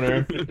 Coming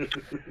booner.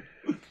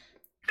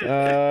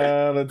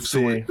 Let's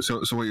see.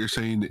 So what you're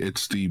saying?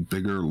 It's the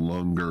bigger,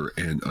 longer,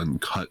 and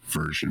uncut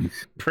version.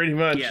 Pretty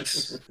much.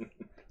 Yes.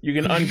 You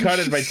can uncut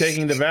it by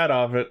taking the VAT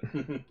off it.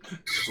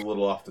 Just a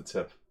little off the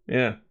tip.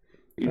 Yeah.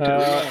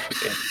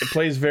 It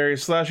plays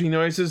various slashing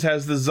noises,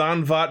 has the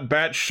Zonvat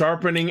bat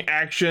sharpening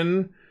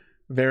action.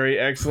 Very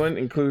excellent.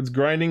 Includes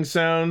grinding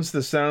sounds,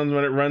 the sound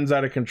when it runs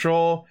out of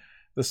control,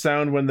 the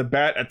sound when the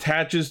bat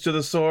attaches to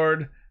the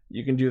sword.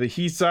 You can do the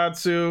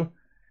Hisatsu.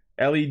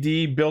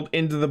 LED built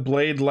into the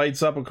blade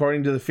lights up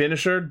according to the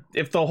finisher.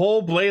 If the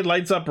whole blade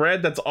lights up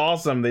red, that's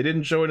awesome. They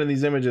didn't show it in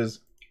these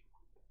images.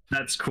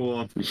 That's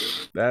cool.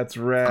 That's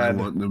rad. I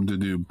want them to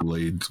do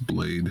Blade's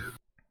Blade.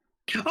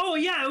 Oh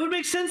yeah, it would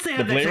make sense they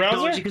have The that blade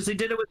technology rouser? because they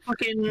did it with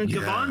fucking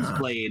Gavon's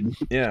blade.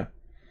 Yeah.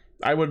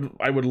 I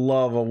would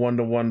love a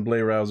 1-to-1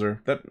 blade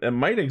rouser. That it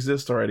might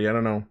exist already, I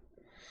don't know.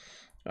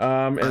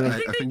 And I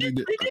think they did.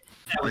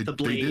 That with the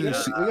They blade. did a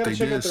C- We gotta they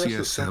check did a out the rest of the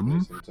CSM.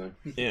 company sometime.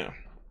 yeah.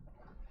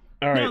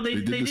 All right. No, they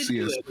They did did the do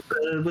CS it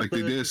with Like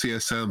they did a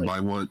CSM, but I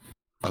want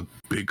a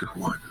bigger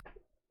one.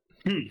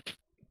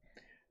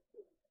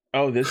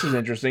 Oh, this is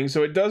interesting.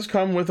 So it does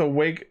come with a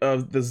wake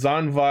of the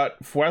Zonvat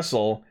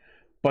Fuessel,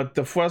 but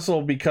the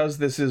Fuessel, because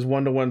this is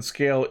 1-to-1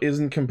 scale,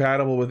 isn't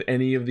compatible with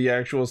any of the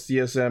actual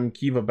CSM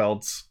Kiva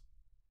belts.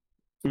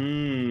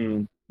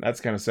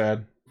 That's kind of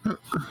sad.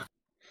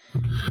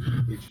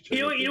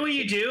 You know what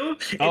you do?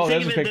 Oh,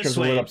 Think there's a of it picture this of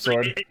the lit way. up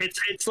sword.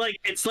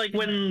 It's like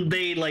when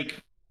they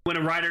when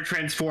a rider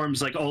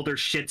transforms, like all their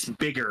shit's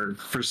bigger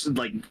for so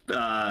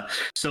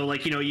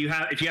like you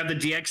have if you have the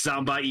DX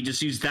Zombot, you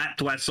just use that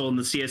Dwessel and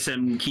the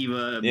CSM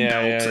Kiva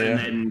belt,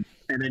 and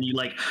then you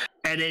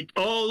edit.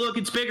 Oh look,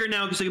 it's bigger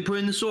now because I can put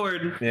in the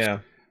sword. Yeah.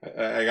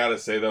 I gotta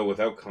say though,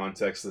 without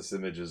context, this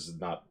image is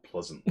not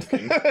pleasant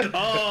looking.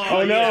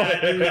 Oh, no.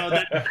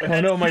 Yeah,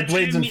 Oh no, my that's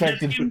blade's giving me-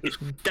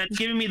 infected. That's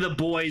giving me the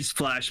boys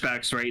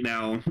flashbacks right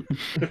now.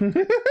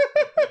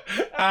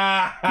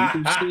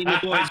 Ah. Seeing the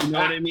boys, you know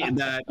what I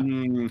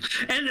mean?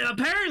 And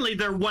apparently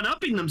they're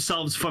one-upping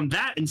themselves from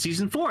that in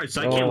season 4,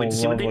 so I can't wait to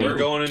see what they lovely. We're do.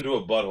 going into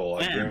a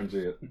butthole, I Yeah. guarantee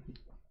it.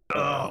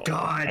 Oh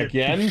God!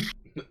 Again?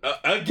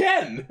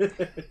 Again!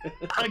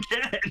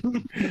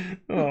 Again!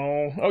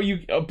 Oh, you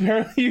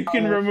apparently you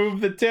can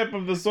remove the tip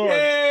of the sword.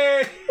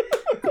 Yay!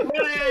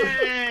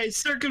 Hey,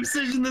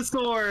 circumcision the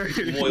sword.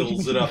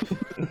 Moils it up.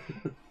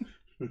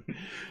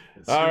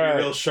 It's gonna be a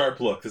real sharp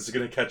look. This is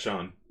gonna catch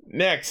on.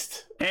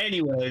 Next,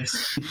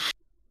 Anyways,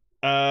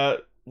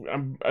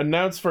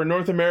 announced for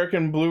North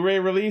American Blu-ray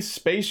release,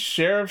 Space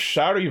Sheriff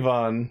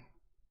Charivan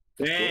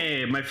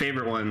hey, my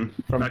favorite one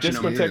from Actually,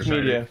 no, Discotech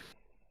Media.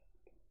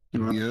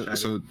 Yeah,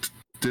 so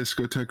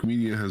Discotech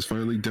Media has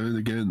finally done it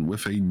again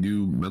with a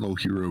new Metal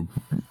Hero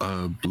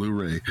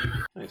Blu-ray,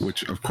 Nice.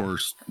 which of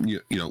course, you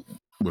know,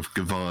 with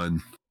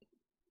Gavon,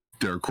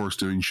 they're of course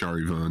doing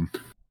Charivan,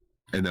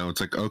 and now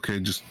it's like, okay,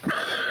 just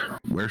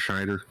wear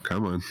Scheider,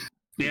 come on.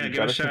 Yeah, give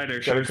Gotta a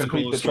Scheider. Gotta Scheider's the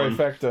complete the coolest one.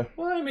 trifecta.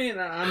 Well, I mean,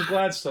 I'm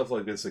glad stuff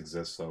like this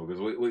exists, though, because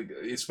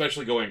we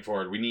especially going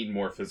forward, we need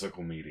more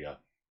physical media.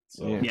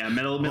 So Yeah. Yeah,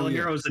 Metal yeah.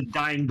 Hero is a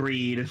dying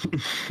breed.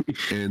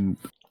 And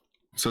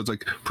so it's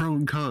like pro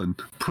and con.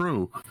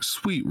 Pro,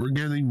 sweet, we're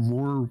getting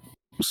more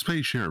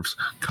space sheriffs.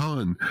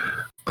 Con,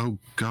 oh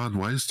god,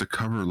 why does the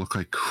cover look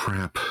like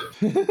crap?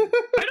 I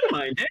don't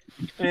mind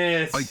it.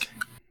 it's, Like,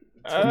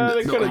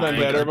 They could have done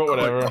better, but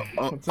whatever.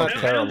 It's not I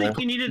don't terrible. think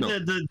you needed No.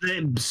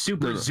 the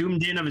super No.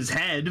 zoomed in of his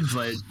head,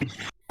 but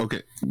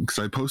okay, because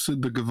I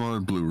posted the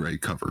Gavon Blu-ray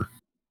cover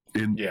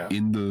in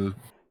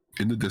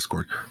the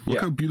Discord. Look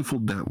Yeah. how beautiful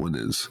that one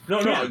is.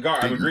 no, Gar,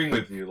 I'm agreeing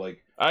with you.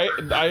 Like,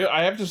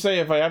 I have to say,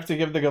 if I have to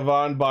give the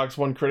Gavon box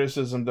one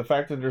criticism, the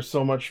fact that there's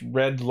so much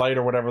red light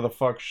or whatever the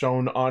fuck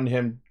shown on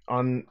him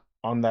on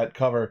that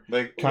cover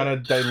kind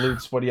of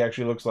dilutes what he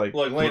actually looks like.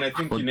 Like Lane, I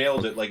think you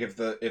nailed it. Like if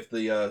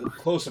the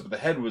close up of the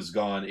head was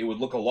gone, it would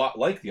look a lot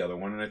like the other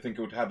one, and I think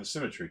it would have a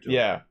symmetry to it.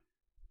 Yeah.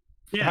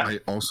 yeah. I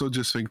also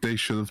just think they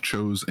should have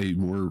chose a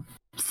more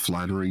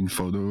flattering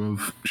photo of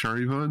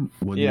Charivan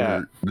when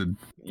Yeah. the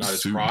Not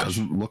his suit crotch.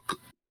 doesn't look.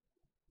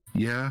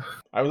 Yeah,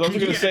 I was also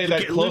going to say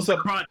that close up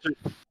Crotch.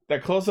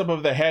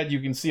 of the head, you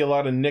can see a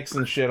lot of nicks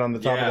and shit on the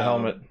top of the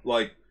helmet.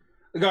 Like,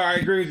 Gar, I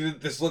agree with you.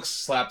 This looks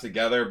slapped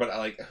together, but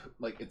I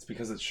like it's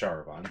because it's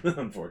Charivan,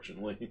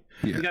 unfortunately.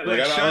 yeah. We got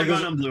Like, I like Charivan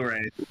this- on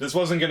Blu-ray. This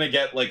wasn't gonna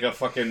get like a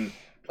fucking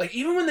like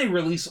even when they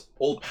release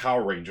old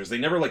Power Rangers, they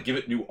never like give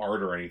it new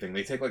art or anything.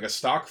 They take like a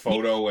stock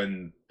photo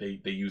and they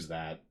use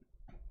that.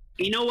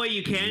 You know what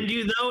you can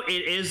do though?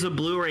 It is a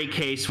Blu-ray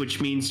case, which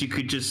means you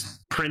could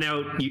just print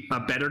out a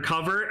better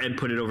cover and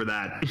put it over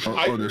that.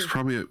 There's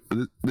probably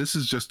this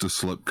is just a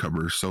slip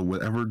cover, so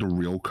whatever the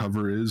real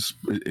cover is,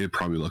 it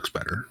probably looks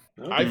better.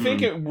 I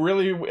think it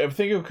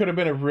could have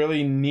been a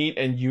really neat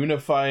and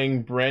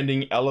unifying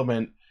branding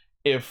element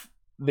if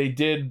they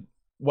did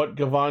what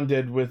Gavon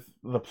did with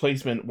the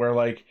placement, where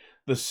like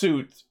the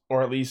suit,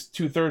 or at least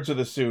 2/3 of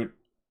the suit,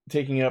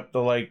 taking up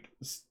the like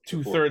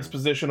 2/3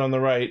 position on the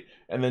right,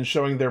 and then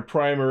showing their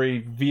primary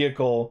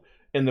vehicle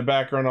in the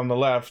background on the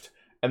left,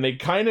 And they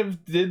kind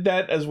of did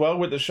that as well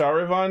with the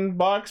Charivan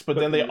box, but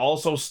then they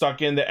also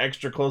stuck in the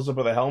extra close-up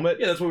of the helmet.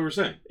 Yeah, that's what we were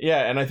saying.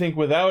 Yeah, and I think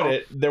without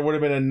it, there would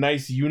have been a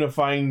nice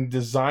unifying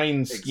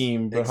design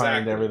scheme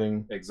behind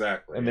everything.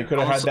 Exactly. And they could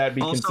have had that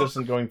be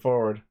consistent going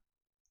forward.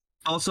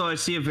 Also, I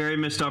see a very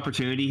missed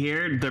opportunity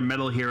here. They're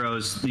Metal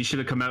Heroes. These should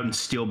have come out in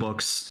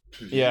steelbooks.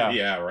 Yeah.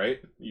 Yeah,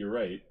 right? You're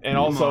right. And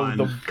Come also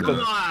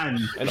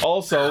on. And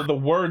also the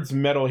words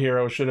Metal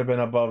Hero should have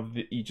been above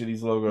each of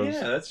these logos.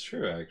 Yeah, that's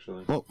true,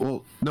 actually.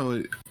 Well,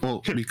 no,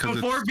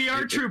 because Before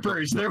VR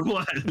Troopers, there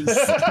was.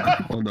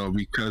 Well, no,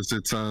 because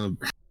it's a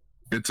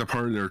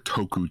part of their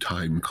Toku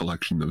Time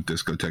collection of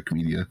Discotech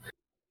Media.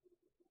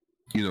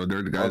 You know,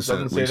 they're the guys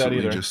that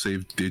recently just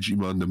saved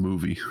Digimon the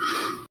movie.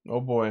 Oh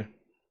boy.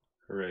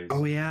 Hooray.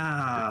 Oh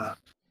yeah.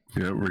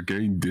 Yeah, we're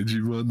getting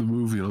Digimon the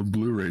movie on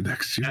Blu-ray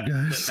next year,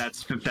 guys.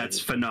 That's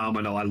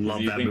phenomenal. I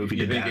love that movie.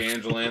 You think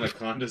Angela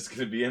Anaconda's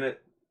gonna be in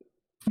it?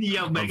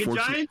 Yeah, Mega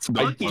Giants?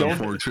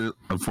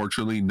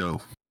 Unfortunately,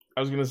 no.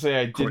 I was gonna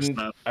say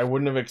I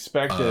wouldn't have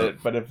expected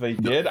it, but if they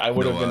did, I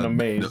would have been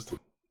amazed.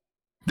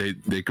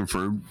 They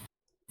confirmed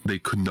they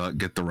could not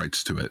get the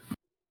rights to it.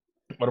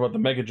 What about the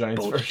Mega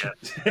Giants version?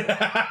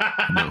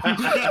 No.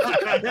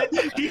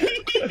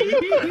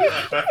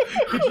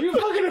 Could you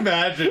fucking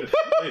imagine?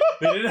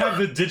 They didn't have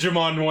the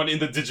Digimon one in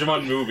the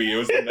Digimon movie. It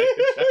was the Mega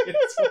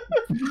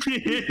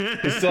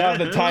Giants. They still have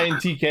the Ty and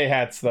TK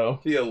hats, though.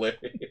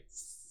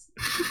 Hilarious.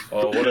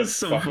 Oh, what a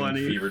so fucking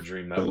funny. fever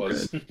dream that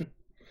was.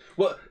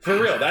 Well, for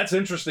real, that's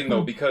interesting,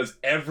 though, because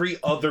every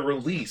other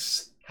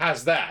release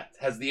has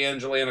the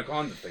Angela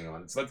Anaconda thing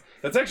on it. So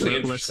that's actually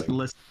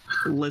interesting.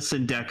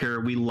 Listen, Decker,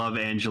 we love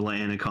Angela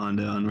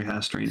Anaconda on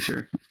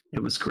Castranger.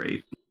 It was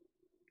great.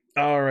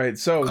 All right,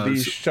 so the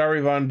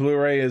Charivan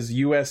Blu-ray is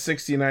US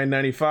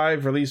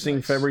 $69.95,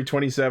 releasing February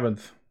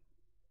 27th.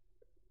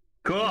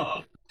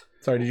 Cool.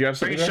 Sorry, did you have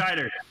something? Bring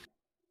Scheider.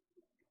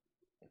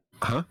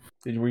 Huh?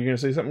 Were you gonna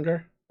say something,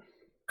 Gar?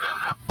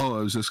 Oh,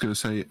 I was just gonna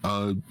say,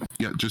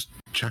 just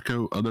check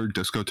out other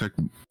Discotech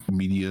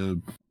Media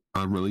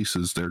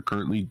releases. They're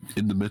currently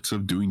in the midst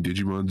of doing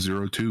Digimon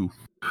 02.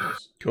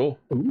 Cool.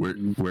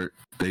 Where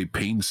they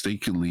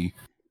painstakingly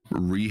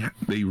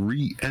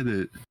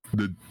re-edit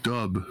the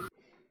dub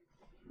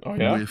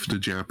with the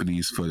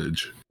Japanese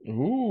footage.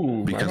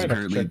 Ooh, because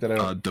apparently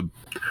the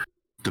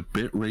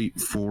bit rate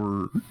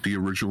for the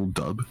original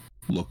dub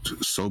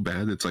looked so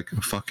bad. It's like,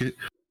 fuck it.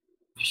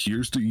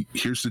 Here's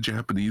the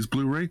Japanese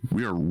Blu-ray.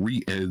 We are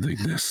re-editing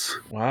this.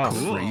 Wow.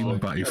 Frame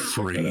by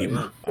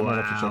frame.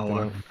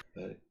 Wow.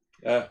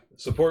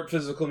 Support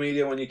physical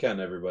media when you can,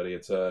 everybody.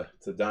 It's a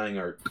dying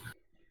art.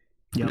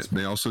 Yep. Yeah,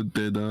 they also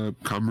did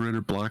Kamen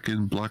Rider Black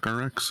and Black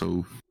RX,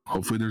 so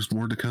hopefully there's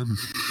more to come.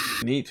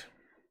 Neat.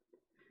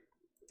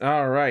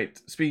 All right.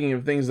 Speaking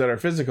of things that are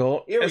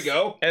physical, here we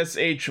go.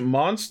 SH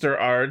Monster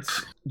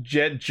Arts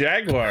Jet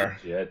Jaguar.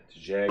 Jet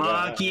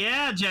Jaguar. Fuck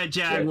yeah, Jet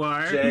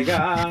Jaguar. Jet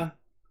Jaguar.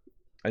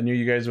 I knew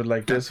you guys would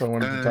like this, so I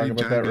wanted to talk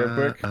about that real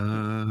quick.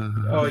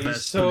 Oh,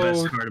 he's so the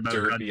best part about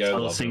dirty.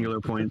 little singular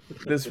point.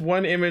 This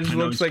one image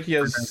looks like he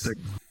has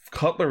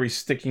cutlery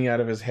sticking out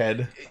of his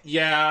head.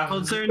 Yeah. Oh,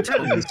 it's their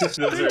antennas. Those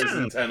are his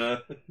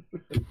antenna.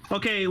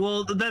 Okay,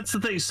 well, that's the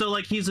thing. So,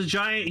 like, he's a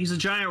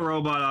giant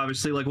robot,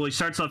 obviously. Like, well, he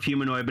starts off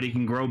humanoid, but he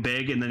can grow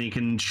big, and then he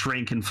can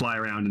shrink and fly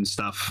around and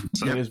stuff.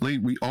 So, yeah,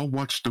 we all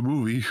watched the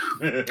movie.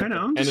 I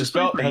know. And his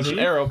belt has an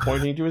arrow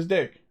pointing to his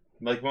dick.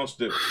 Like most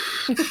do.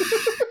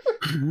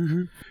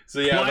 So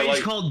yeah, why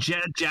he's called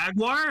Jet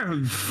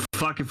Jaguar?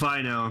 Fuck if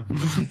I know.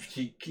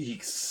 he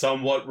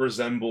somewhat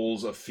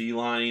resembles a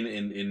feline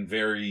in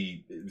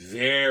very,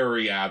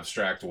 very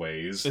abstract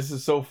ways. This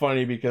is so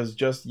funny because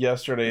just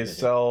yesterday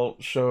Cell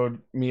showed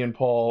me and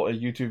Paul a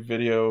YouTube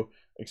video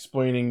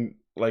explaining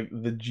like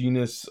the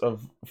genus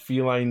of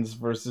felines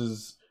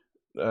versus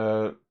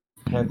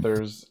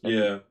panthers.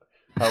 Yeah.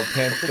 How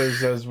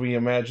panthers as we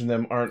imagine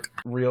them aren't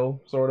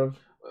real, sort of.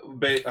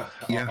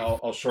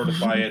 I'll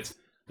shortify it.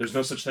 There's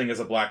no such thing as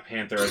a black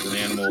panther as an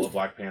animal. A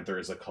black panther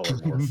is a color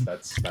morph.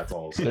 That's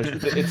all.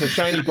 It's a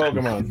shiny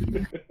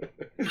Pokemon.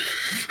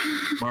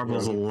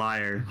 Marvel's a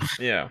liar.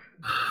 Yeah.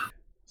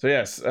 So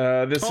yes,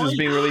 this is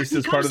being released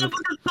as part of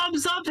the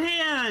thumbs up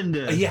hand.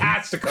 He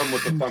has to come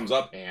with the thumbs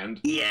up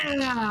hand.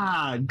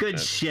 Yeah, good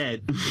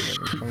shit.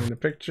 Find the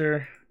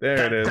picture.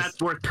 There it is.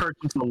 That's worth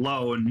purchase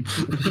alone.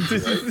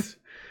 Right?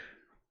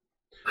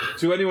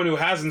 To anyone who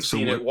hasn't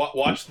seen it,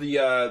 watch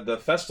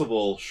the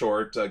festival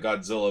short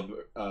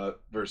Godzilla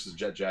versus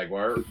Jet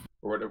Jaguar,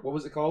 or what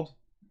was it called?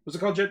 Was it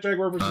called Jet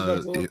Jaguar versus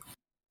Godzilla?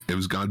 It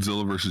was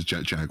Godzilla versus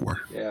Jet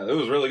Jaguar. Yeah, it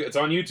was really good. It's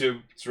on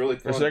YouTube. It's really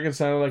fun. For a second, it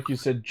sounded like you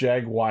said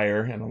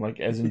Jaguar, and I'm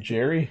like, as in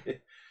Jerry?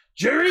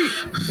 Jerry!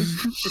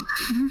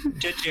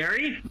 Jet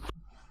Jerry?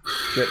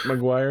 Jet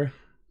Maguire?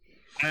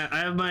 I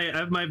have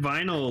my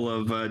vinyl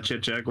of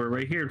Jet Jaguar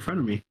right here in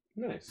front of me.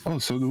 Nice. Oh,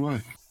 so do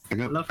I. I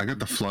got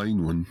the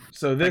flying one.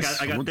 So this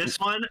I got this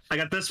one. I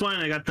got this one,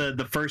 and I got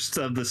the first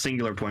of the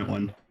singular point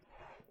one.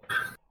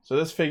 So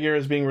this figure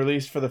is being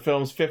released for the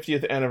film's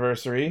 50th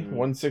anniversary,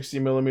 160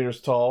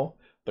 millimeters tall,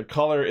 The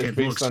color is It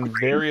based looks on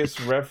great. various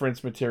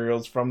reference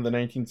materials from the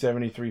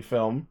 1973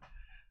 film.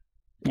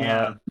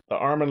 Yeah. The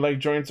arm and leg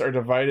joints are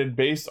divided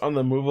based on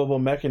the movable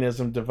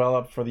mechanism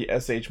developed for the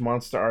SH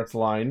Monster Arts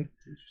line.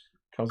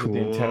 Comes with the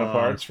antenna Cool.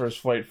 parts for its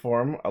flight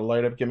form, a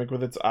light-up gimmick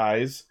with its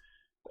eyes,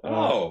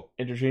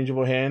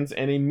 interchangeable hands,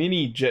 and a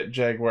mini Jet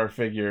Jaguar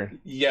figure.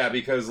 Yeah,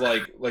 because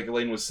like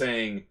Elaine was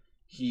saying,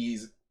 he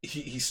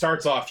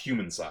starts off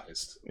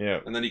human-sized.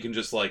 Yeah. And then he can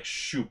just like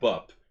shoot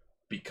up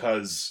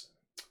because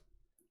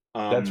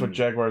That's what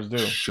Jaguars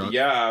do.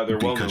 Yeah, they're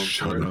well known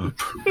shut for it. up.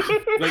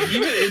 Like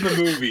even in the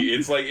movie,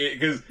 it's like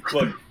because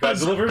look,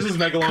 Godzilla vs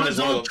Megalon is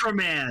one of the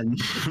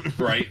Ultraman.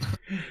 right.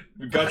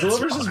 Godzilla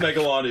vs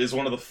Megalon is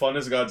one of the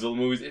funnest Godzilla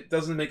movies. It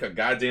doesn't make a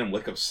goddamn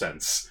lick of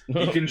sense.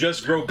 He can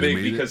just grow They big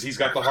made it- because he's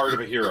got the heart of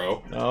a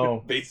hero. Oh.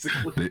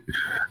 Basically.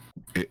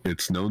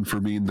 It's known for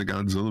being the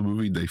Godzilla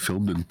movie. They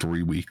filmed in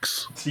 3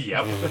 weeks.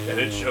 Yep, and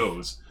it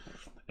shows.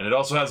 And it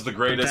also has the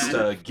greatest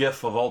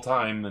GIF of all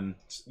time. And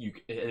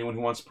anyone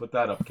who wants to put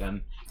that up,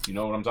 Ken, you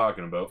know what I'm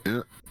talking about.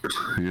 Yeah,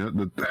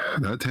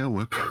 that tail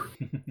whip.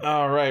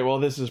 All right, well,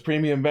 this is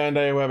premium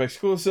Bandai Web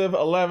exclusive.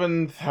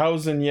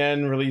 11,000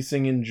 yen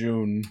releasing in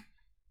June.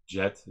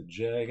 Jet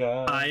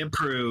Jaguar. I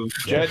approve.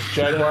 Jet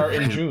Jaguar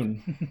in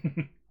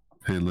June.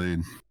 Hey,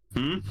 Lane.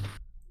 Hmm?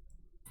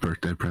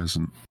 Birthday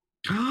present.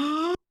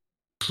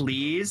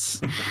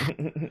 Please.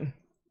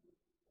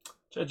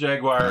 Jet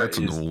Jaguar That's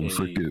an is old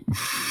freaking.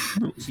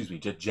 excuse me,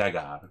 Jet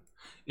Jaguar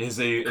is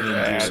an Jet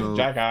endearing. So-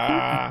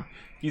 Jaguar.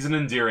 He's an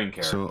endearing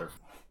character. So-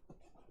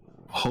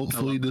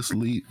 Hopefully this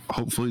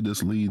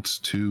leads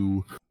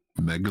to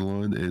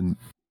Megalon and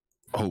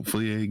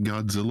hopefully a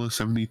Godzilla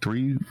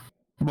 73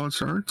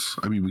 Monster Arts.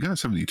 I mean, we got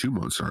 72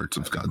 Monster Arts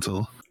of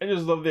Godzilla. I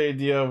just love the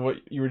idea of what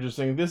you were just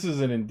saying. This is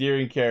an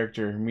endearing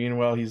character.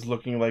 Meanwhile, he's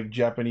looking like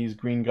Japanese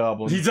Green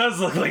Goblin. He does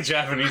look like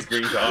Japanese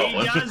Green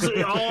Goblin. He does.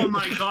 Oh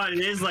my god, it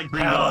is like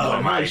Green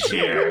Hello, Goblin. my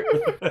dear.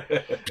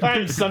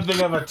 I'm something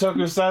of a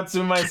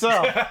tokusatsu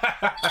myself.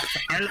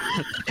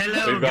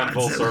 Hello, We've gone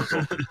full Godzilla.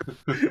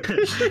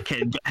 circle.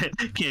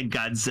 Can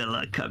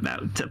Godzilla come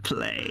out to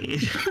play?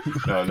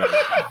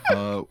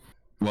 No.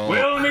 Well,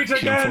 We'll meet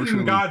again,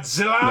 unfortunately-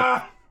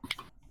 Godzilla!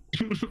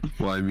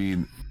 Well, I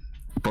mean,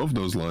 both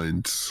those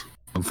lines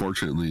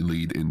unfortunately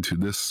lead into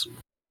this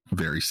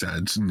very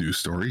sad news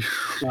story.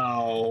 No.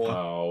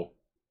 Oh.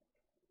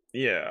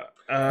 Yeah.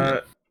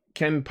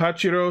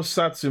 Kenpachiro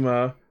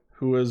Satsuma,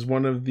 who is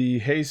one of the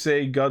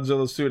Heisei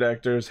Godzilla suit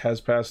actors, has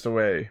passed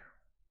away.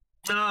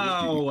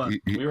 No.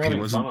 We were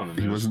having fun on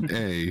the He news.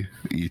 wasn't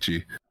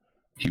Ichi.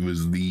 He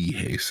was the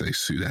Heisei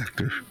suit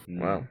actor.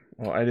 Wow.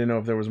 Well, I didn't know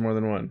if there was more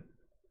than one.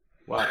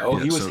 Wow. Oh,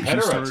 Yeah, he was so he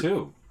Hedera, started-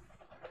 too.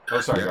 Oh,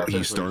 sorry. Yeah, Garth, he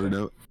that's what you started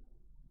said. out.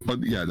 But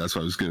yeah, that's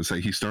what I was gonna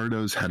say. He started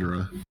out as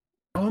Hedera,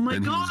 Oh my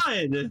And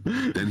god.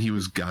 then he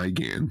was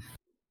Gigan,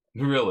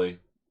 Really?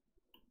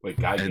 Wait,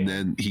 Guy and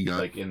then he got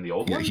like in the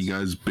old yeah ones? he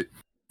got his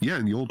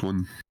in the old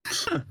one,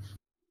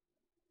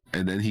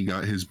 and then he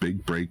got his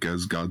big break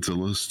as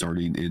Godzilla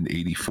starting in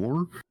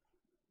 '84,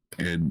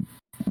 and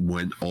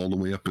went all the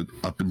way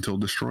up until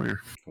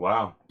Destroyer.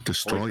 Wow.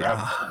 Destroyer. Holy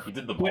crap. He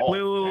did the Wait,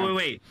 ball.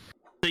 wait.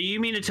 So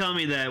you mean to tell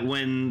me that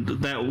when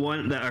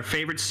that our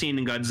favorite scene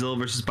in Godzilla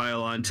vs.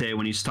 Biollante,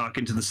 when he's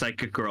talking to the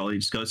psychic girl, he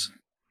just goes,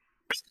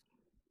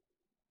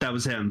 that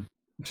was him.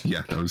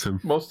 Yeah, that was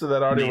him. Most of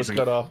that audio was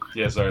Amazing. cut off.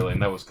 Yeah, sorry, Lane.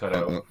 That was cut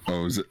out.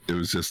 It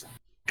was just.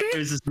 It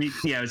was just me.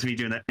 Yeah, it was me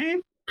doing that.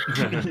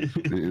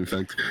 In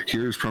fact,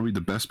 here is probably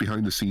the best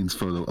behind the scenes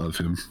photo of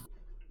him.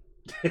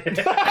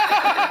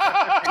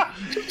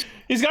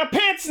 He's got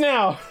pants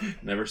now.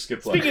 Never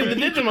skip like Speaking of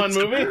the Digimon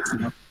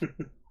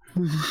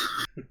movie.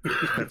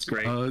 That's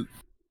great.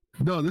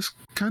 No, this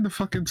kind of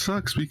fucking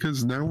sucks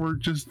because now we're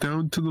just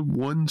down to the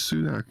one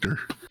suit actor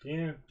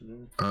Yeah.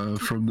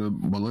 from the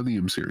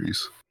Millennium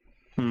series.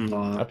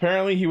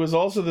 Apparently, he was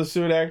also the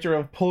suit actor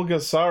of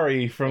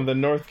Pulgasari from the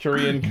North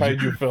Korean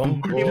kaiju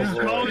film.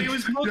 Oh, he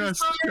was Yes,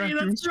 sorry. he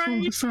That's was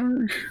right.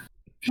 sorry.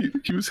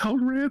 He was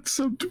held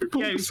ransom to be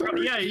Yeah, he was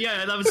sorry.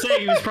 yeah. And I was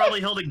saying he was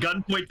probably held at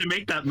gunpoint to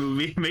make that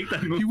movie.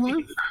 He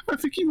was. I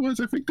think he was.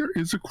 I think there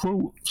is a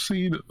quote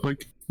saying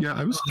like, "Yeah,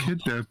 I was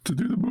kidnapped to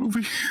do the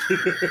movie."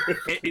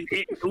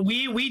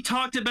 We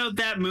talked about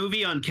that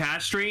movie on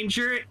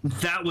Castranger.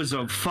 That was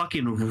a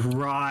fucking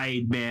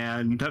ride,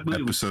 man. That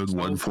movie Episode was so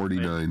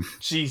 149.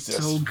 Jesus,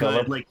 so good.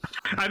 Philip. Like,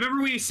 I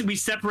remember we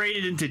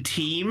separated into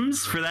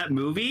teams for that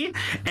movie,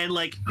 and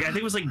like I think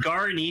it was like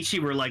Gar and Ichi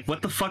were like,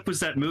 "What the fuck was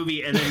that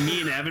movie?" And then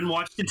me and Evan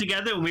watched it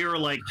together, and we were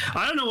like,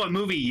 "I don't know what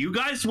movie you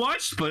guys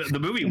watched, but the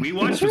movie we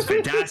watched was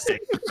fantastic."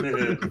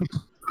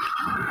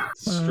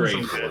 Straight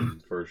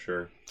in, for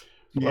sure.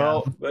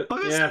 Well, But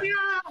yeah.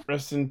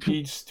 rest in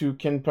peace to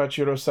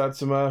Kenpachiro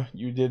Satsuma.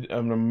 You did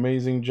an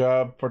amazing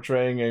job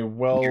portraying a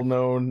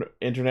well-known,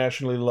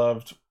 internationally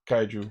loved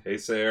kaiju. Hey,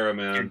 Sarah,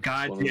 man. You're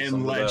One of the- some goddamn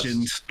of the best.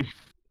 legend.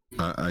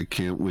 I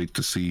can't wait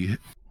to see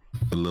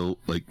a little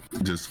like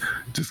just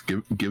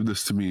give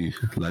this to me,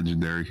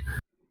 legendary.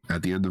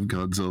 At the end of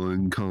Godzilla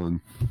and Kong,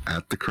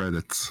 at the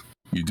credits,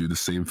 you do the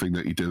same thing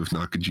that you did with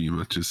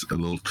Nakajima, just a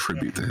little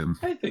tribute to him.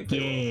 I think they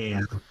will. Yeah.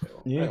 They will.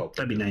 Yeah. I hope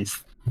That'd be they do.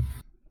 nice.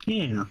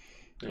 Yeah.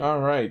 All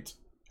right.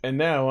 And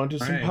now onto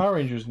some Right. Power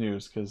Rangers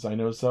news, because I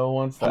know So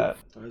wants that.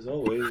 As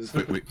always.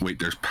 Wait,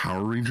 there's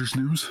Power Rangers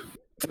news?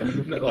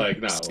 Like,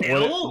 no.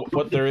 Still?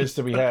 What there is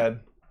to be had.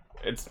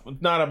 It's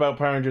not about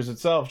Power Rangers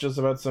itself, just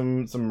about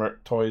some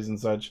toys and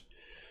such.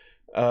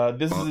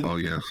 This is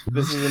Yeah.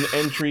 this is an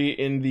entry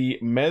in the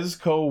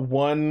Mezco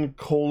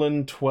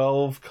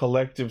 1:12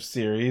 collective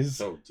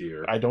series. Oh,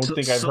 dear. I don't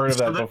think I've heard of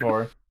that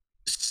before.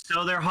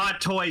 So they're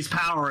Hot Toys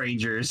Power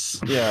Rangers.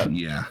 Yeah.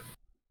 Yeah.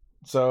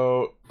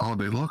 So Oh,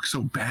 they look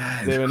so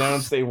bad. they've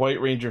announced a White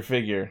Ranger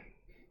figure.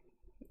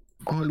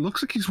 Oh, it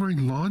looks like he's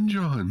wearing Lon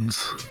Johns.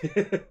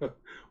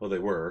 Well, they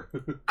were.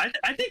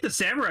 I think the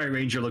Samurai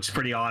Ranger looks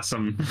pretty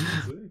awesome.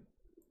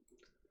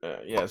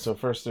 Yeah, so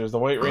first there's the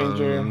White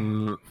Ranger.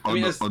 No,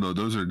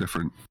 those are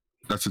different.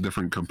 That's a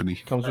different company.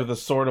 Comes with a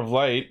Sword of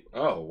Light.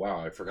 Oh, wow.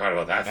 I forgot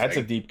about that That's a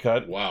thing. deep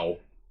cut. Wow.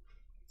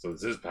 So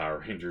this is Power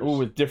Rangers. Ooh,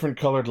 with different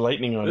colored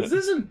lightning on This it.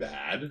 isn't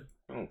bad.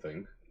 I don't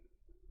think.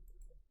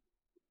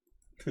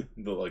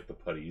 the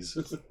putties.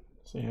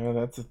 So yeah,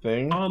 that's a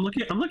thing. Oh, I'm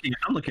looking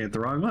at the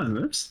wrong one.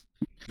 Oops.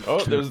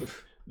 Oh,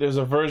 there's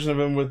a version of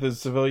him with his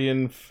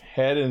civilian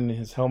head and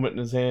his helmet in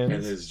his hands.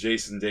 And his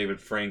Jason David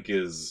Frank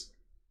is...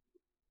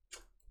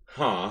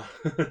 Huh.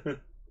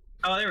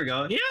 Oh, there we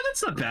go. Yeah,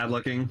 that's not bad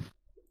looking.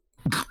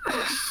 Got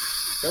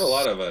a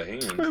lot of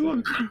hands.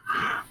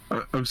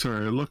 I'm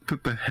sorry. I looked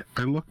at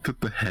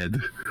the head.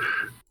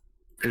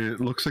 And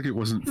it looks like it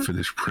wasn't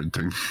finished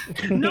printing.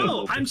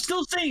 No, I'm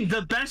still saying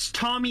the best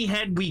Tommy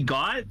head we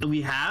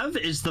have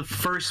is the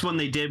first one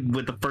they did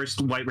with the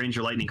first White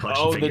Ranger Lightning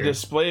Collection Oh, figure. the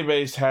display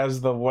base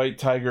has the White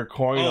Tiger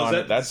coin on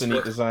it. That's a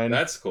neat design.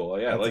 That's cool.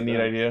 Yeah, That's I like a neat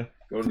that. idea.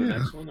 Go to the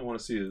next one. I want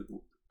to see.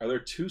 Are there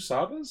two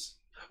Sabas?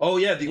 Oh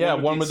yeah, the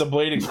One with the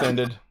blade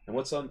extended. And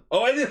what's on?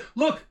 Oh, I did.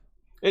 Look.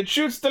 It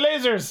shoots the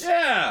lasers.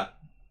 Yeah.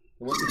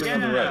 And what's the thing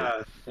on the right?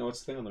 Yeah. And what's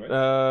the thing on the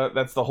right?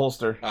 That's the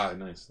holster. Ah,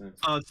 nice.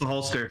 Oh, it's the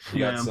holster. You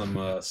got some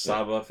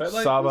Saba effect.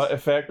 Saba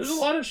effects. There's a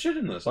lot of shit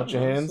in this. Bunch I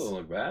don't of know, hands. This doesn't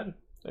look bad.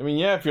 I mean,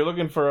 yeah, if you're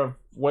looking for a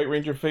White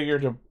Ranger figure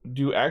to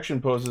do action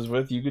poses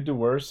with, you could do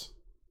worse.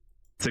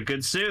 It's a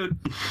good suit.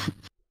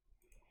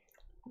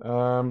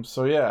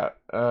 So yeah,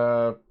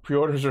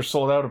 pre-orders are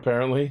sold out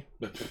apparently.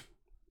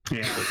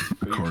 Yeah.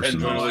 Of course.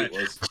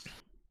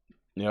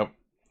 Yep.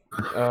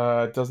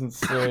 It doesn't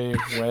say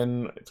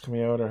when it's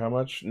coming out or how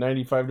much.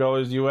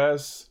 $95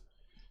 US.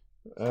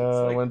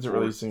 When's it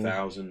releasing?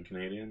 1,000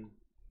 Canadian.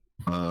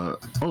 It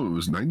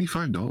was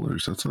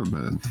 $95. That's not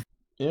bad.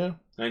 Yeah.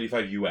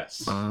 95 US.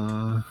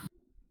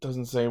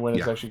 Doesn't say when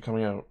it's Yeah. actually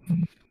coming out.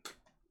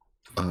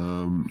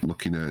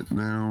 Looking at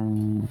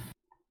now.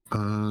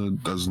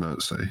 Does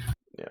not say.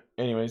 Yeah.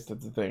 Anyways,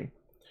 that's the thing.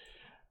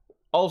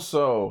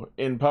 Also,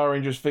 in Power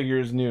Rangers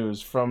figures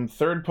news, from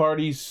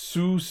third-party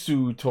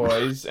SoosooSue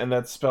toys, and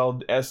that's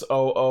spelled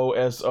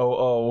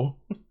SOOSOO.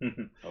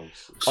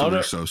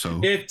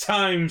 So. It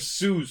times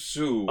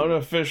SoosooSue.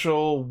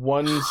 Unofficial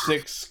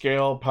 1/6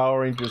 scale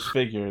Power Rangers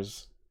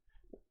figures.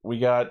 We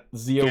got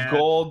Zeo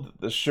Gold,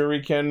 the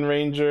Shuriken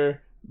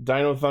Ranger,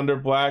 Dino Thunder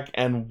Black,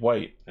 and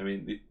White. I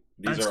mean, these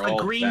That's are the all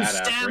Green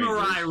badass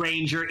Samurai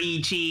Rangers. Ranger,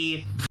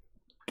 E.T.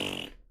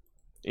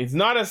 It's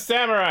not a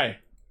samurai!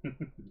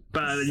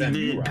 But the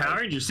Samurai. Power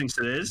Rangers thinks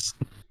it is.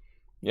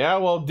 Yeah,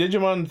 well,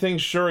 Digimon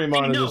thinks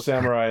Shurimon No. is a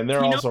samurai, and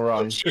they're also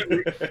wrong. No.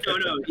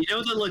 You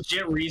know the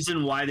legit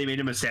reason why they made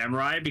him a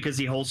samurai? Because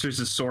he holsters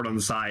his sword on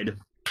the side.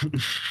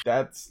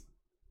 That's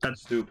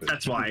Stupid.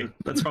 That's why.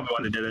 That's probably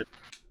why they did it.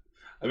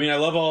 I mean, I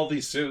love all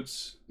these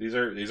suits. These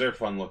are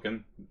fun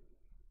looking.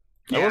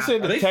 I will say Are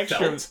the they texture.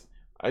 felt?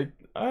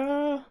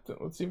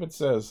 Let's see if it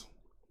says.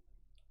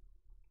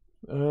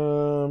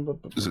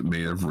 Is it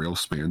made of real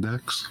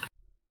spandex?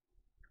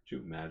 Could you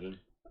imagine?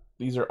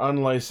 These are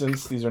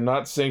unlicensed. These are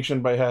not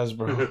sanctioned by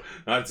Hasbro.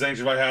 Not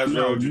sanctioned by Hasbro.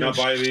 No, Do no not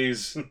buy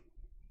these. No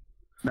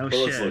But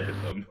let's look shit.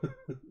 at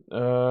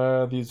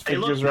them. These They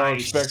look figures are all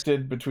nice.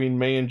 expected between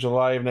May and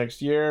July of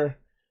next year.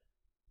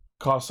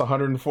 Costs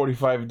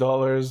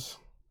 $145.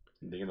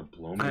 They're gonna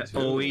blow me. I too.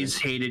 always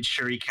hated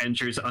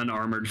Shurikenger's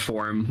unarmored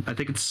form. I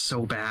think it's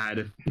so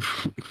bad.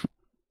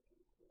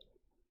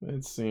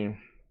 Let's see.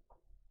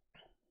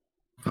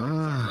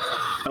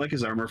 I like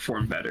his armor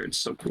form better. It's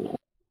so cool.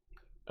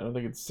 I don't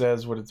think it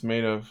says what it's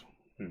made of.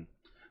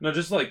 No,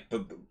 just like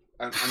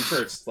I'm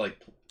sure it's like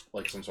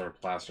some sort of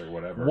plaster or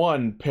whatever.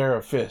 One pair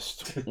of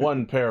fists,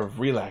 one pair of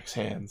relax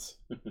hands.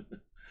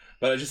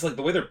 But I just like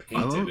the way they're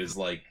painted is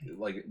like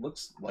it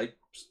looks like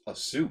a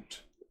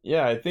suit.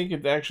 Yeah, I think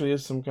it actually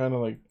is some kind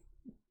of like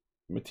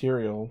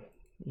material.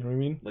 You know what I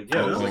mean? Like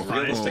yeah, there's like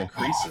Oh, realistic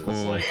creases.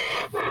 Like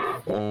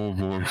Oh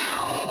boy.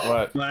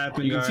 But What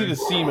happened? you can see the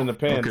seam in the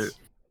pants.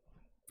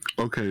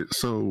 Okay,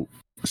 so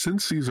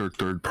since these are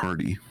third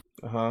party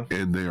Uh-huh.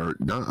 and they are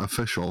not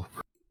official,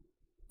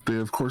 they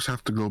of course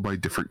have to go by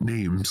different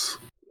names.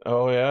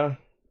 Oh yeah.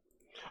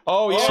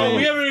 Oh yeah. oh,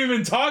 we haven't even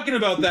been talking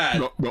about that.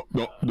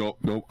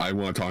 No. I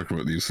want to talk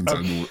about these since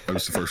I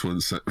was the first one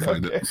to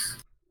find Okay. it.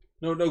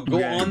 No, go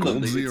Yeah, on them.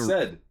 Gold They Zero-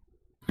 said.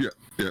 Yeah,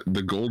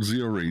 the Gold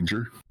Zeo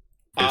Ranger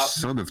is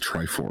son of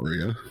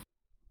Triforia.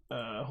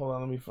 Hold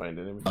on, let me find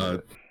it. Let me find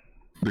it.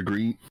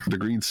 The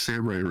green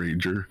Samurai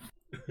Ranger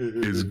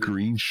is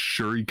Green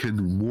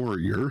Shuriken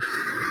Warrior.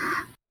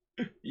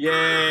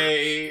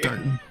 Yay!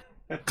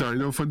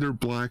 Dino Thunder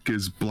Black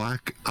is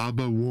Black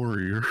Abba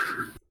Warrior.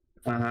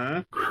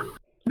 Uh-huh.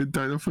 And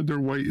Dino Thunder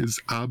White is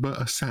Abba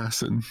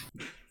Assassin.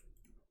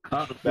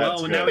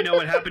 Well, now we know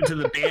what happened to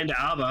the band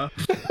ABBA.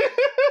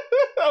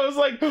 I was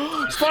like,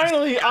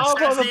 finally,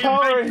 Alpha on the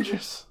Power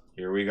Rangers.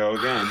 Here we go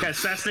again. Got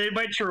assassinated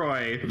by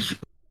Troy.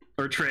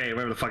 Or Trey,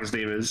 whatever the fuck his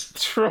name is.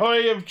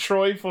 Troy of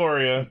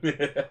Troyphoria.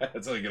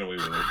 That's how you get away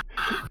with it.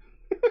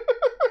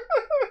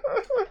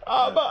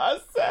 Abba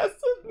Assassin.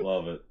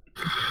 Love it.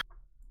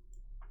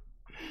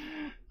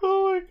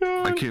 Oh my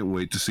god. I can't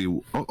wait to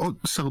see.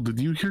 Sel, did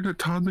you hear that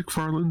Todd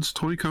McFarlane's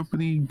toy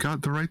company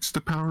got the rights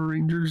to Power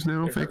Rangers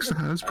now, thanks to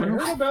I Hasbro?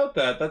 heard about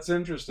that. That's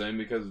interesting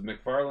because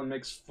McFarlane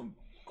makes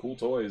cool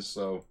toys,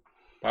 so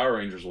Power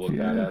Rangers will look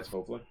badass,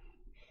 hopefully.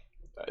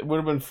 It would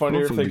have been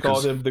funnier if they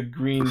called him the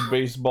Green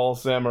Baseball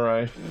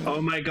Samurai.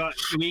 Oh my god,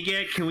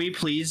 can we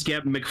please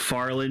get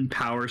McFarlane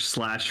Power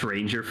 /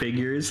 Ranger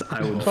figures?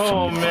 I would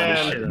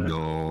man.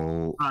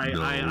 No.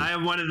 I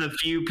am one of the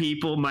few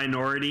people,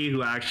 minority,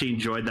 who actually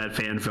enjoyed that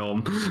fan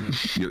film.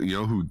 You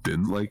know who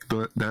didn't like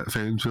that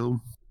fan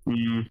film?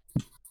 Mm.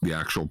 The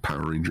actual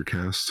Power Ranger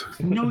cast.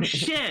 No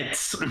shit!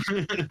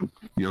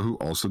 You know who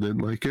also didn't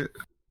like it?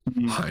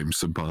 Haim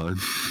Saban.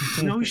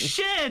 No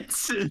shit!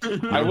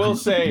 I will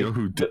say, You know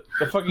who the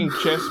fucking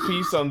chess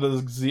piece on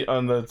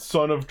the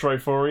Son of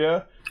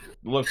Triforia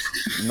looks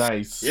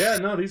nice. Yeah,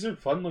 no, these are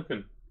fun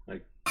looking.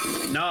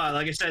 No,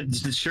 like I said,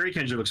 the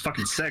Shurikenger looks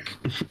fucking sick.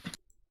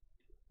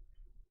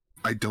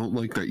 I don't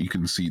like that you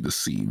can see the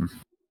seam.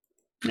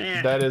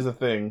 That is a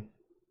thing.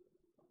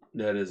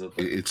 That is a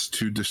thing. It's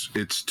too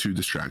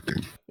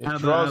distracting. It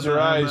draws your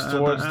eyes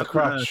towards the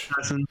crotch.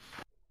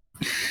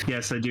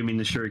 Yes, I do mean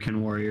the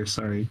Shuriken Warrior,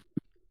 sorry.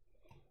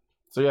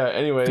 So yeah,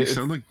 anyway. They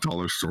sound like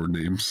dollar store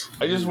names.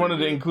 I just wanted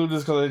to include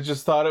this because I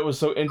just thought it was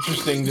so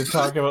interesting to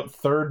talk about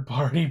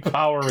third-party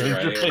Power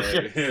Ranger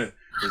figures. Right.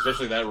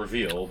 Especially that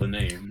reveal, the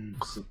name.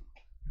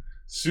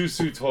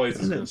 SoosooSue Toys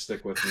is going to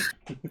stick with me.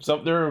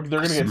 So they're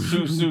going to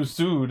get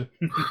sued.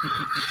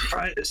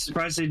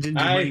 Surprised they didn't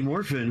do Mighty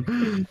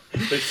Morphin.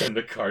 They send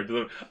a card to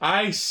them.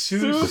 I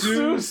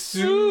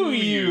sue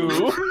you.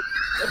 That's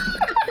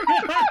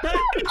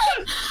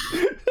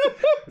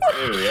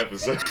the end of the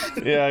episode.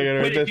 Yeah, I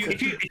gotta Wait, read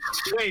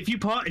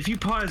if you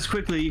pause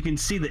quickly, you can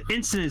see the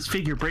instant his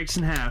figure breaks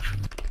in half.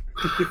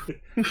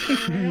 You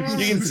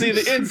can see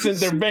the instant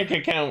their bank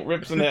account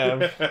rips in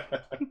half.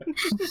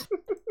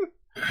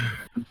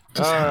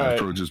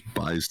 Hasbro just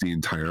buys the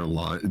entire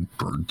lot and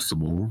burns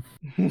them all.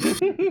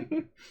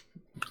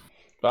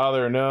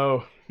 Father,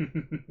 no.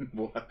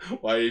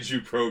 Why did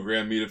you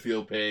program me to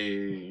feel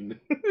pain?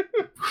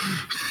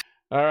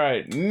 All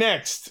right,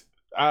 next.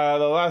 The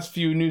last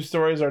few news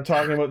stories are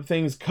talking about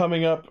things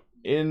coming up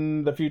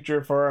in the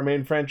future for our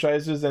main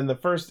franchises, and the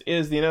first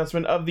is the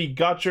announcement of the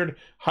Gotchard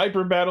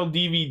Hyper Battle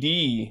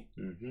DVD.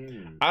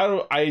 Mm-hmm.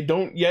 I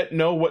don't yet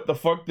know what the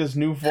fuck this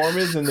new form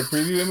is in the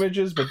preview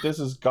images, but this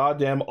is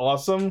goddamn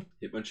awesome.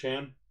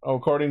 Hitmonchan? Oh,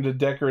 according to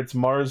Decker, it's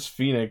Mars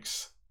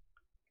Phoenix.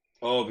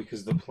 Oh,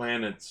 because the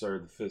planets are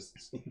the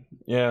fists.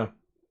 Yeah.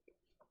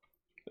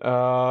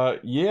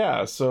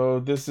 Yeah, so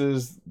this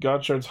is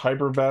Gotchard's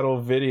Hyper Battle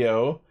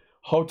video.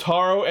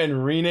 Hotaro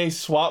and Rine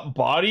swap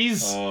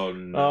bodies? Oh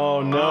no.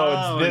 Oh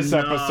no, it's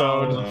this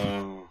episode.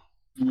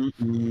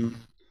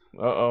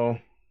 Uh-oh.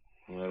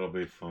 That'll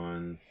be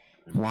fun.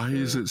 Why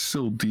is it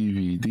still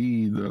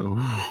DVD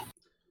though?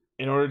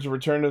 In order to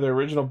return to their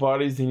original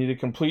bodies, they need to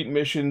complete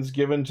missions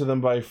given to them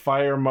by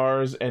Fire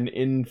Mars and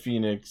In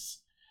Phoenix.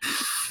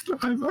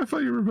 I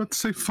thought you were about to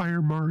say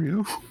Fire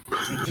Mario.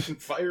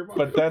 Fire Mario.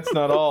 But that's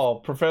not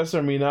all.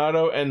 Professor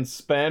Minato and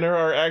Spanner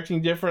are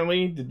acting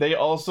differently. Did they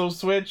also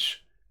switch?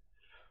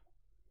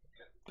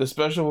 The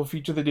special will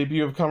feature the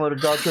debut of Comrade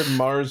Gotchard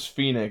Mars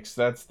Phoenix.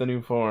 That's the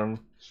new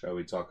form. Shall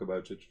we talk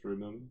about it for a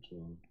moment?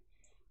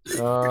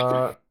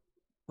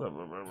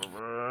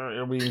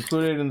 It'll be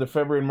included in the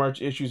February and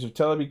March issues of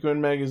Telebikun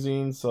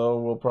magazine, so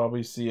we'll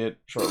probably see it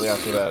shortly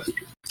after that.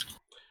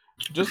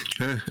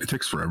 It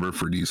takes forever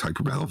for these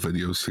Hyper Battle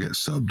videos to get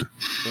subbed.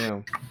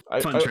 Yeah.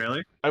 Fun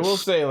trailer. I will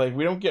say, like,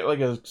 we don't get like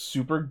a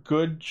super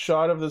good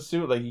shot of the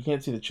suit. Like, you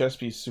can't see the chest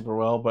piece super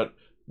well, but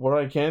what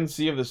I can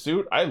see of the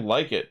suit, I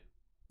like it.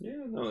 Yeah,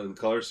 no, the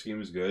color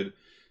scheme is good.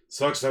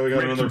 Sucks that we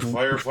got another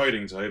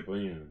firefighting type. But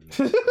yeah.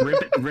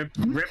 Rip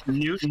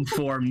Newton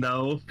form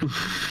though.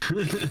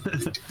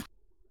 Because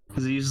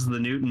he uses the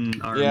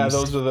Newton arms. Yeah,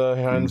 those are the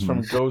hands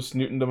from Ghost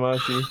Newton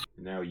Damashi.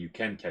 Now you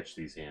can catch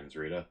these hands,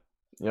 Rita.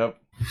 Yep.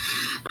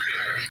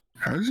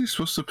 How is he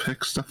supposed to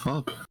pick stuff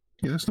up?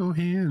 He has no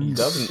hands. He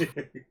doesn't.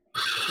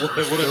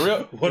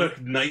 What a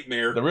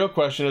nightmare. The real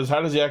question is,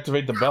 how does he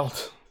activate the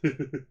belt?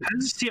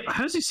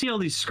 How does he see all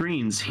these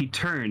screens? He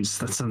turns.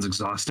 That sounds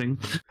exhausting.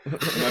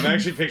 I'm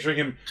actually picturing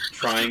him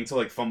trying to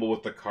like fumble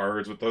with the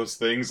cards with those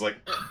things. Like,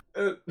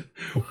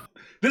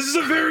 this is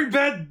a very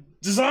bad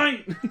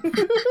Design.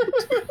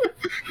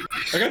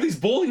 I got these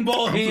bowling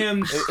ball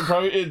hands.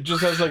 It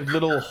just has like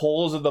little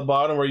holes at the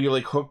bottom where you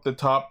like hook the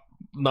top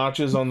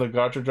notches on the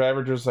Gotcha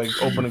driver, just like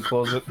open and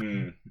close it.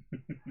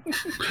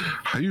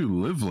 How you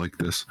live like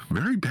this?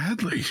 Very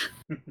badly.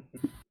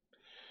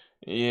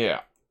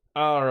 Yeah.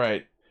 All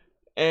right.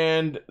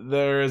 And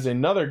there is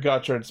another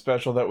Gotchard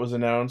special that was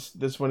announced.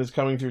 This one is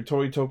coming through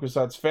Toy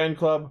Tokusatsu Fan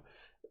Club.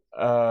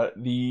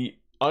 The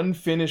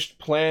Unfinished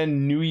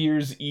Plan New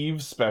Year's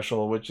Eve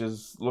special, which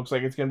looks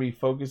like it's going to be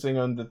focusing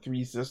on the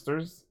three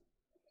sisters.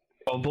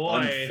 Oh boy.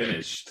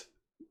 Unfinished.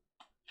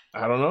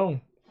 I don't know.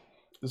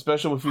 The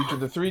special will feature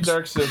the three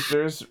Dark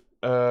Sisters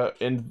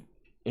in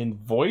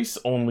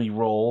voice-only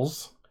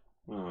roles.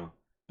 Oh.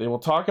 They will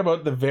talk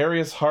about the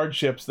various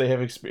hardships they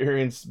have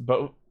experienced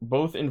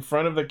both in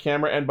front of the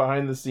camera and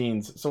behind the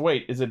scenes. So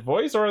wait, is it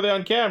voice or are they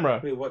on camera?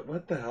 Wait,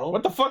 what the hell?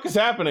 What the fuck is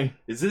happening?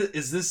 Is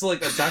this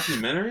like a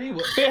documentary?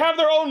 What? They have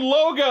their own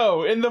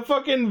logo in the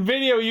fucking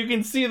video. You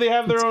can see they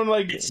have their own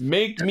like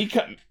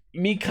Mikan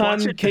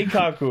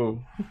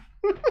Keikaku.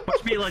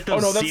 Must be like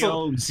those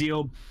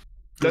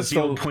that's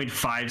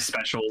 0.5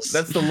 specials.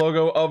 That's the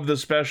logo of the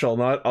special,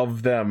 not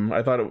of them.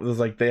 I thought it was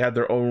like they had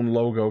their own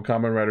logo,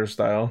 Kamen Rider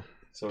style.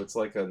 So it's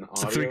like an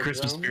audio Three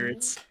Christmas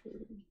drama? Spirits.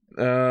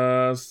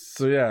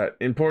 So yeah,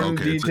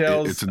 important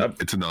details.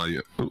 It's an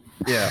audio. Oh,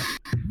 yeah.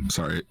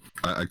 sorry,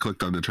 I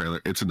clicked on the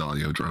trailer. It's an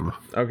audio drama.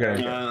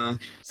 Okay.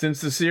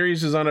 Since the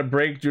series is on a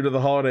break due to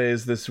the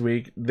holidays this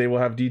week, they will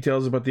have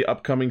details about the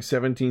upcoming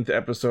 17th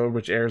episode,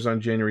 which airs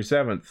on January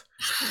 7th.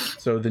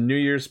 So the New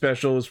Year's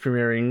special is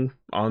premiering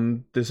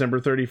on December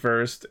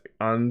 31st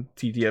on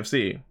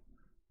TTFC.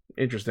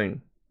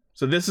 Interesting.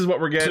 So this is what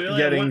we're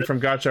getting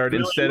from Gotchard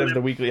instead of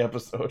the weekly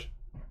episode.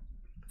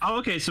 Oh,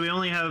 okay. So we'll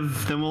only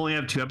have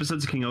 2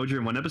 episodes of King Oger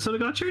and 1 episode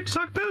of Gotchard to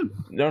talk about.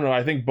 No,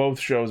 I think both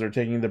shows are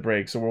taking the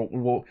break. So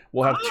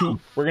we'll have two.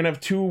 We're gonna have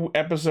 2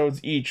 episodes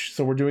each.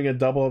 So we're doing a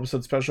double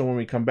episode special when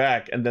we come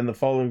back, and then the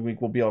following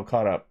week we'll be all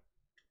caught up.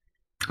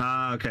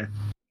 Okay.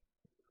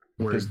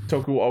 Because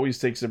Toku always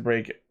takes a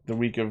break the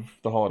week of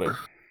the holiday.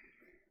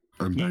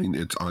 I mean,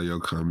 it's audio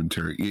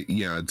commentary.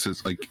 Yeah, it's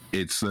just like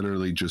it's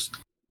literally just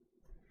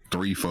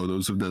 3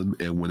 photos of them,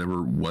 and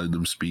whenever one of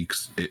them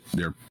speaks,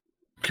 their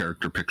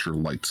character picture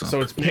lights up. So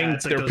it's ping. Yeah,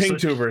 it's like they're ping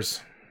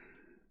tubers.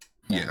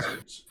 Yeah.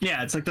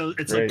 Yeah, it's like those.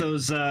 It's like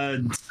those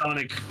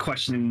Sonic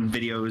questioning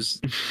videos.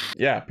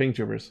 Yeah, ping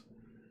tubers.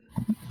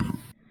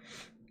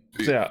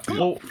 So yeah,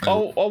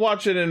 I'll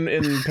watch it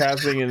in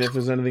passing, and if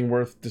there's anything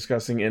worth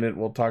discussing in it,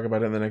 we'll talk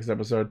about it in the next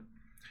episode.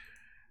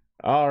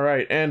 All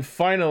right, and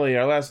finally,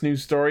 our last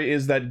news story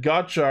is that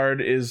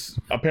Gotchard is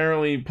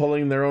apparently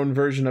pulling their own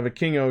version of a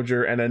King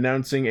Oger and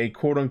announcing a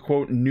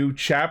quote-unquote new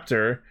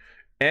chapter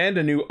and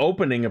a new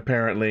opening,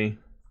 apparently.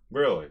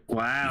 Really?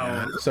 Wow.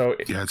 Yeah. So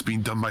Yeah, it's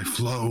being done by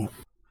Flow.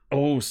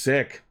 Oh,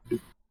 sick.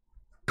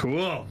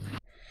 Cool.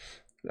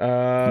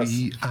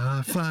 We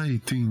are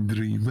fighting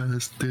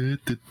dreamers.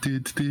 Fighting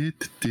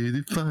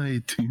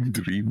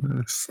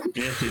dreamers.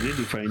 Yes, they did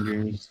do Fighting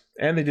Dreams.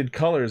 And they did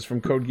Colors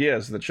from Code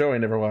Geass, the show I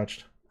never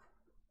watched.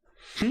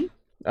 So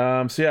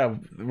yeah,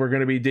 we're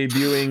going to be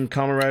debuting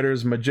Kamen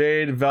Riders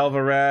Majade,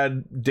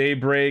 Valvarad,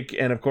 Daybreak,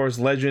 and of course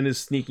Legend is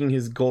sneaking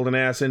his golden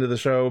ass into the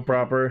show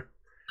proper.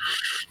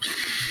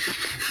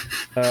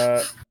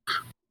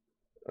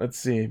 Let's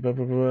see.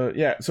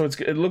 Yeah, so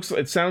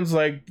it sounds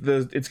like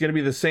it's going to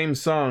be the same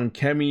song,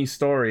 Kemi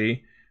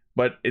Story,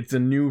 but it's a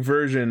new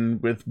version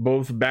with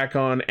both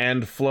Backon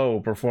and Flow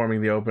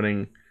performing the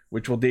opening,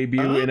 which will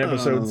debut in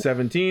episode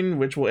 17,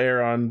 which will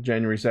air on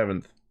January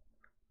 7th.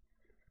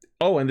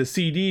 Oh, and the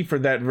CD for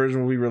that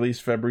version will be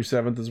released February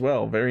 7th as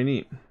well. Very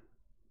neat.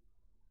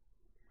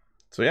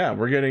 So yeah,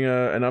 we're getting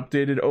an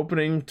updated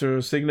opening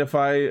to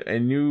signify a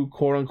new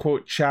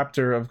quote-unquote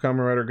chapter of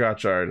Kamen Rider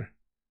Gotchard.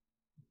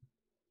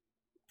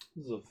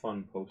 This is a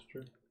fun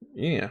poster.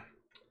 Yeah.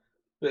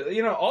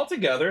 You know, all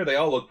together, they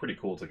all look pretty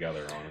cool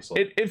together,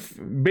 honestly. If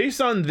based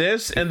on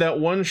this and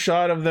that one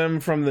shot of them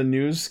from the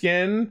news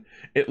scan,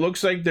 it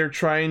looks like they're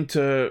trying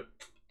to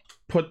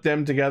put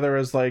them together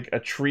as like a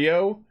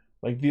trio.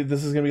 Like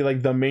this is gonna be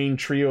like the main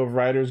trio of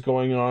riders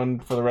going on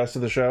for the rest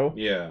of the show.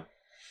 Yeah.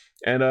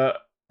 And I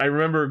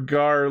remember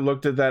Gar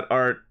looked at that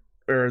art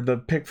or the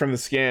pic from the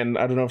scan.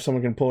 I don't know if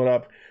someone can pull it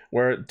up,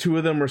 where 2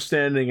 of them were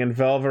standing and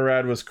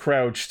Valvarad was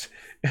crouched,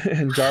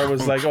 and Gar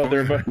was like, "Oh,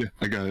 they're about." Yeah,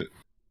 I got it.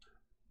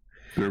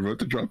 They're about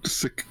to drop the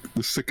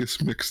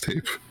sickest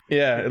mixtape.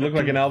 Yeah, it looked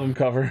like an album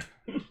cover.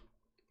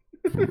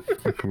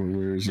 Come on,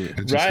 where is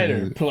it?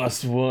 Rider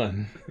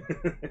 +1.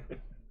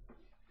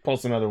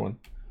 Plus another one.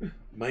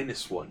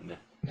 -1.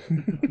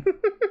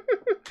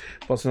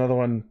 Plus another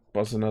one.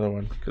 Plus another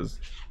one. Because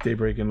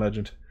Daybreak and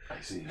Legend.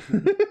 I see.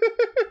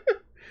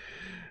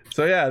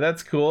 So yeah,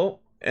 that's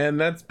cool. And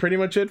that's pretty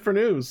much it for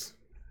news.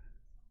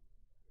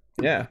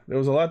 Yeah, there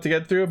was a lot to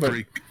get through, but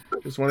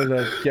just wanted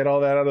to get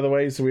all that out of the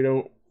way so we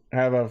don't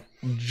have a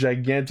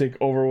gigantic,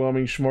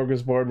 overwhelming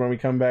smorgasbord when we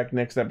come back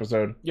next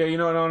episode. Yeah, you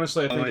know what?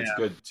 Honestly, I think it's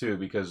good too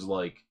because,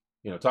 like,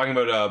 talking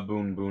about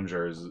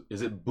Boonboomger,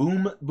 is it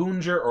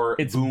Boonboomger or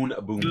It's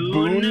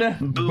Boonboomger?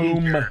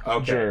 Boonboomger.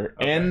 Okay.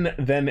 N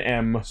then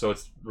M. So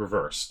it's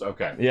reversed.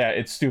 Okay. Yeah,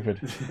 it's stupid.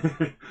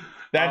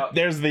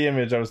 There's the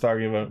image I was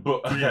talking about.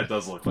 But that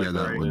does look like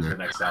the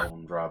next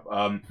album drop.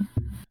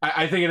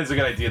 I think it is a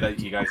good idea that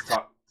you guys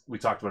we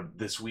talked about it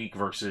this week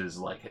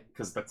versus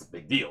because that's a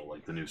big deal,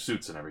 like the new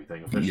suits and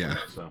everything. Yeah.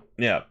 So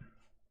yeah.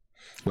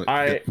 But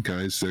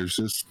guys,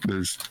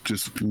 there's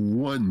just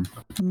one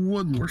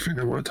more thing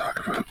I want to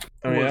talk about.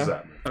 Oh, what is yeah?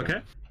 that?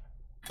 Okay.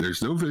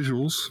 There's no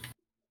visuals.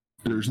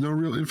 There's no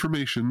real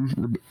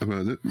information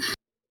about it.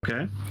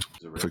 Okay.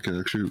 If I can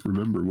actually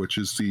remember which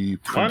is the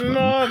fuck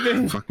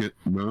it,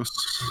 mouse.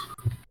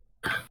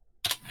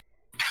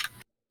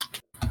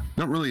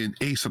 Not really an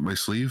ace up my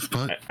sleeve,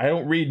 but I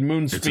don't read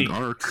Moon it's Speak. an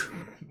arc.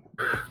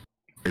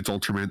 It's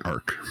Ultraman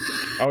arc.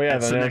 Oh yeah,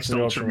 That's the next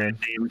Ultraman.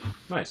 name.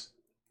 Nice.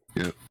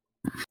 Yeah.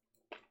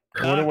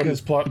 I wonder what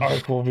his plot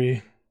arc will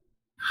be.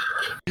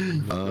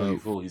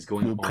 He's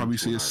going. We'll probably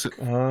see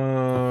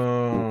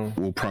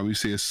we'll probably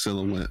see a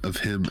silhouette of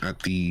him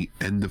at the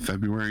end of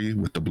February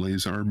with the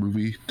Blazar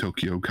movie,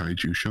 Tokyo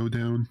Kaiju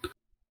Showdown.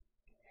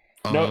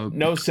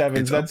 No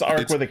sevens. That's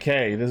arc with a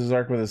K. This is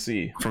arc with a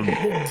C. From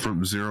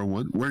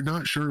 01. We're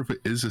not sure if it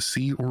is a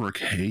C or a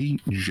K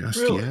just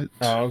yet.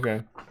 Oh,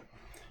 okay.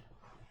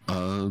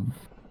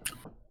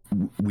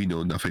 We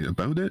know nothing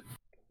about it.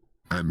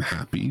 I'm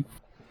happy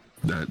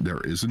that there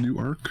is a new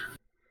arc.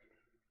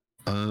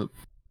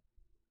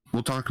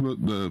 We'll talk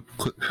about the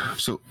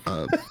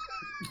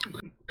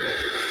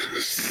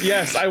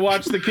Yes, I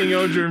watched the King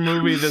Oger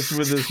movie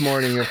this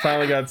morning. It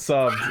finally got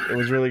subbed. It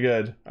was really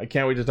good. I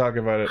can't wait to talk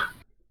about it.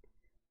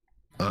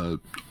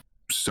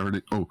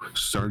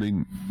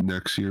 Starting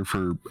next year,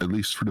 for at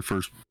least for the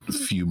first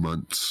few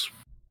months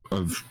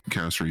of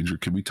Castranger,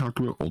 can we talk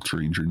about Ultra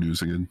Ranger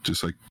news again?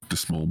 Just like the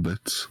small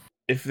bits.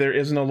 If there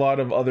isn't a lot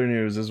of other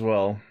news as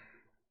well.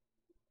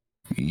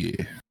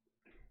 Yeah.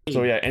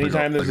 So yeah,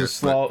 anytime there's a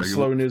slow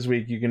news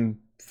week, you can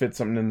fit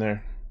something in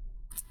there.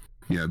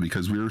 Yeah,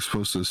 because we were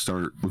supposed to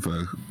start with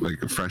a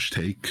fresh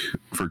take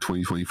for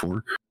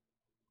 2024,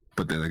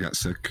 but then I got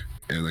sick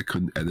and I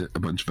couldn't edit a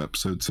bunch of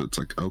episodes, so it's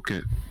like, okay,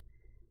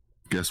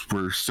 guess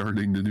we're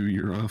starting the new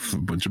year off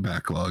with a bunch of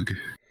backlog.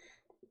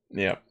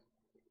 Yeah.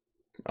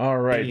 All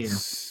right. Yeah.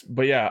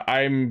 But yeah,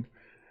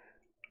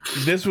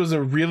 this was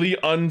a really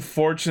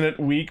unfortunate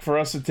week for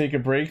us to take a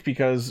break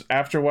because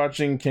after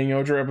watching King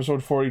Oger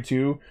episode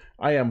 42,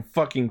 I am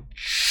fucking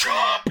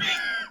chomping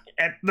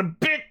at the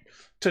bit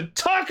to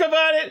talk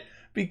about it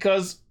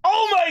because,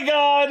 oh my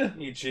god!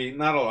 Ichi,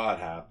 not a lot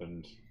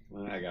happened.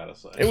 I gotta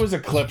say. It was a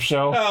clip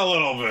show. A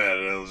little bit.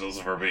 It was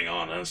just, for being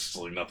honest,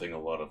 like nothing a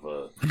lot of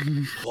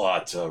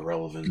plot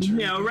relevant.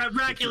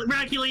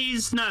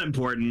 Racules, not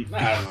important.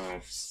 I don't know.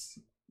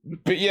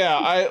 But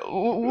yeah,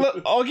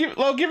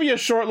 I'll give you a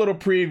short little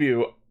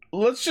preview.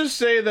 Let's just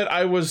say that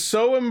I was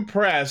so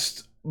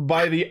impressed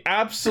by the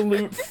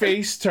absolute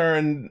face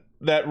turn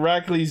that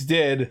Racules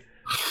did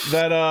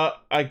that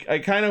I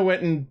kind of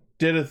went and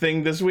did a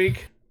thing this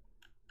week.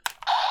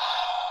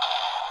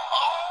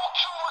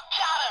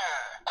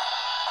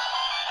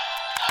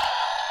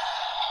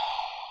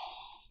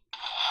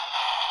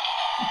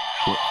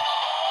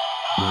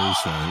 What is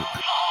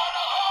that?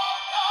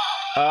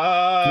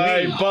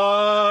 I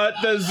bought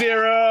the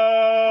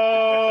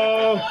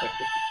zero.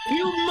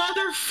 You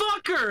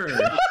motherfucker!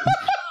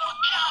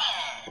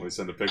 Can we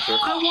send a picture?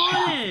 I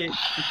want it.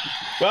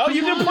 Well,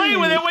 you can play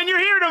with it when you're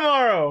here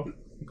tomorrow.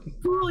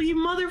 Oh, you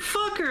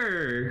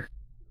motherfucker!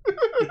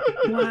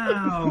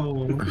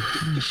 Wow.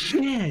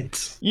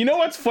 Shit. You know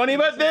what's funny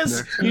about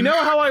this? You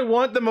know how I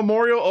want the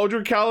Memorial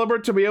Odra Caliber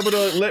to be able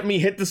to let me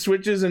hit the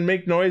switches and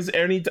make noise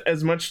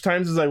as much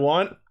times as I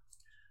want?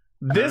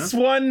 This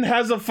one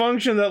has a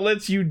function that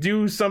lets you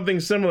do something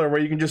similar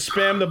where you can just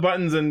spam the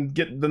buttons and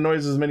get the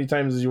noise as many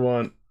times as you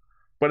want.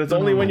 But it's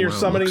only when you're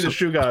summoning the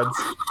Shoe Gods.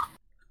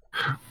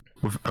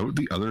 Without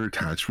the other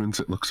attachments,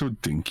 it looks so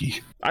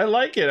dinky. I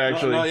like it,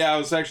 actually. No, yeah, I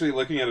was actually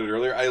looking at it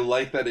earlier. I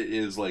like that it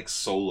is like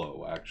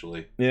solo,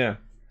 actually. Yeah.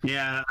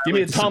 Yeah. Give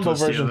me a Tombo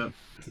version.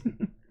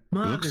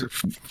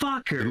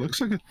 Motherfucker. It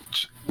looks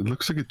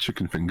like a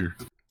chicken finger.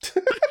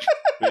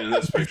 In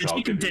this picture, I'll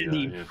Chicken give you,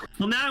 tendy. yeah.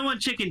 Well, now I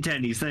want chicken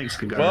tendies. Thanks,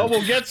 Kagar. Well,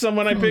 we'll get some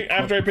when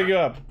after I pick you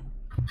up.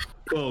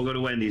 Cool, go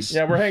to Wendy's.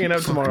 Yeah, we're hanging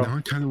out tomorrow. Now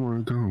I kind of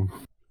want to go.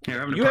 Here,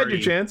 having a You had party.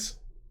 your chance.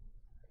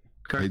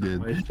 I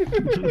did. I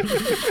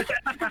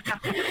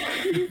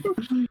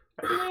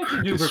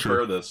do It's prefer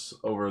true. this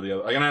over the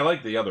other. And I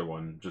like the other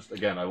one. Just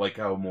again, I like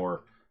how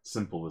more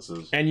simple this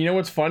is. And you know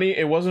what's funny?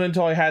 It wasn't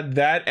until I had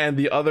that and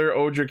the other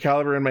Odra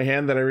Caliber in my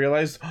hand that I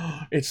realized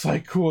it's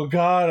like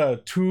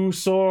Kuwagata, 2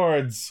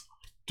 swords,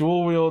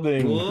 dual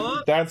wielding.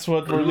 What? That's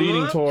what we're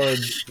leading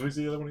towards. Can we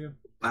see the other one again?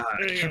 Wow,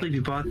 I can't believe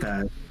you bought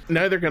that.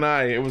 Neither can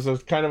I. It was a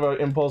kind of an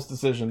impulse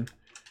decision.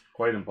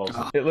 Quite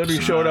impulsive. It literally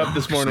showed up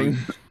this morning.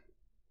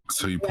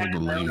 So you pulled the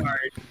lane.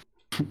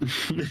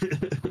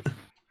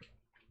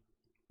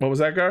 What was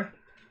that, Gar?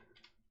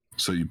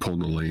 So you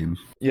pulled the lane.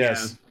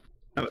 Yes.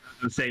 I was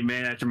gonna say,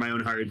 man after my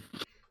own heart.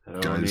 I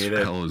don't Guys, need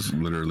it. hell is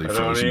literally I don't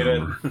frozen need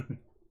over. it.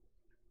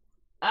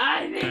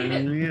 I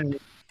need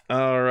it.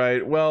 All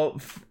right. Well,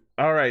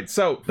 all right.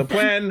 So the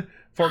plan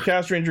for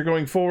Castranger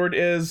going forward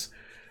is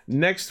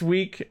next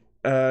week,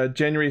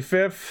 January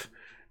 5th,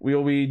 we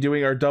will be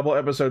doing our double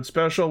episode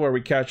special where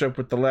we catch up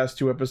with the last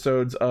 2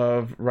 episodes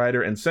of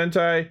Rider and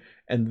Sentai.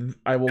 And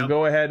I will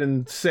go ahead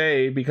and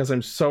say, because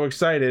I'm so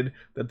excited,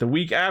 that the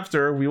week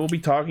after we will be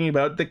talking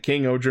about the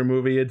King Oger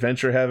movie,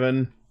 Adventure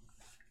Heaven.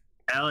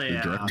 Hell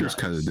yeah. The director's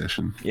cut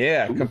edition.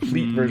 Yeah,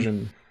 complete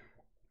version.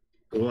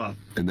 Cool.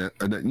 And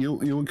that you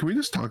know, can we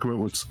just talk about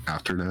what's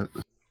after that?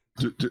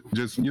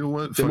 Just you know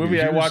what? The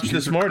movie I watched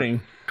this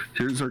morning.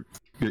 Here's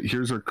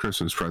our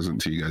Christmas present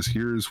to you guys.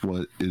 Here's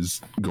what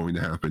is going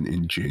to happen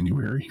in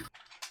January.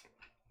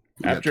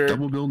 After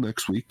double bill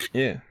next week.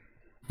 Yeah.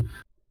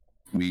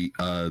 We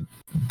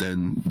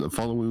then the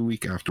following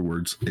week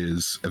afterwards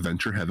is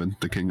Adventure Heaven,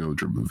 the King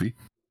Oger movie.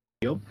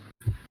 Yep.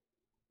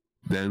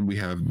 Then we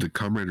have the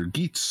Comrade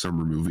Geets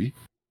summer movie.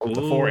 The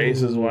Four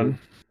Aces one.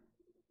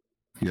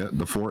 Yeah,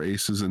 the Four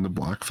Aces and the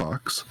Black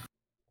Fox.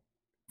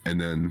 And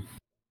then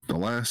the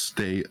last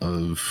day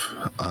of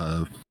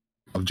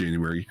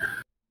January,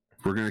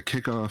 we're gonna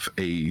kick off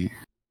a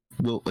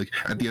little, like,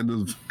 at the end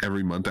of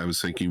every month. I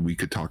was thinking we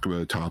could talk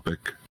about a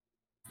topic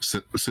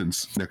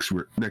since next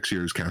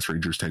year's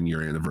Castranger's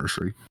 10-year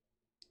anniversary.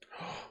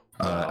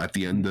 At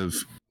the end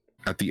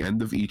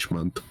of each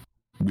month,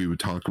 we would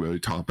talk about a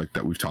topic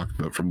that we've talked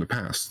about from the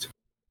past.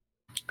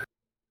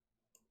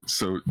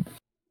 So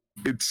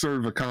it's sort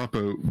of a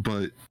cop-out,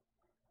 but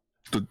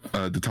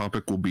the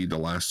topic will be the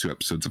last 2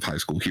 episodes of High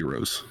School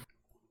Heroes.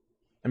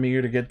 I'm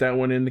eager to get that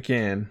one in the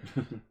can.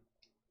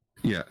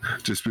 Yeah,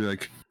 just be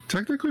like,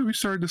 technically we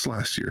started this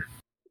last year.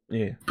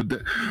 Yeah.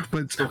 But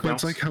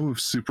it's like how with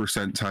Super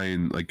Sentai,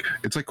 and like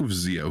it's like with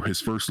Zeo, his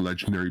first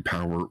legendary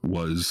power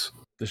was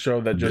The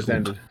show that just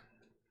ended.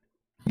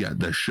 Yeah,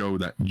 the show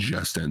that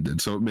just ended.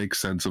 So it makes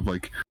sense of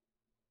like,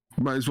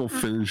 might as well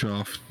finish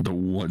off the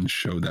one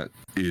show that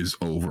is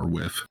over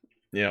with.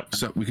 Yeah.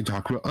 So we can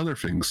talk about other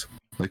things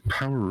like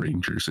Power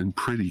Rangers and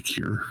Pretty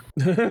Cure.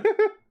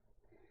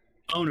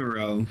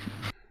 Onero.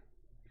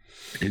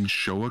 And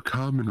Showa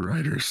Kamen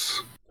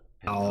Riders.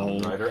 Oh,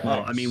 Rider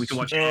well, X. I mean, we can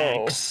watch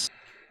Oh. X.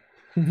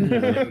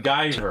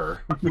 Guyver.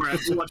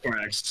 We'll watch more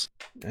X.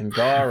 And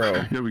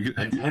Garo. Yeah, we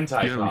And can.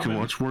 Hentai Yeah, we can Common.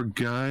 watch more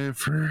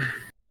Guyver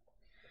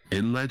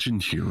and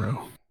Legend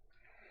Hero.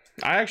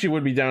 I actually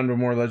would be down to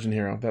more Legend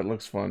Hero. That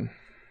looks fun.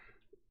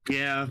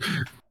 Yeah.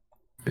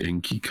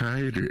 And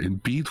Kikaider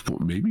and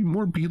maybe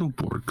more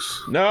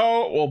Beetleborgs.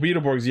 No, well,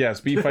 Beetleborgs, yes.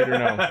 Beat-Fighter,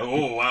 no.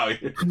 Oh wow.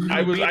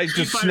 I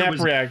just Fighter snap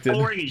was reacted.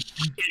 boring as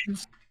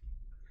shit.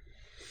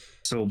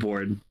 So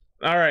bored.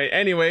 All right.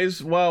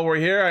 Anyways, while we're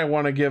here, I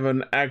want to give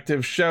an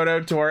active shout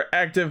out to our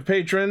active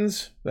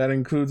patrons. That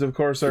includes, of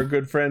course, our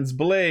good friends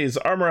Blaze,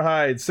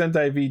 Armorhide,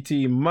 Sentai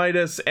VT,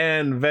 Midas,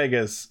 and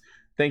Vegas.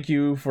 Thank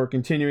you for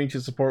continuing to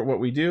support what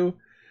we do.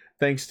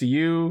 Thanks to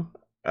you,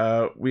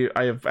 I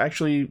have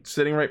actually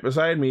sitting right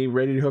beside me,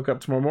 ready to hook up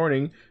tomorrow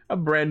morning, a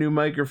brand new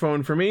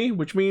microphone for me,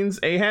 which means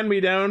a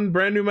hand-me-down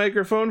brand new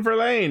microphone for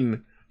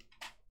Lane.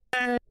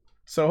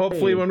 So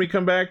hopefully when we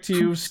come back to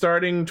you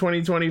starting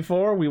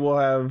 2024, we will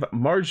have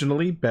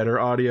marginally better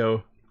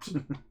audio.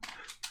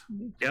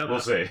 Yep. We'll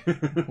see.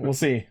 We'll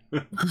see.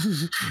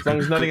 As long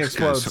as nothing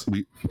explodes.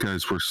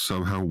 Guys, we're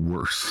somehow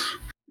worse.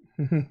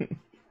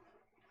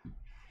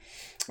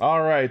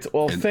 All right.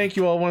 Well, thank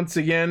you all once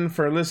again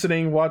for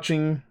listening,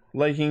 watching,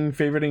 liking,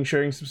 favoriting,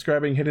 sharing,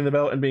 subscribing, hitting the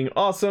bell, and being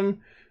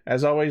awesome.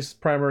 As always,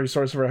 primary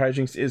source of our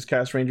hijinks is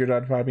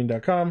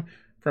castranger.podbean.com.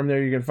 From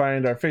there, you can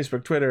find our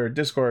Facebook, Twitter,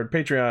 Discord,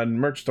 Patreon,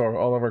 merch store,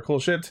 all of our cool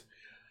shit.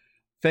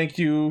 Thank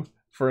you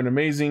for an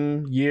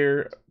amazing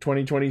year,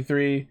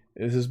 2023.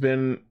 This has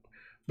been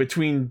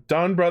between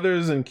Dawn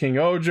Brothers and King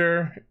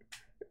Oger.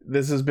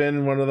 This has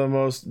been one of the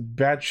most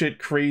batshit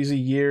crazy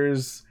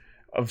years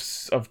of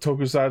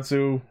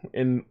tokusatsu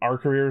in our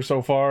career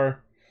so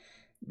far.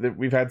 That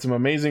we've had some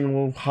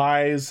amazing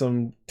highs,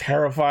 some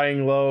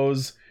terrifying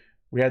lows.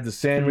 We had the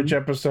sandwich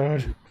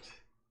episode.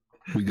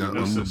 We got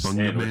on the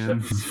Bunga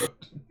Man.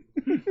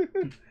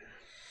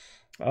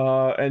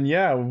 And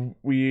yeah,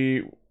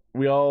 we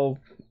all,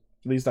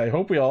 at least I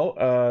hope we all,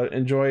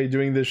 enjoy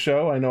doing this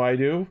show. I know I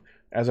do.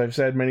 As I've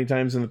said many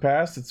times in the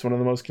past, it's one of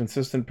the most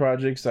consistent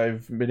projects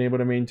I've been able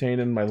to maintain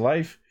in my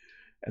life.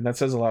 And that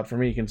says a lot for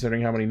me,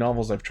 considering how many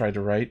novels I've tried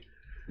to write.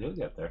 You'll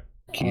get there.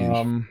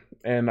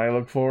 And I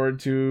look forward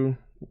to,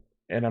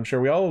 and I'm sure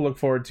we all look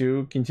forward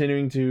to,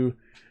 continuing to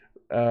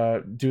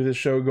do this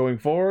show going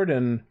forward.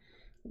 And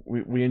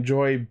we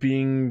enjoy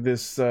being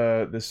this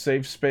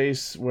safe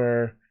space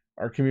where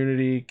our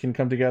community can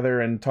come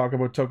together and talk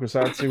about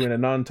tokusatsu in a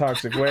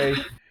non-toxic way.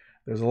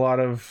 There's a lot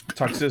of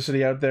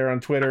toxicity out there on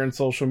Twitter and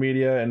social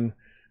media, and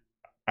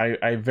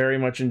I very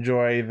much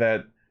enjoy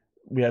that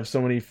we have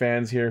so many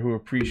fans here who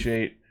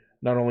appreciate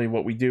not only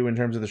what we do in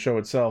terms of the show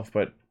itself,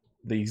 but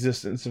the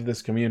existence of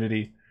this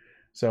community.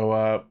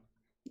 So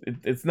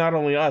it's not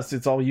only us,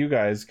 it's all you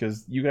guys,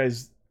 because you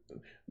guys,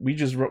 we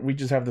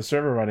just have the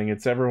server running.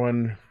 It's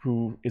everyone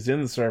who is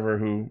in the server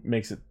who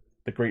makes it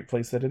the great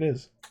place that it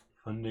is.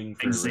 Funding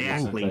for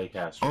Exactly.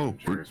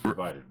 Castranger is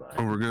provided by.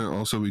 Oh, we're gonna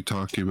also be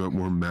talking about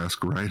more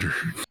Mask Rider.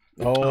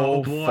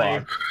 Oh, boy.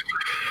 fuck.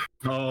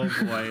 Oh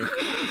boy.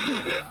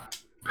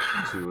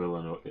 To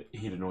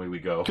Illinois we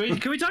go.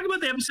 Can we talk about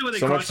the episode where they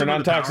So much crossed for over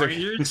the Power non-toxic.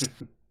 Rangers?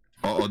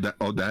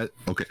 That.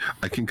 Okay,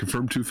 I can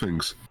confirm two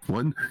things.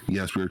 One,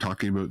 yes, we were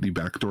talking about the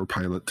backdoor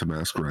pilot to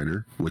Mask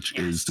Rider, which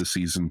is the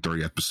season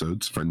 3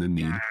 episodes, Friend in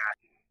Need.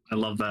 I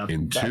love that.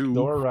 And two,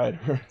 Backdoor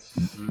Rider.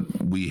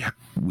 we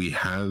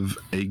have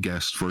a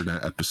guest for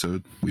that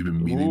episode. We've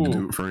been meaning to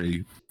do it for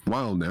a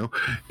while now.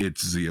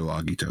 It's Zio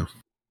Agito.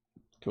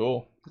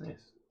 Cool. Nice.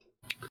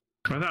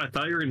 I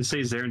thought you were going to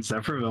say Zarin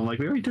Sephiroth. I'm like,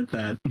 we already did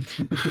that.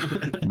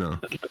 No,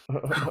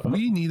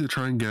 we need to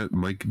try and get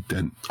Mike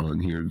Dent on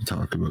here to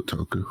talk about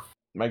Toku.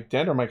 Mike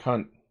Dent or Mike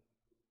Hunt?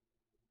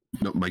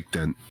 No, Mike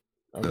Dent,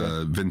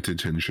 Okay.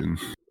 Vintage Henshin.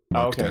 Oh,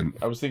 Mike okay. Dent.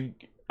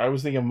 I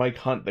was thinking Mike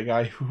Hunt, the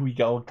guy who we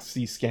all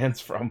see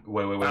scans from.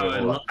 Wait, hold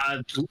Oh,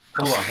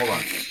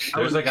 on.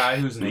 There's a guy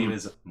whose name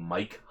is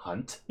Mike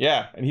Hunt.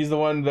 Yeah, and he's the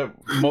one that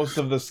most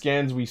of the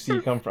scans we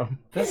see come from.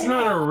 That's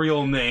not a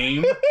real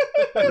name.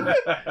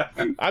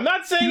 I'm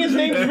not saying his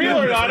name's real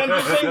or not. I'm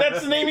just saying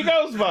that's the name he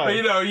goes by.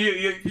 You know,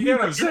 you get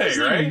what I'm saying,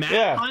 right? Matt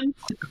Yeah. Hunt?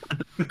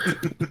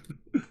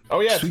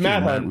 Oh yeah, it's Speaking Matt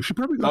of Matt, Hunt. we should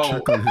probably go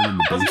check on him in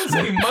the I was gonna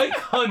basement. say Mike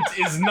Hunt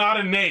is not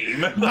a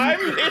name.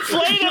 It's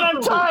late and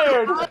I'm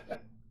tired.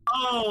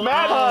 Oh,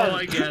 Matt Hunt.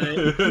 I get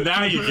it.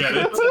 Now you get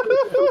it.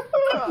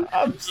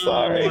 I'm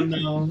sorry. Oh,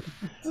 no.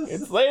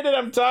 It's late and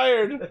I'm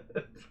tired.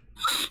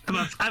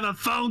 I have a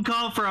phone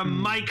call for a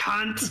Mike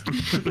Hunt.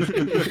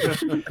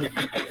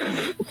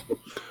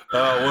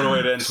 What a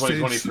way to end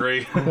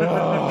 2023.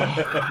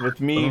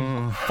 With me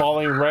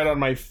falling right on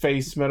my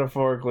face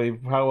metaphorically.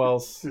 How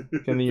else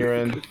can the year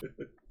end?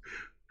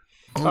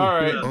 Oh, All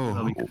right.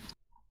 Oh,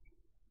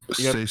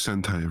 stay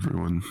Sentai,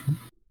 everyone.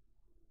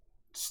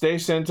 Stay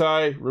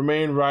Sentai,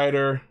 remain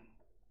Rider,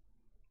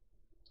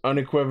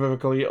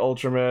 unequivocally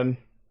Ultraman,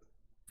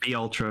 Be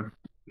Ultra.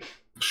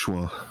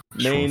 Schwa.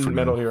 main Schwa for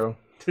Metal now. Hero.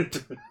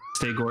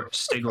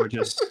 Stay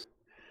gorgeous.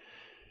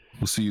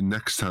 We'll see you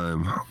next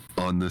time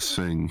on this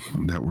thing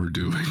that we're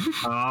doing.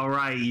 All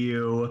right,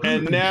 you.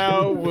 And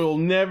now we'll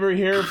never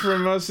hear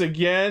from us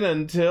again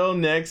until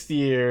next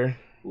year.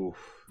 Oof.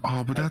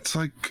 Oh, but that's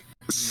like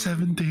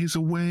 7 days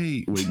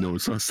away. Wait, no,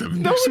 it's not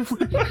 7 No, days it's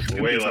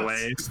away. Way It's less.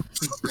 away.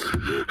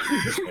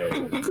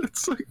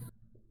 It's like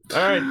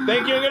All right,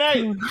 thank you and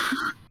good night.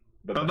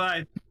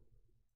 Bye-bye.